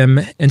respect for him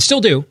and still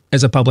do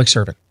as a public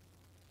servant.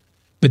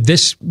 But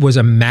this was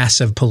a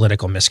massive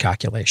political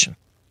miscalculation.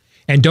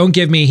 And don't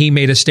give me he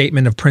made a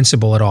statement of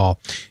principle at all.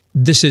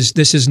 This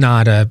is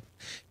not a,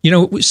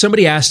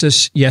 somebody asked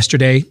us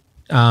yesterday,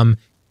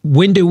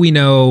 when do we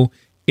know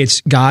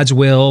it's God's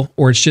will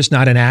or it's just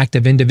not an act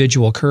of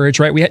individual courage,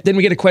 right? Didn't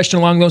we get a question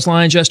along those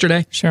lines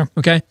yesterday? Sure.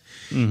 Okay.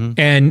 Mm-hmm.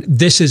 And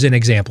this is an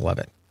example of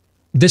it.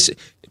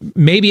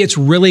 Maybe it's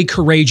really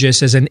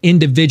courageous as an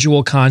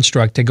individual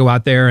construct to go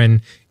out there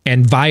and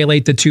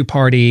violate the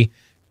two-party,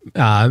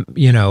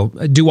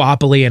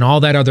 duopoly and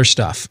all that other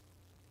stuff.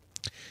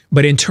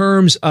 But in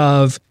terms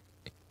of,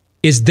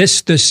 is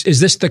this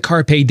the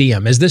carpe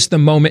diem? Is this the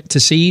moment to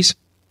seize?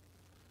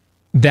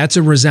 That's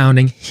a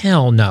resounding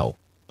hell no.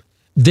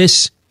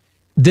 This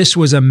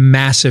was a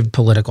massive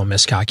political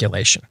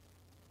miscalculation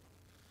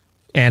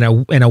and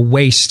a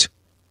waste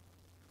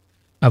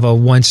of a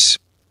once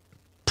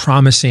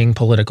promising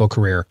political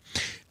career.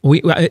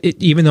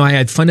 Even though I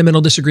had fundamental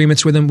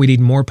disagreements with him, we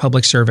need more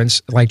public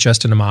servants like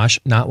Justin Amash,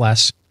 not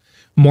less.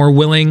 More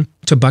willing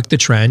to buck the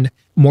trend,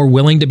 more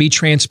willing to be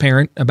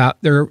transparent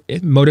about their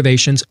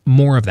motivations,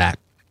 more of that.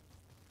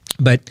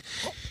 But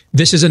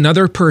this is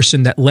another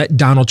person that let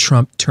Donald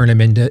Trump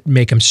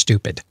make him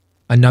stupid.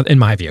 In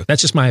my view,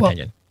 that's just my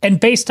opinion. And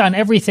based on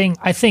everything,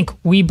 I think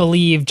we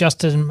believe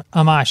Justin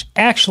Amash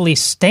actually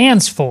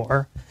stands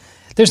for.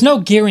 There's no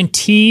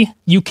guarantee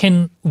you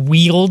can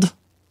wield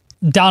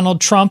Donald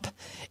Trump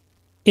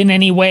in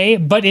any way,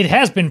 but it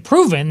has been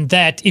proven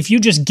that if you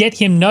just get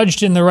him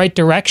nudged in the right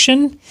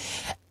direction,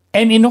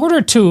 and in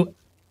order to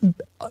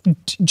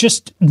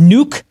just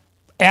nuke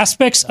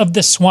aspects of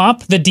the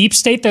swamp, the deep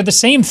state, they're the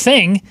same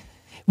thing.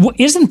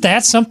 Isn't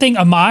that something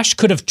Amash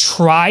could have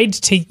tried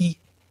to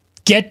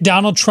get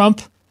Donald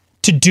Trump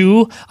to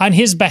do on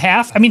his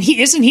behalf? I mean,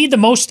 isn't he the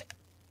most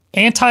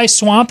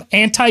anti-swamp,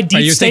 anti-deep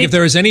state? You think if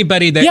there was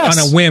anybody that on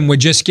a whim would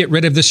just get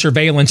rid of the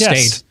surveillance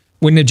state?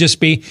 Wouldn't it just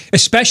be,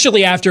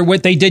 especially after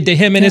what they did to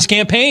him in his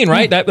campaign,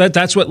 right?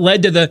 That's what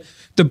led to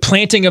the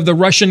planting of the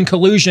Russian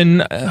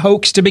collusion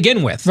hoax to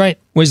begin with. Right.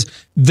 Was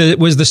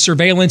the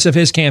surveillance of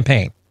his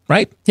campaign,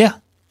 right? Yeah.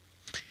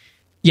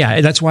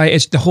 Yeah, that's why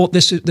it's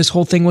this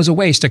whole thing was a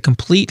waste, a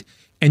complete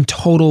and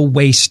total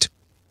waste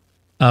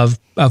of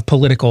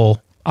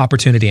political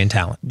opportunity and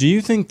talent. Do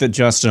you think that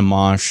Justin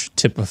Amash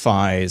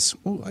typifies?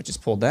 Oh, I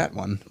just pulled that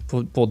one.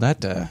 Pulled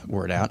that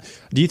word out.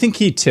 Do you think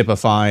he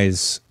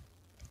typifies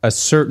a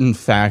certain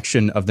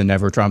faction of the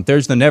Never Trump?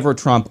 There's the Never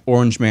Trump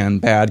Orange Man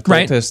bad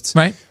cultists,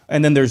 right?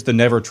 And then there's the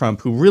Never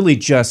Trump who really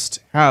just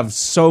have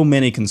so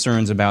many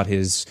concerns about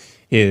his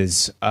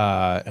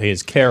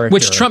character,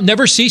 which Trump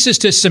never ceases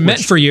to cement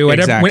for you.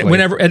 Exactly.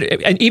 Whenever,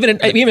 and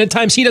even at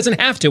times he doesn't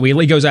have to.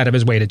 He goes out of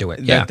his way to do it.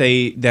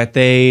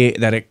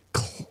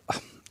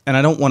 And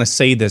I don't want to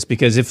say this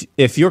because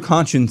if your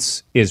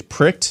conscience is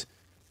pricked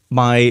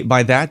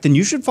by that, then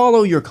you should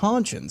follow your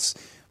conscience.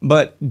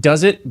 But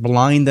does it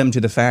blind them to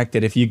the fact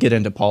that if you get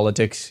into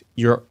politics,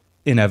 you're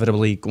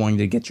inevitably going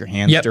to get your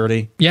hands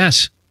dirty?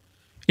 Yes.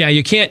 Yeah,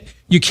 you can't,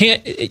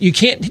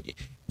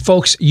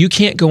 folks, you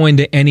can't go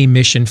into any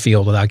mission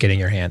field without getting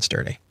your hands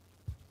dirty.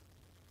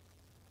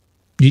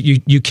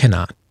 You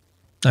cannot.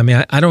 I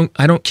mean, I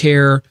don't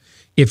care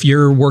if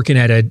you're working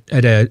at an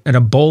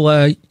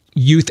Ebola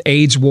youth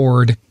AIDS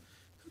ward,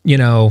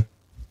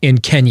 in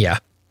Kenya,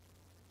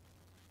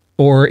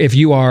 or if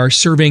you are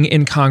serving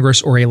in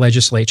Congress or a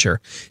legislature.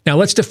 Now,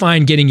 let's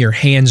define getting your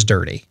hands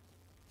dirty.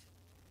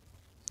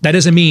 That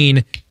doesn't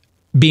mean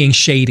being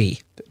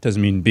shady. That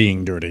doesn't mean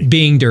being dirty.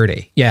 Being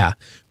dirty, yeah.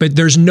 But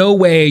there's no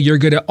way you're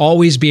going to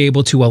always be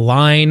able to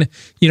align.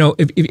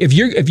 If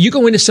you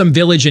go into some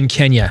village in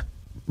Kenya,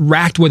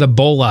 racked with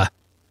Ebola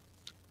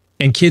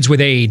and kids with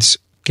AIDS,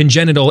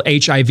 congenital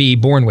HIV,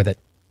 born with it,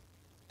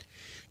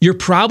 you're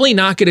probably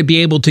not going to be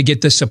able to get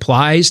the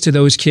supplies to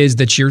those kids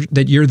that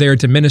you're there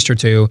to minister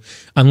to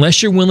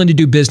unless you're willing to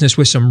do business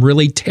with some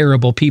really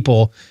terrible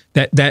people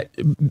that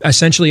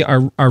essentially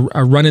are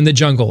running the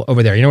jungle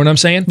over there. You know what I'm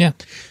saying? Yeah.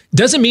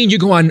 Doesn't mean you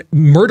go on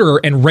murder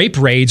and rape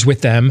raids with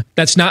them.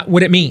 That's not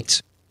what it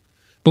means.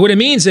 But what it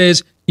means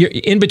is you're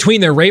in between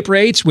their rape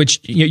raids,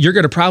 which you're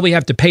going to probably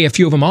have to pay a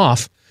few of them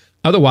off.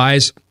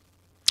 Otherwise,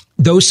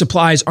 those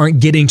supplies aren't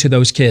getting to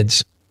those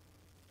kids.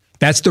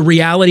 That's the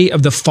reality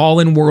of the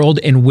fallen world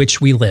in which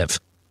we live.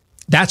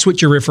 That's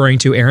what you're referring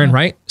to, Aaron,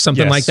 right?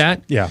 Something like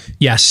that? Yeah.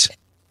 Yes.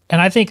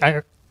 And I think,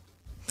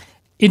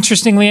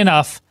 interestingly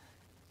enough,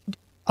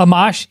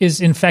 Amash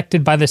is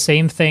infected by the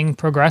same thing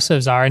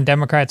progressives are and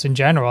Democrats in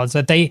general, is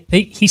that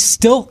he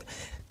still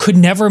could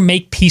never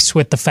make peace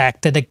with the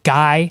fact that a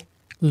guy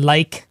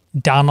like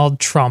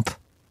Donald Trump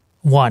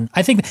won.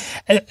 I think,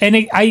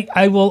 and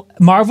I will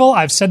marvel,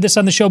 I've said this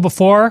on the show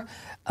before,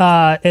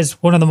 as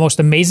one of the most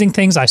amazing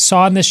things I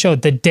saw in this show.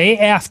 The day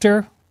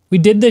after we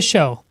did this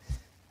show,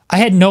 I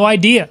had no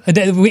idea.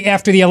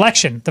 After the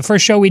election, the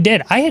first show we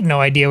did, I had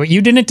no idea.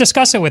 You didn't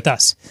discuss it with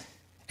us.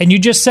 And you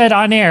just said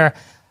on air,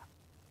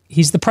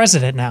 he's the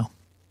president now.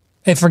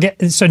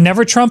 So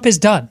Never Trump is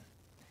done.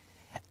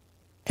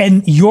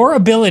 And your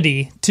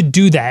ability to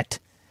do that,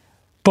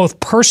 both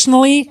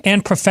personally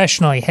and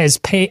professionally, has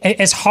paid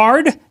as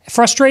hard,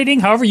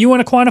 frustrating, however you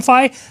want to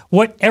quantify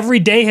what every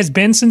day has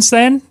been since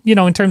then,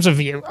 in terms of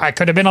I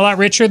could have been a lot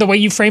richer the way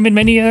you frame it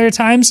many other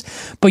times,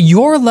 but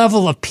your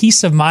level of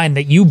peace of mind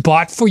that you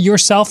bought for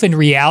yourself in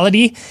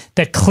reality,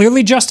 that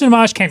clearly Justin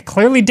Amash can't,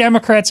 clearly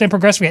Democrats and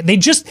progressives,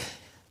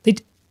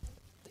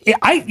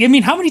 I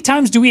mean, how many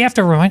times do we have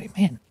to remind you,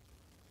 man,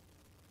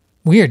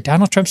 weird,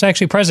 Donald Trump's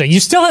actually president. You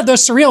still have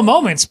those surreal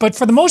moments, but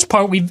for the most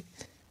part,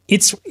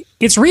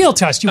 it's real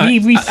to us.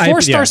 We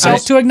forced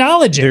ourselves to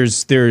acknowledge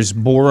it. There's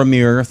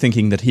Boromir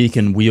thinking that he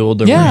can wield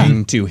the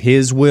ring to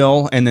his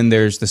will, and then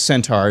there's the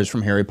centaurs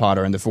from Harry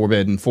Potter and the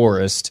Forbidden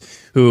Forest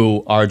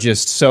who are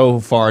just so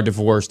far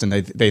divorced, and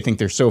they think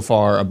they're so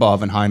far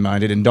above and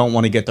high-minded and don't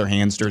want to get their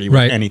hands dirty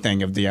with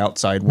anything of the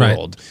outside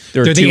world.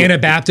 They're the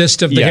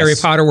Anabaptist of the Harry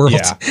Potter world.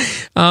 Yeah.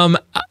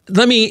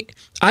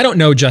 I don't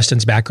know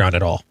Justin's background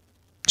at all,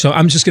 so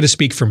I'm just going to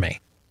speak for me.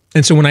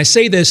 And so when I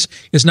say this,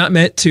 it's not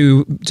meant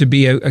to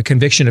be a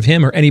conviction of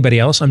him or anybody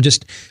else. I'm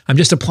just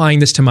applying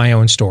this to my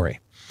own story.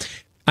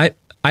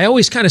 I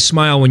always kind of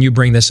smile when you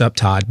bring this up,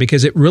 Todd,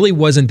 because it really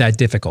wasn't that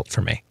difficult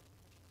for me.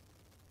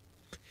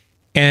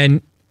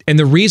 And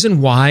the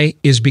reason why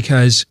is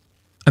because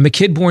I'm a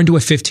kid born to a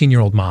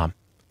 15-year-old mom.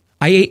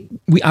 I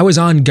was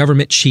on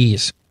government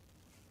cheese.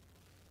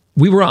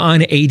 We were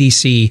on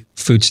ADC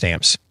food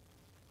stamps.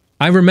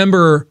 I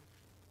remember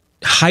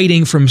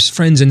hiding from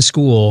friends in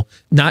school,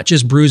 not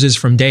just bruises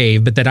from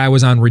Dave, but that I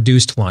was on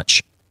reduced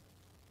lunch.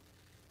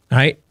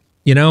 Right?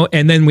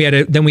 And then we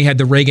had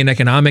the Reagan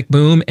economic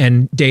boom,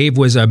 and Dave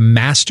was a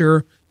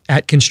master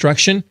at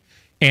construction,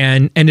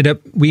 and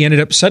we ended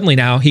up suddenly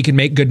now he could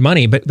make good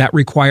money, but that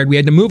required we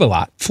had to move a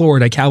lot.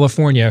 Florida,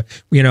 California,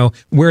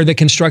 where the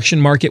construction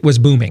market was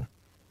booming.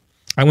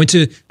 I went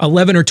to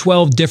 11 or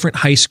 12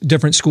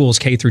 different schools,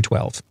 K through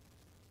 12.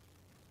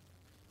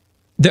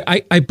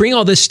 I bring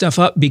all this stuff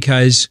up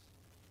because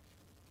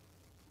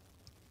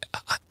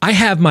I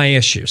have my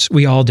issues.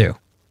 We all do.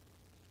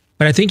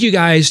 But I think you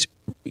guys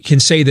can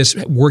say this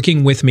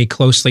working with me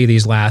closely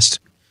these last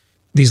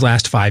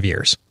 5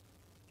 years.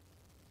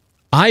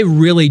 I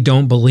really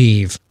don't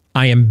believe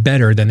I am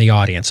better than the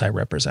audience I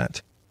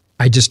represent.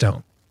 I just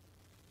don't.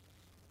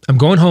 I'm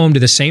going home to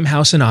the same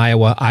house in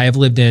Iowa I have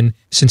lived in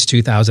since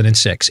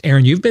 2006.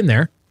 Aaron, you've been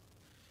there.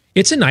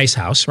 It's a nice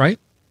house, right?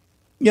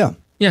 Yeah.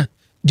 Yeah.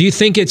 Do you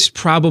think it's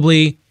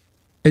probably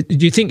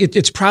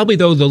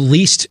though the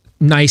least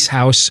nice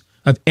house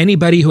of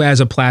anybody who has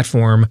a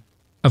platform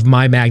of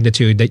my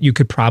magnitude that you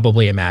could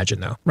probably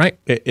imagine, though, right?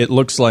 It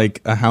looks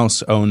like a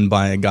house owned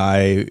by a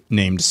guy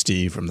named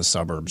Steve from the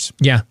suburbs.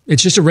 Yeah,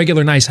 it's just a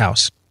regular nice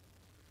house.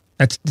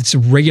 It's a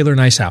regular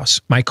nice house.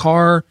 My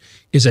car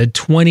is a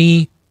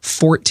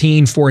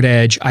 2014 Ford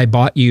Edge I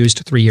bought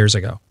used 3 years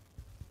ago.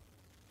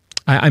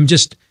 I'm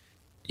just,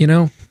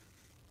 when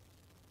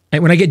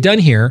I get done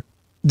here,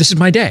 this is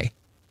my day.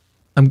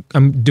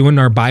 I'm doing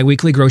our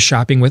bi-weekly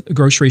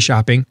grocery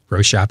shopping at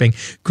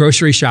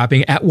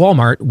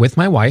Walmart with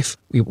my wife.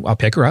 I'll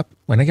pick her up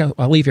when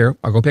I'll leave here.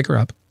 I'll go pick her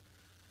up.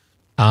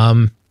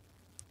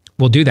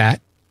 We'll do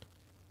that.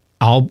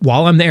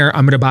 While I'm there,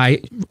 I'm going to buy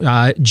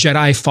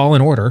Jedi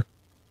Fallen Order,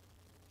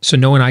 so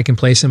Noah and I can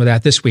play some of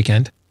that this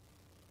weekend.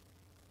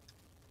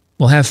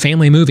 We'll have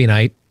family movie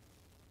night.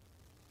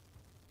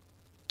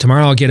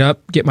 Tomorrow I'll get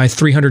up, get my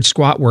 300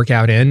 squat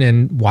workout in,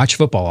 and watch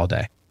football all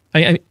day.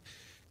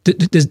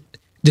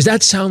 Does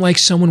that sound like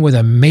someone with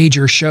a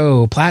major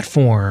show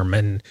platform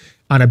and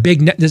on a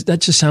big net? That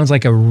just sounds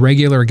like a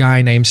regular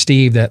guy named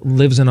Steve that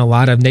lives in a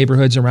lot of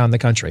neighborhoods around the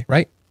country,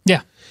 right?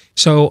 Yeah.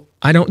 So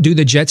I don't do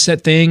the jet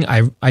set thing.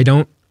 I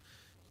don't,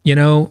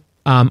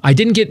 I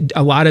didn't get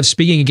a lot of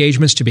speaking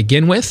engagements to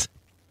begin with,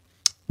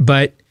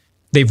 but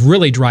they've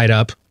really dried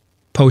up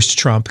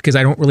post-Trump because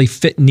I don't really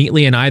fit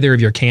neatly in either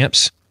of your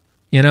camps,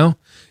 and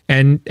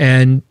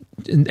then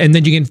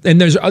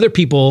there's other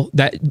people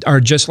that are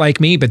just like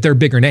me, but they're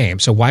bigger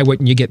names. So why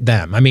wouldn't you get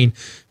them? I mean,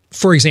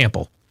 for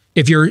example,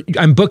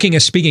 I'm booking a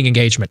speaking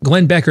engagement,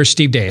 Glenn Becker,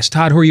 Steve Deace.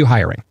 Todd, who are you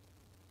hiring?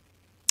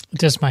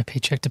 Does my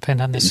paycheck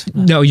depend on this?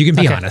 No, you can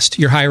be honest.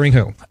 You're hiring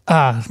who?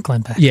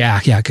 Glenn Becker. Yeah,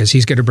 because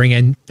he's going to bring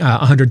in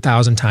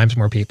 100,000 times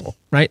more people,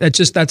 right? That's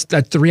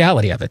the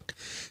reality of it.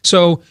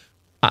 So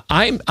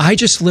I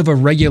just live a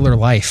regular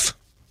life,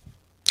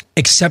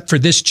 except for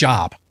this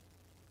job.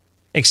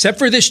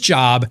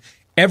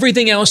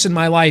 Everything else in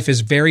my life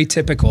is very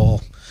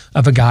typical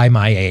of a guy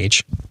my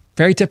age.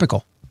 Very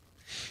typical.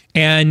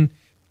 And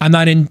I'm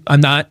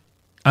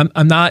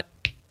not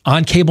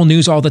on cable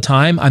news all the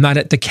time. I'm not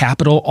at the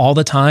Capitol all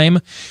the time.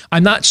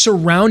 I'm not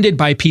surrounded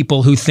by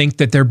people who think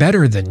that they're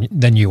better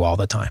than you all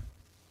the time.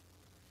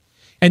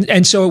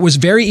 And so it was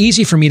very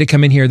easy for me to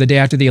come in here the day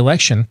after the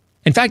election.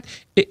 In fact,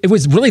 it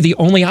was really the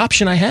only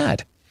option I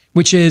had,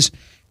 which is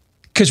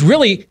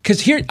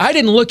because here I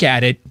didn't look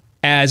at it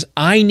as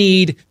I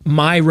need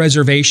my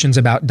reservations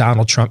about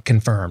Donald Trump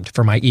confirmed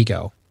for my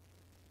ego.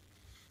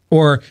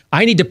 Or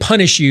I need to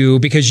punish you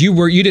because you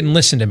didn't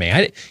listen to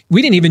me.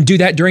 We didn't even do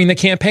that during the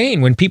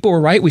campaign. When people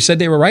were right, we said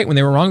they were right. When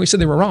they were wrong, we said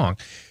they were wrong.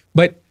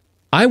 But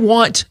I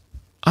want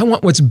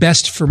what's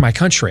best for my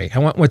country. I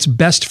want what's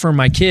best for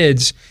my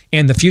kids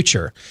and the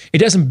future. It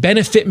doesn't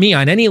benefit me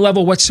on any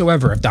level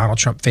whatsoever if Donald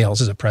Trump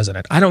fails as a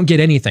president. I don't get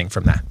anything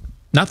from that.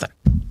 Nothing.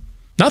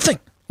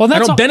 Well, I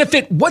don't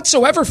benefit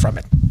whatsoever from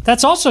it.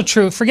 That's also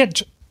true.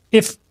 Forget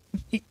if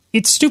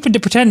it's stupid to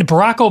pretend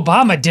Barack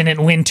Obama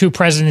didn't win 2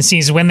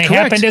 presidencies when they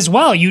happened as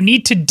well. You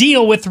need to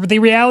deal with the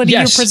reality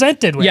you're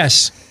presented with.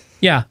 Yes.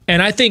 Yeah.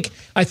 And I think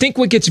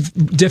what gets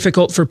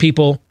difficult for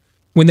people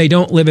when they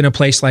don't live in a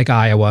place like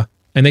Iowa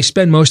and they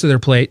spend most of their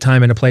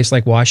time in a place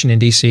like Washington,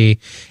 D.C.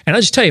 And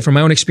I'll just tell you from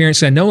my own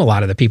experience, I know a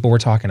lot of the people we're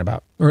talking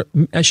about, or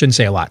I shouldn't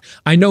say a lot.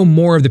 I know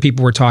more of the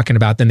people we're talking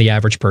about than the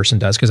average person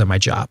does because of my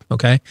job,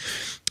 okay?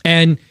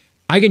 And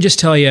I can just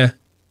tell you,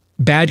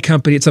 bad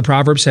company, it's the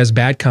proverb says,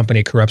 bad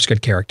company corrupts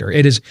good character.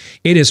 It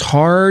is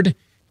hard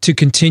to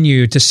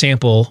continue to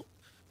sample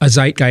a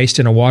zeitgeist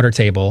in a water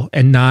table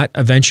and not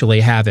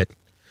eventually have it,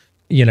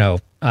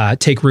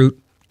 take root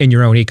in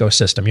your own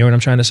ecosystem. You know what I'm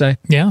trying to say?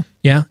 Yeah.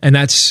 Yeah. And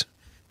that's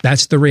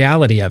the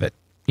reality of it,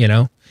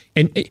 and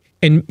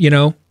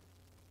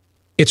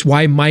it's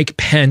why Mike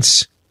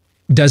Pence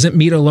doesn't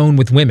meet alone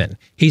with women.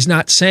 He's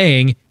not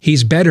saying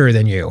he's better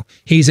than you.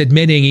 He's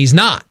admitting he's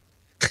not.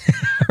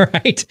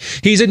 Right?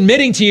 He's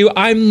admitting to you,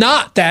 I'm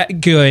not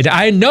that good.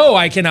 I know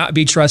I cannot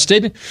be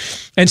trusted.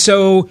 And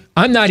so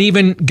I'm not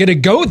even going to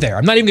go there.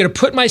 I'm not even going to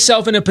put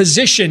myself in a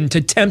position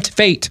to tempt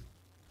fate.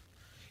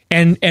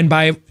 And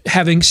by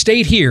having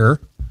stayed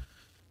here,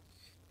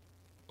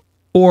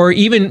 or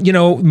even,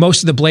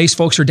 most of the Blaze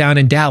folks are down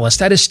in Dallas.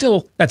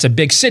 That's a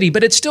big city,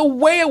 but it's still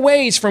way a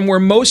ways from where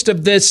most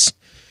of this,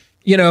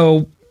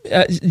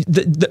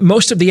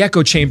 most of the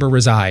echo chamber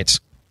resides.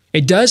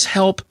 It does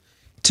help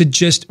to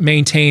just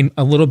maintain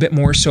a little bit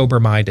more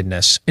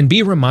sober-mindedness and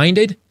be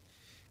reminded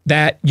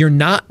that you're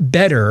not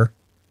better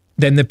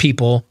than the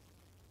people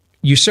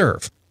you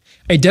serve.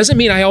 It doesn't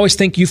mean I always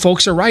think you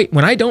folks are right.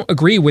 When I don't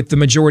agree with the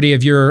majority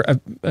of your,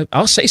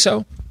 I'll say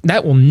so.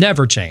 That will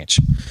never change.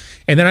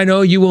 And then I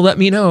know you will let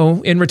me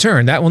know in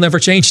return. That will never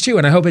change too,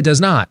 and I hope it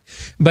does not.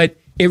 But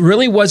it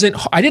really wasn't,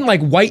 I didn't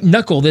like white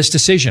knuckle this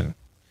decision.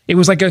 It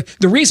was like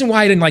the reason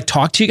why I didn't like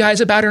talk to you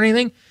guys about it or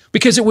anything,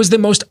 because it was the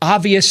most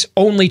obvious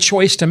only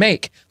choice to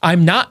make.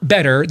 I'm not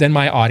better than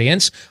my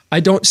audience.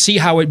 I don't see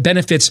how it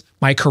benefits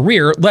my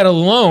career, let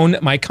alone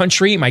my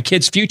country, my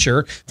kids'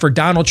 future, for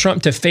Donald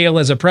Trump to fail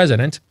as a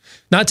president.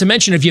 Not to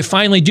mention, if you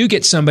finally do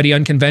get somebody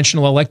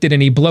unconventional elected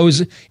and he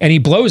blows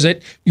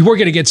it, we're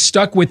going to get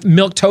stuck with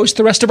milquetoast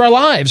the rest of our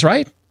lives,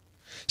 right?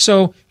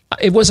 So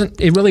it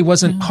really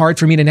wasn't hard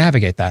for me to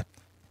navigate that.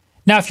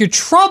 Now, if you're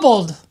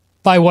troubled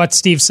by what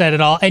Steve said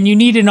at all, and you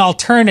need an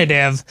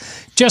alternative,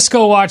 just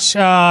go watch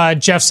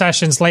Jeff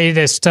Sessions'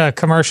 latest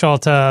commercial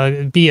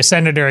to be a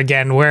senator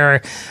again,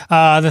 where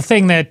the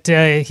thing that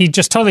he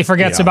just totally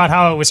forgets about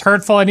how it was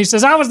hurtful, and he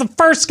says, I was the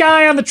first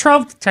guy on the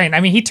Trump train. I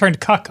mean, he turned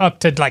cuck up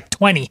to like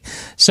 20.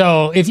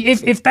 So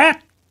if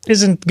that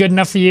isn't good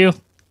enough for you,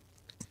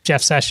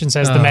 Jeff Sessions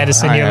has the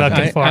medicine you're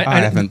looking for. I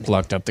haven't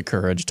plucked up the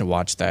courage to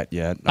watch that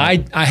yet.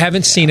 I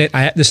haven't seen it.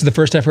 This is the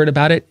first I've heard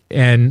about it,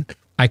 and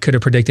I could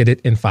have predicted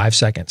it in 5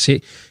 seconds.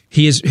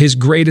 His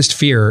greatest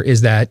fear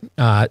is that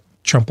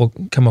Trump will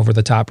come over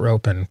the top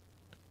rope and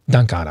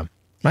dunk on him.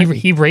 Right?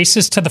 He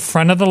races to the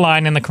front of the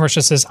line, and the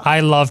commercial says, I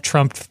love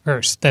Trump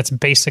first. That's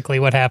basically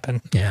what happened.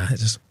 Yeah.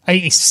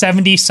 A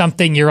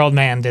 70-something-year-old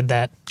man did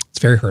that. It's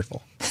very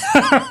hurtful.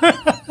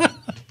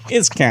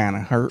 It's kind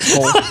of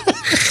hurtful.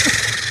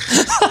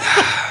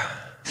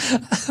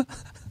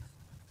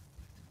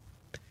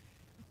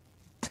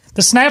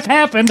 The snap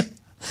happened.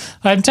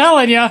 I'm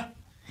telling you.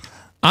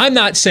 I'm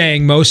not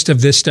saying most of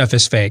this stuff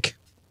is fake.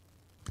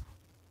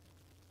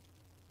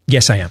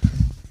 Yes, I am.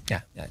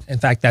 Yeah. In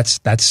fact,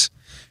 that's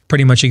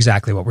pretty much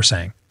exactly what we're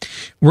saying.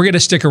 We're going to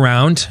stick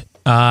around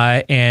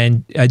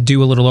and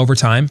do a little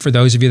overtime for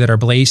those of you that are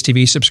Blaze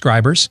TV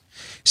subscribers.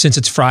 Since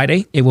it's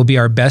Friday, it will be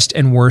our best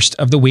and worst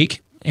of the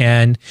week.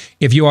 And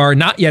if you are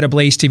not yet a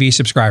Blaze TV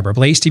subscriber,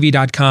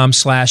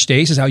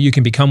 blazetv.com/days is how you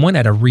can become one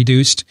at a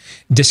reduced,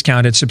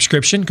 discounted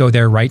subscription. Go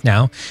there right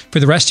now. For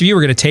the rest of you,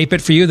 we're going to tape it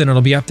for you. Then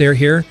it'll be up there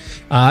here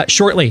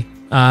shortly.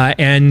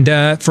 And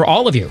for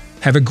all of you,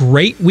 have a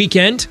great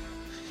weekend.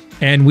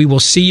 And we will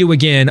see you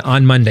again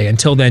on Monday.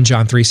 Until then,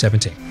 John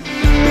 3:17.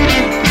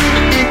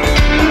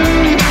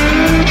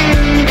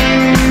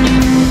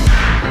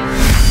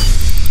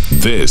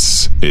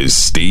 This is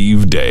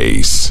Steve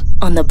Deace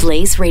on the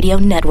Blaze Radio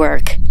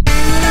Network.